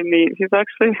been pretty neat. He's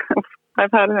actually,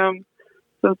 I've had him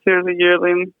since he was a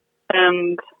yearling,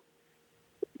 and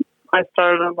I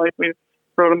started him like we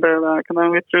rode him bareback, and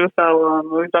then we threw the saddle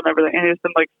on. We've done everything, and he's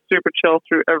been like super chill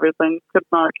through everything. Could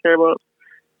not care about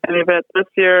any of it. This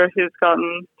year, he's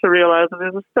gotten to realize that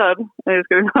he's a stud, and he's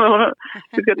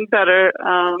getting better.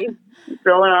 He's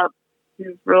growing up.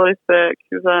 He's really sick.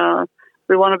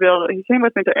 We want to be able to, he came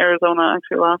with me to Arizona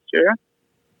actually last year.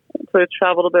 So he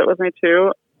traveled a bit with me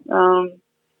too.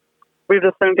 We've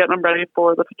just been getting him ready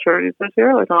for the futurities this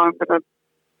year. Like I'm going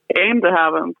to aim to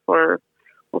have him for,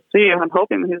 we'll see. I'm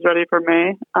hoping he's ready for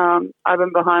May. I've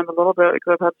been behind a little bit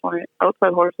because I've had so many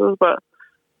outside horses, but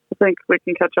I think we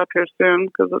can catch up here soon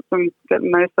because it's been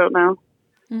getting nice out now.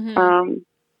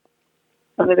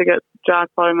 I need to get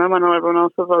jackpotting them. I know everyone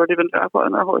else has already been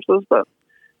jackpotting their horses, but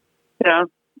yeah,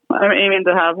 I'm aiming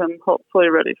to have him hopefully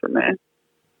ready for May.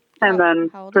 And then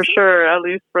for sure, at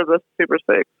least for the Super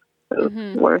Stakes,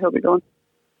 is where he'll be going.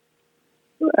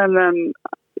 And then,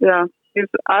 yeah,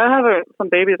 I have some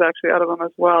babies actually out of him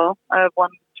as well. I have one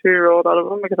 2-year-old out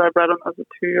of him because I bred him as a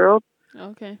 2-year-old.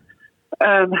 Okay.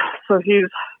 And so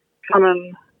he's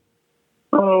coming.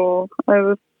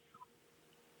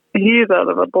 He's out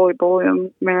of a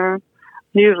bullion mare.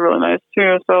 he's really nice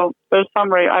too. So there's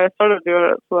some I started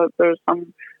doing it so that there's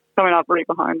some coming up right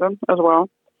behind him as well.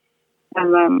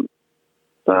 And then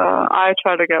I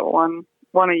try to get one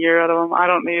a year out of him. I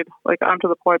don't need, like, I'm to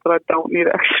the point that I don't need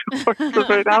extra horses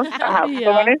right now. I have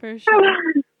so many. For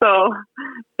sure. So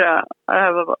yeah,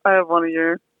 I have one a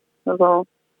year. That's all.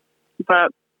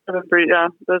 But I've been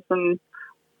there's been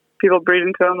people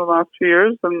breeding to him the last few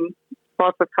years, and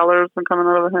lots of colors been coming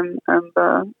out of him,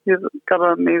 and he's got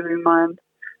an amazing mind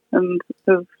and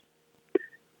his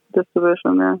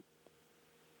disposition. Yeah.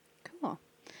 Cool.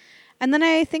 And then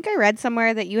I think I read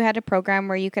somewhere that you had a program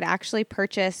where you could actually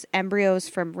purchase embryos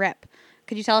from RIP.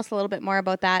 Could you tell us a little bit more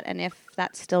about that and if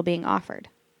that's still being offered?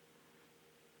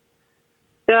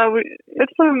 Yeah,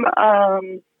 it's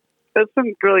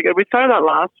been really good. We started that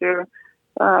last year.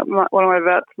 One of my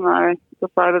vets and I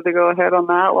decided to go ahead on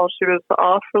that while she was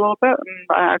off for a little bit, and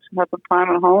I actually had some time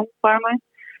at home finally.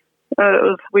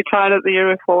 We tried it the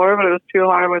year before, but it was too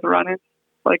hard with running.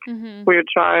 Like, we would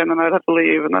try, and then I'd have to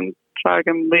leave, and then try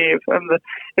again, leave, and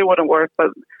it wouldn't work. But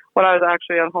when I was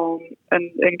actually at home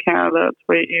and in Canada, it's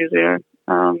way easier.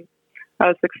 I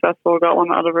was successful, got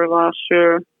one out of her last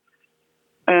year,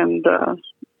 and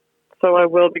so I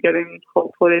will be getting,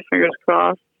 hopefully, fingers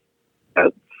crossed,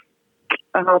 a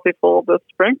healthy foal this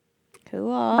spring. Cool.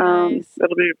 Nice.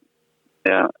 It'll be,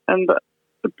 and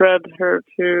bred her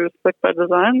to Slick by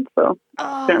Design, so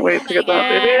can't wait to get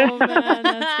that baby. Oh man,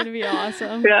 that's gonna be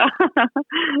awesome. Yeah,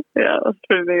 that's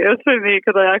pretty neat. It was pretty neat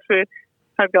because I actually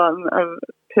had gotten a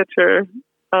picture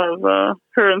of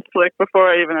her and Slick before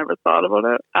I even ever thought about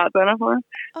it at Benefar.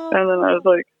 And then I was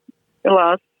like,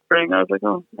 last spring, I was like,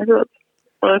 oh, maybe that's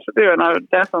what I should do. And I would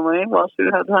definitely, while she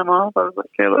had time off, I was like,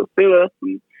 okay, let's do this.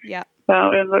 And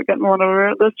I ended up getting one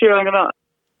over. This year I'm gonna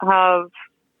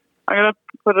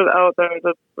put it out there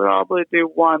to probably do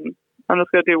one. I'm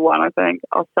just gonna do one, I think.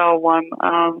 I'll sell one.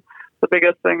 The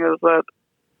biggest thing is that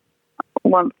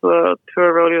once the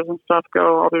tour rodeos and stuff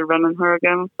go, I'll be running her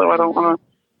again, so I don't want to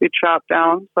be trapped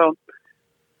down. So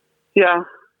yeah,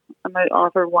 I might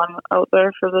offer one out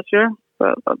there for this year,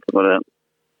 but that's about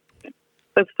it.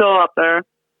 It's still up there,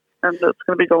 and it's going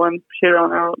to be going here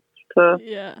on out to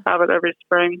have it every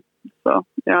spring. So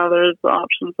yeah, there's the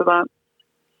option for that.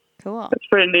 Cool. It's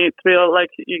pretty neat to be able,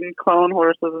 like, you can clone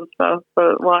horses and stuff,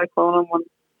 but why clone them when it's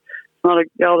not a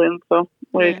gelding? So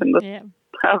we can just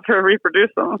have her reproduce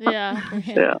them.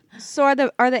 Yeah. So are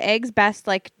the eggs best?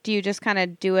 Like, do you just kind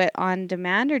of do it on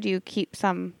demand, or do you keep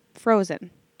some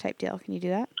frozen type deal? Can you do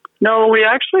that? No, we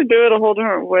actually do it a whole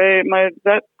different way. My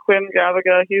vet, Quinn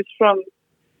Gaviga, he's from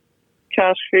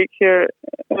Cache Creek here,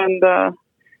 and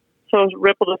so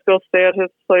Rip will just go stay at his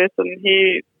place, and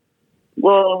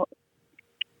he'll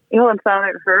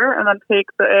inseminate her and then take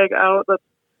the egg out that's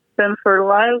been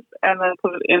fertilized and then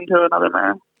put it into another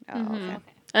mare. Oh, okay.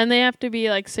 And they have to be,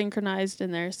 like, synchronized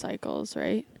in their cycles,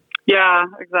 right? Yeah,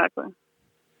 exactly.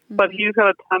 But he's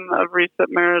got a ton of reset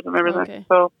mares and everything,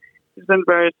 so he's been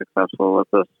very successful with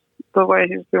this, the way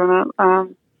he's doing it.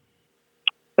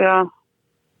 Yeah,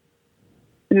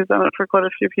 he's done it for quite a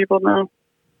few people now,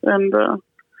 and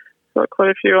got quite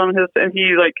a few on his. And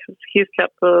he's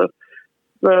kept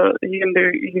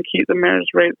you can keep the mares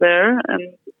right there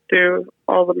and do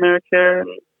all the mare care,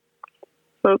 and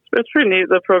so it's pretty neat,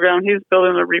 the program. He's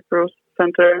building a repro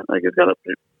center, like he's got it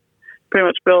pretty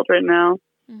much built right now,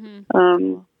 and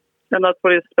that's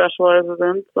what he specializes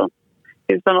in. So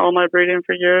he's done all my breeding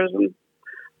for years, and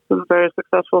it's been very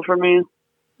successful for me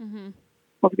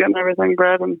with getting everything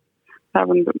bred and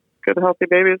having good, healthy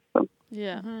babies. So.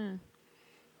 Yeah. And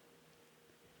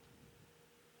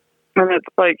it's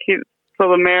like so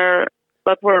the mare,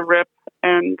 that's where Rip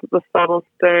and the saddle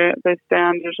they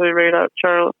stand usually right at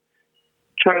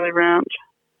Charlie Ranch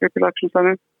Reproduction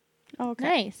Center. Oh,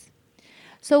 okay. Nice.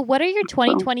 So what are your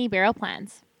 2020 barrel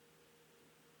plans?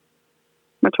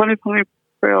 My 2020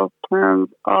 barrel plans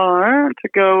are to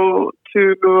go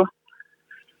to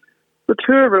the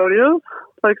tour rodeos.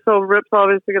 Like, so Rip's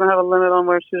obviously going to have a limit on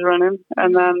where she's running.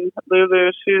 And then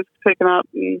Lulu, she's picking up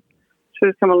and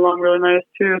she's coming along really nice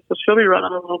too. So she'll be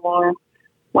running a little more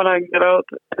when I can get out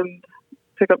and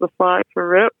pick up the slack for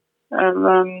Rip. And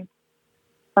then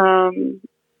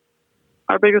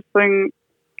our biggest thing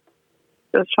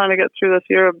is trying to get through this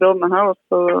year of building a house.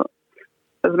 So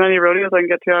as many rodeos I can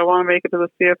get to, I want to make it to the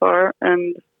CFR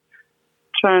and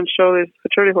try and show these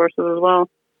futurity horses as well.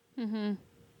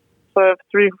 So I have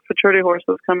 3 futurity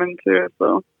horses coming too.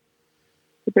 So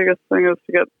the biggest thing is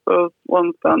to get those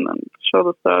ones done and show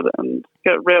the stud and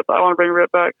get Rip. I want to bring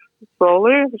Rip back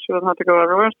slowly, so she doesn't have to go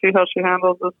everywhere. See how she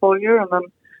handles this whole year, and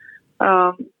then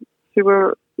see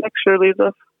where next year leads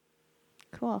us.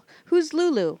 Cool. Who's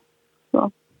Lulu? So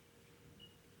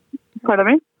Pardon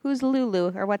me? Who's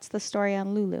Lulu, or what's the story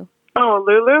on Lulu? Oh,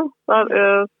 Lulu?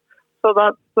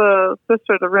 That's the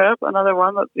sister to Rip, another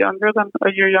one that's a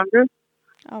year younger.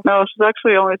 Oh. No, she's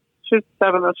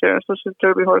 7 this year, so she's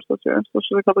Derby horse this year, so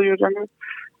she's a couple years younger.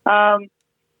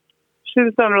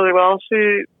 She's done really well.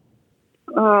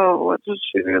 What did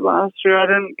she do last year? I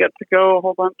didn't get to go a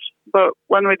whole bunch, but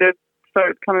when we did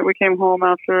start coming, we came home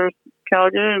after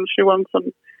Calgary, and she won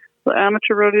the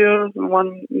amateur rodeos and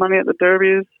won money at the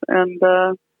derbies and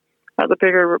at the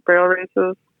bigger barrel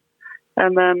races.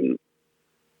 And then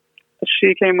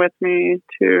she came with me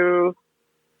she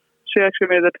actually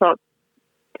made the top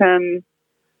 10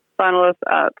 finalists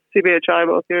at CBHI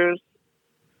both years.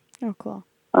 Oh, cool.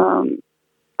 And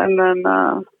then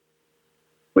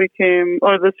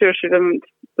this year she didn't.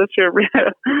 This year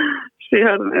she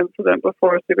had an incident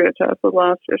before CBHI, so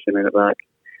last year she made it back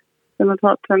in the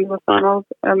top 10 to the finals.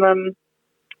 And then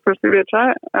for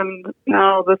CBHI, and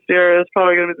now this year is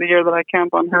probably going to be the year that I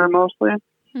camp on her mostly.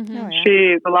 Mm-hmm. Oh,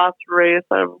 yeah. The last race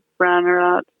I ran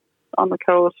her at on the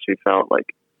coast, she felt like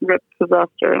Rip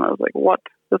possessed her, and I was like, what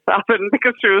just happened?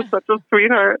 Because she was such a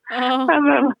sweetheart. Oh. And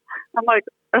then I'm like,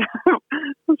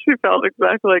 she felt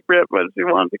exactly like Rip when she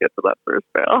wanted to get to that first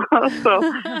barrel. So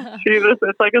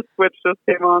it's like a switch just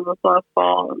came on this last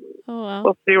fall. And Oh, wow.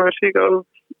 we'll see where she goes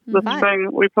this Fun. spring.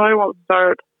 We probably won't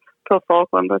start till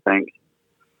Falkland, I think.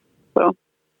 So,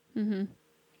 Mm-hmm.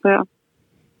 yeah.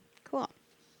 Cool.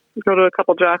 Go to a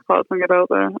couple jackpots and get out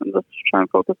there and just try and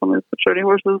focus on these maturity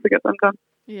horses to get them done.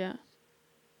 Yeah.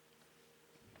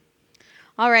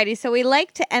 Alrighty, so we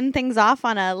like to end things off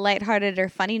on a lighthearted or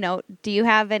funny note. Do you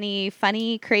have any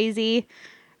funny, crazy,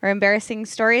 or embarrassing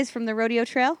stories from the rodeo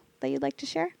trail that you'd like to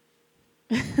share?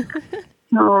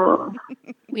 Oh,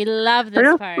 We love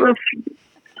this part.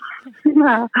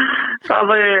 Yeah,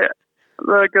 probably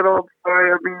the good old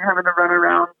story of me having to run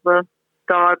around the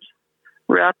Dodge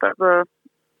wrap at the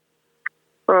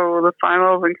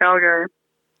finals in Calgary.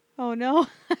 Oh, no.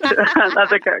 At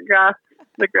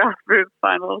the grassroots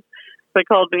finals. They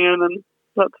called me in, and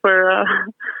that's where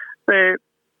they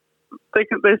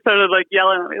started like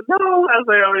yelling at me, no, as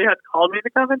they already had called me to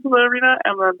come into the arena.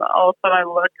 And then all of a sudden I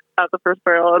look at the first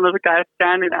barrel, and there's a guy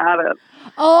standing at it.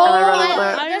 Oh, And I run over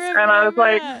there, and I was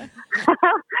like,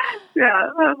 yeah,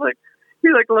 I was like, he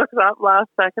like looks up last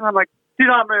second. I'm like, do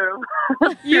not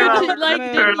move. You Do not did, move. like,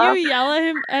 did you yell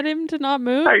at him to not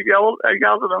move? I yelled at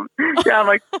him. Yeah, I'm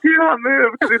like, do not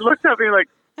move, because he looked at me like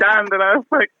stunned, and I was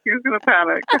like, he's gonna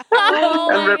panic. Oh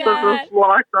And my Rip was God. just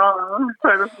locked on. So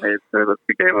I just made sure that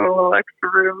she gave him a little extra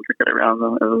room to get around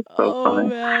them. It was so Oh, funny.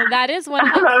 man. That is one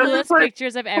of the I was coolest just like-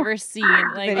 pictures I've ever seen.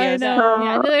 Like, I know.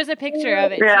 Yeah, there's a picture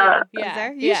of it. Yeah. Too. Is Yeah.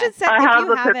 there? You yeah. should send I if have you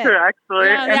the have picture it. actually.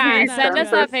 Yeah, and Yeah, he send us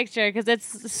that picture because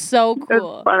it's so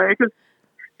cool. It's funny because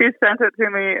he sent it to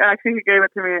me. Actually, he gave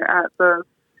it to me at the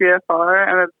CFR,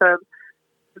 and it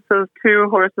says 2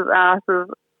 horses' asses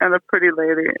and a pretty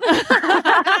lady.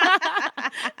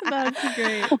 That's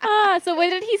great. So what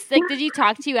did he say? Did he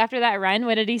talk to you after that run?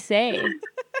 What did he say?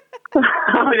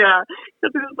 Oh yeah,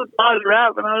 because it was a Dodge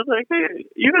wrap, and I was like, "Hey,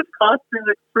 you just cost me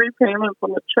like 3 payments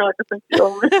on the check. I think you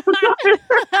owe me."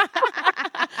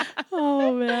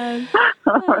 Oh, man.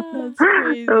 That's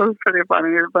crazy. It was pretty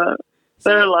funny, but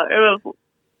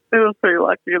it was pretty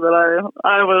lucky that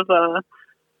I was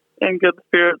in good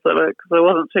spirits of it because I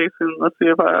wasn't chasing the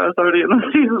CFI. I was already in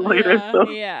the season leader, Yeah, so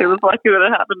yeah. it was lucky that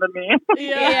it happened to me.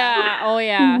 Yeah. Oh,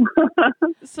 yeah.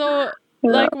 So,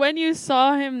 like, when you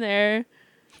saw him there,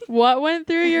 what went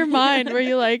through your mind? Were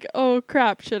you like, oh,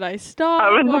 crap, should I stop? I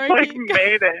was Or like, keep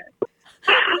made it.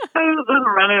 I was just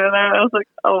running in there. I was like,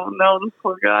 oh no, this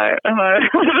poor guy. And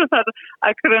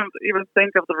I couldn't even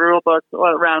think of the rule book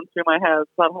what ran through my head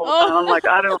that whole time. I'm like,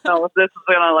 I don't know if this is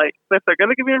gonna if they're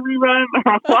gonna give me a rerun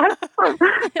or what.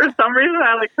 For some reason,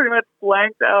 I pretty much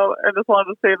blanked out and just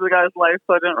wanted to save the guy's life,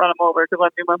 so I didn't run him over because I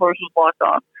knew my horse was locked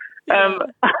on. And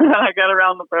I got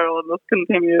around the barrel and this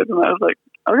continued, and I was like,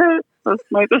 okay, this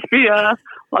might just be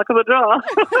luck of the draw.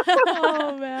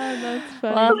 Oh, man, that's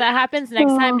funny. Well, if that happens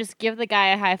next time, just give the guy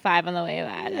a high five on the way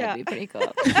back. Yeah. That'd be pretty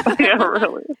cool. Yeah,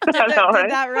 really. I know, Did right?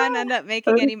 that run end up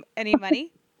making any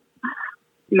money?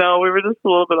 No, we were just a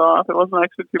little bit off. It wasn't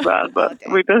actually too bad, but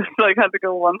Okay. we just had to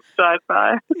go one stride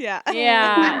by. Yeah.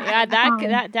 Yeah,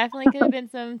 that definitely could have been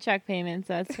some check payments.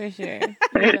 That's for sure.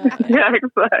 Yeah,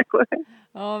 exactly.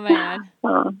 Oh man.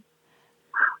 So,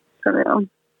 yeah.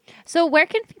 So where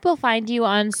can people find you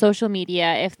on social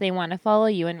media if they want to follow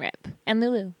you and Rip and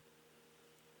Lulu?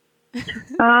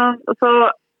 So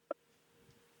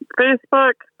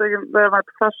Facebook, they have my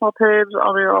professional page.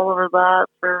 I'll be all over that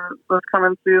for this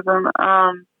coming season.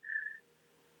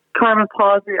 Carmen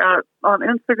Pawsey on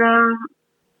Instagram,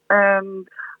 And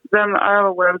then I have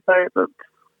a website that's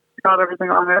got everything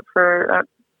on it at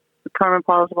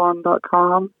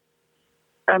CarmenPoswan.com.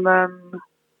 And then,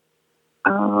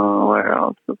 where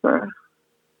else is there? I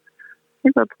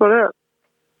think that's about it.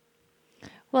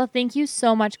 Well, thank you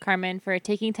so much, Carmen, for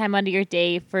taking time out of your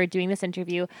day for doing this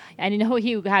interview. I know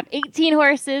you have 18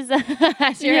 horses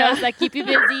at your house that keep you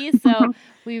busy, so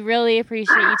we really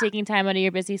appreciate you taking time out of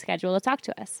your busy schedule to talk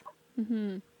to us.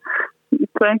 Mm-hmm.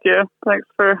 Thank you. Thanks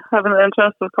for having the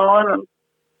interest of calling, and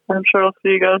I'm sure I'll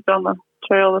see you guys down the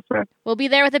trail this year. We'll be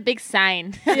there with a big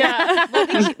sign. Yeah. We'll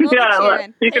be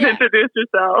You can introduce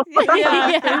yourself.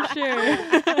 Yeah, for sure.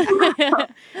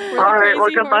 All right,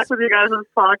 we'll come back with you guys on this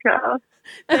podcast.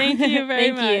 Thank you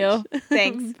very Thank you. much.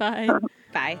 Thanks. Bye.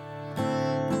 Bye.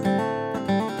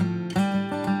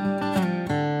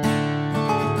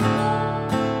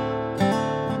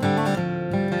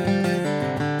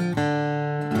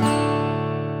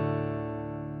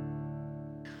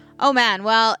 Oh man,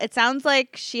 well, it sounds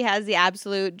like she has the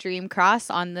absolute dream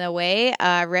cross on the way.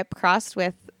 Rip crossed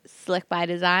with Slick by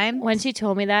Design. When she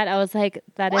told me that, I was like,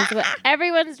 that is what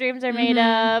everyone's dreams are made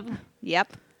of.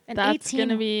 Yep. And That's 18 going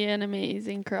to be an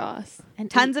amazing cross. and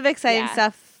Tons of exciting yeah.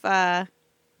 stuff to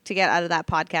get out of that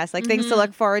podcast. Like things to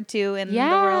look forward to in the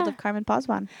Yeah. world of Carmen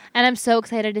Poswan. And I'm so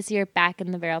excited to see her back in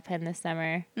the barrel pen this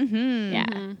summer. Mm-hmm.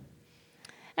 Yeah.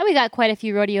 And we got quite a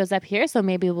few rodeos up here, so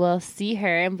maybe we'll see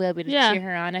her and we'll be able to cheer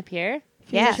her on up here.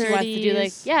 Yeah. She wants to do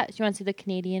she wants to do the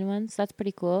Canadian ones. That's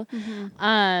pretty cool.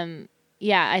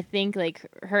 Yeah, I think like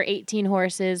her 18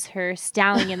 horses, her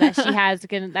stallion that she has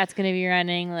that's gonna be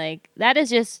running, like that is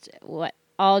just what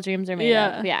all dreams are made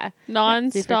of. Yeah.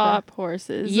 Non-stop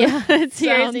horses. Yeah,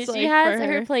 seriously, Sounds she like has for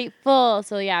her plate full.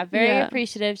 So yeah, very Yeah.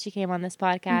 appreciative she came on this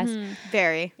podcast.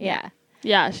 Very. Yeah.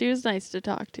 Yeah, she was nice to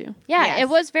talk to. Yeah, Yes. it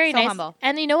was very So nice. humble.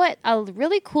 And you know what? A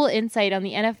really cool insight on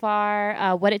the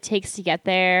NFR, what it takes to get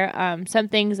there, some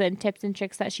things and tips and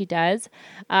tricks that she does.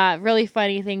 Really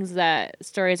funny things,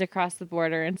 stories across the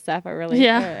border and stuff. I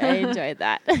enjoyed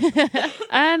that.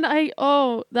 And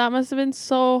that must have been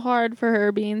so hard for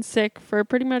her being sick for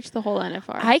pretty much the whole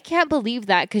NFR. I can't believe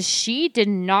that because she did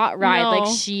not ride No.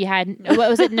 like she had,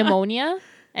 what was it, pneumonia?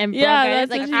 And Yeah, bronchitis?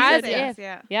 that's Like what she as said, if.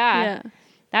 yeah. Yeah.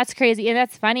 That's crazy. And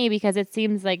that's funny because it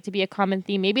seems like to be a common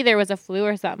theme. Maybe there was a flu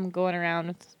or something going around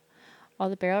with all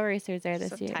the barrel racers there this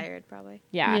So year. tired, probably.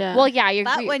 Yeah. Yeah. Well, yeah.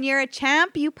 But when you're a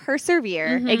champ, you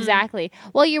persevere. Exactly.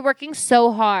 Well, you're working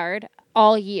so hard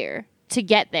all year to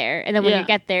get there. And then when you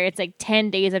get there, it's like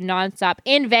 10 days of nonstop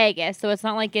in Vegas. So it's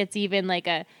not like it's even like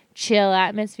a chill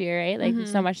atmosphere, right? Like there's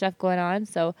so much stuff going on.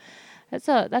 So that's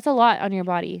a lot on your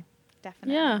body.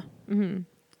 Definitely. Yeah.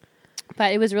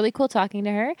 But it was really cool talking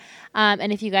to her.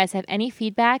 And if you guys have any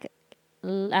feedback,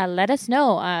 let us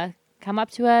know. Come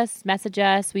up to us, message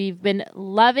us. We've been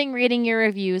loving reading your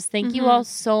reviews. Thank you all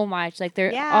so much. Like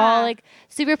they're all like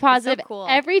super positive. cool.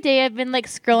 Every day I've been like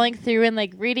scrolling through and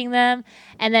like reading them.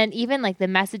 And then even like the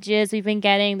messages we've been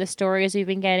getting, the stories we've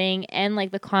been getting, and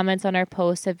like the comments on our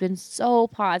posts have been so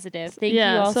positive. Thank you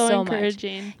all so much.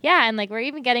 encouraging. Yeah, and like we're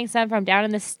even getting some from down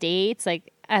in the States.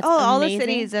 Like that's all the amazing.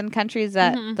 cities and countries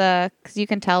that because you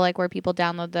can tell like where people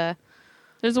download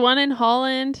There's one in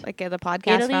Holland. the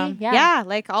podcast Italy, from. yeah.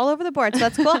 Like all over the board. So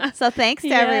that's cool. So thanks to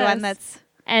everyone that's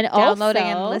And downloading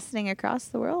also, and listening across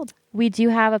the world. we do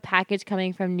have a package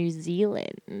coming from New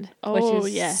Zealand, which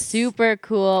is yes. super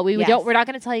cool. We're not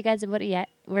going to tell you guys about it yet.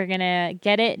 We're gonna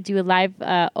get it, do a live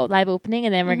opening,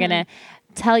 and then we're gonna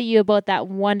tell you about that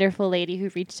wonderful lady who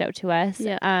reached out to us.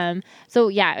 Yeah. So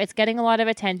yeah, it's getting a lot of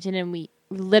attention, and we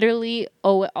literally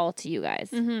owe it all to you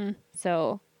guys.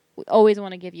 So we always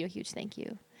want to give you a huge thank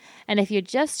you. And if you're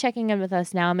just checking in with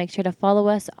us now, make sure to follow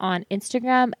us on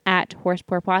Instagram at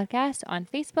Horsepower Podcast, on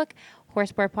Facebook,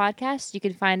 Horsepower Podcast. You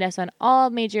can find us on all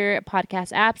major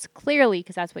podcast apps, clearly,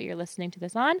 because that's what you're listening to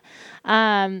this on.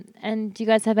 And do you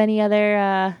guys have any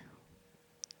other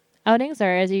outings,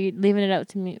 or is you leaving it out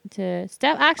to me, to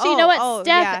Steph? Actually, you know what?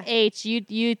 Steph H,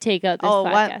 you take out this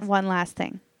podcast. One last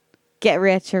thing. Get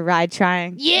rich or ride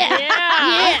trying. Yeah.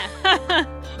 Yeah.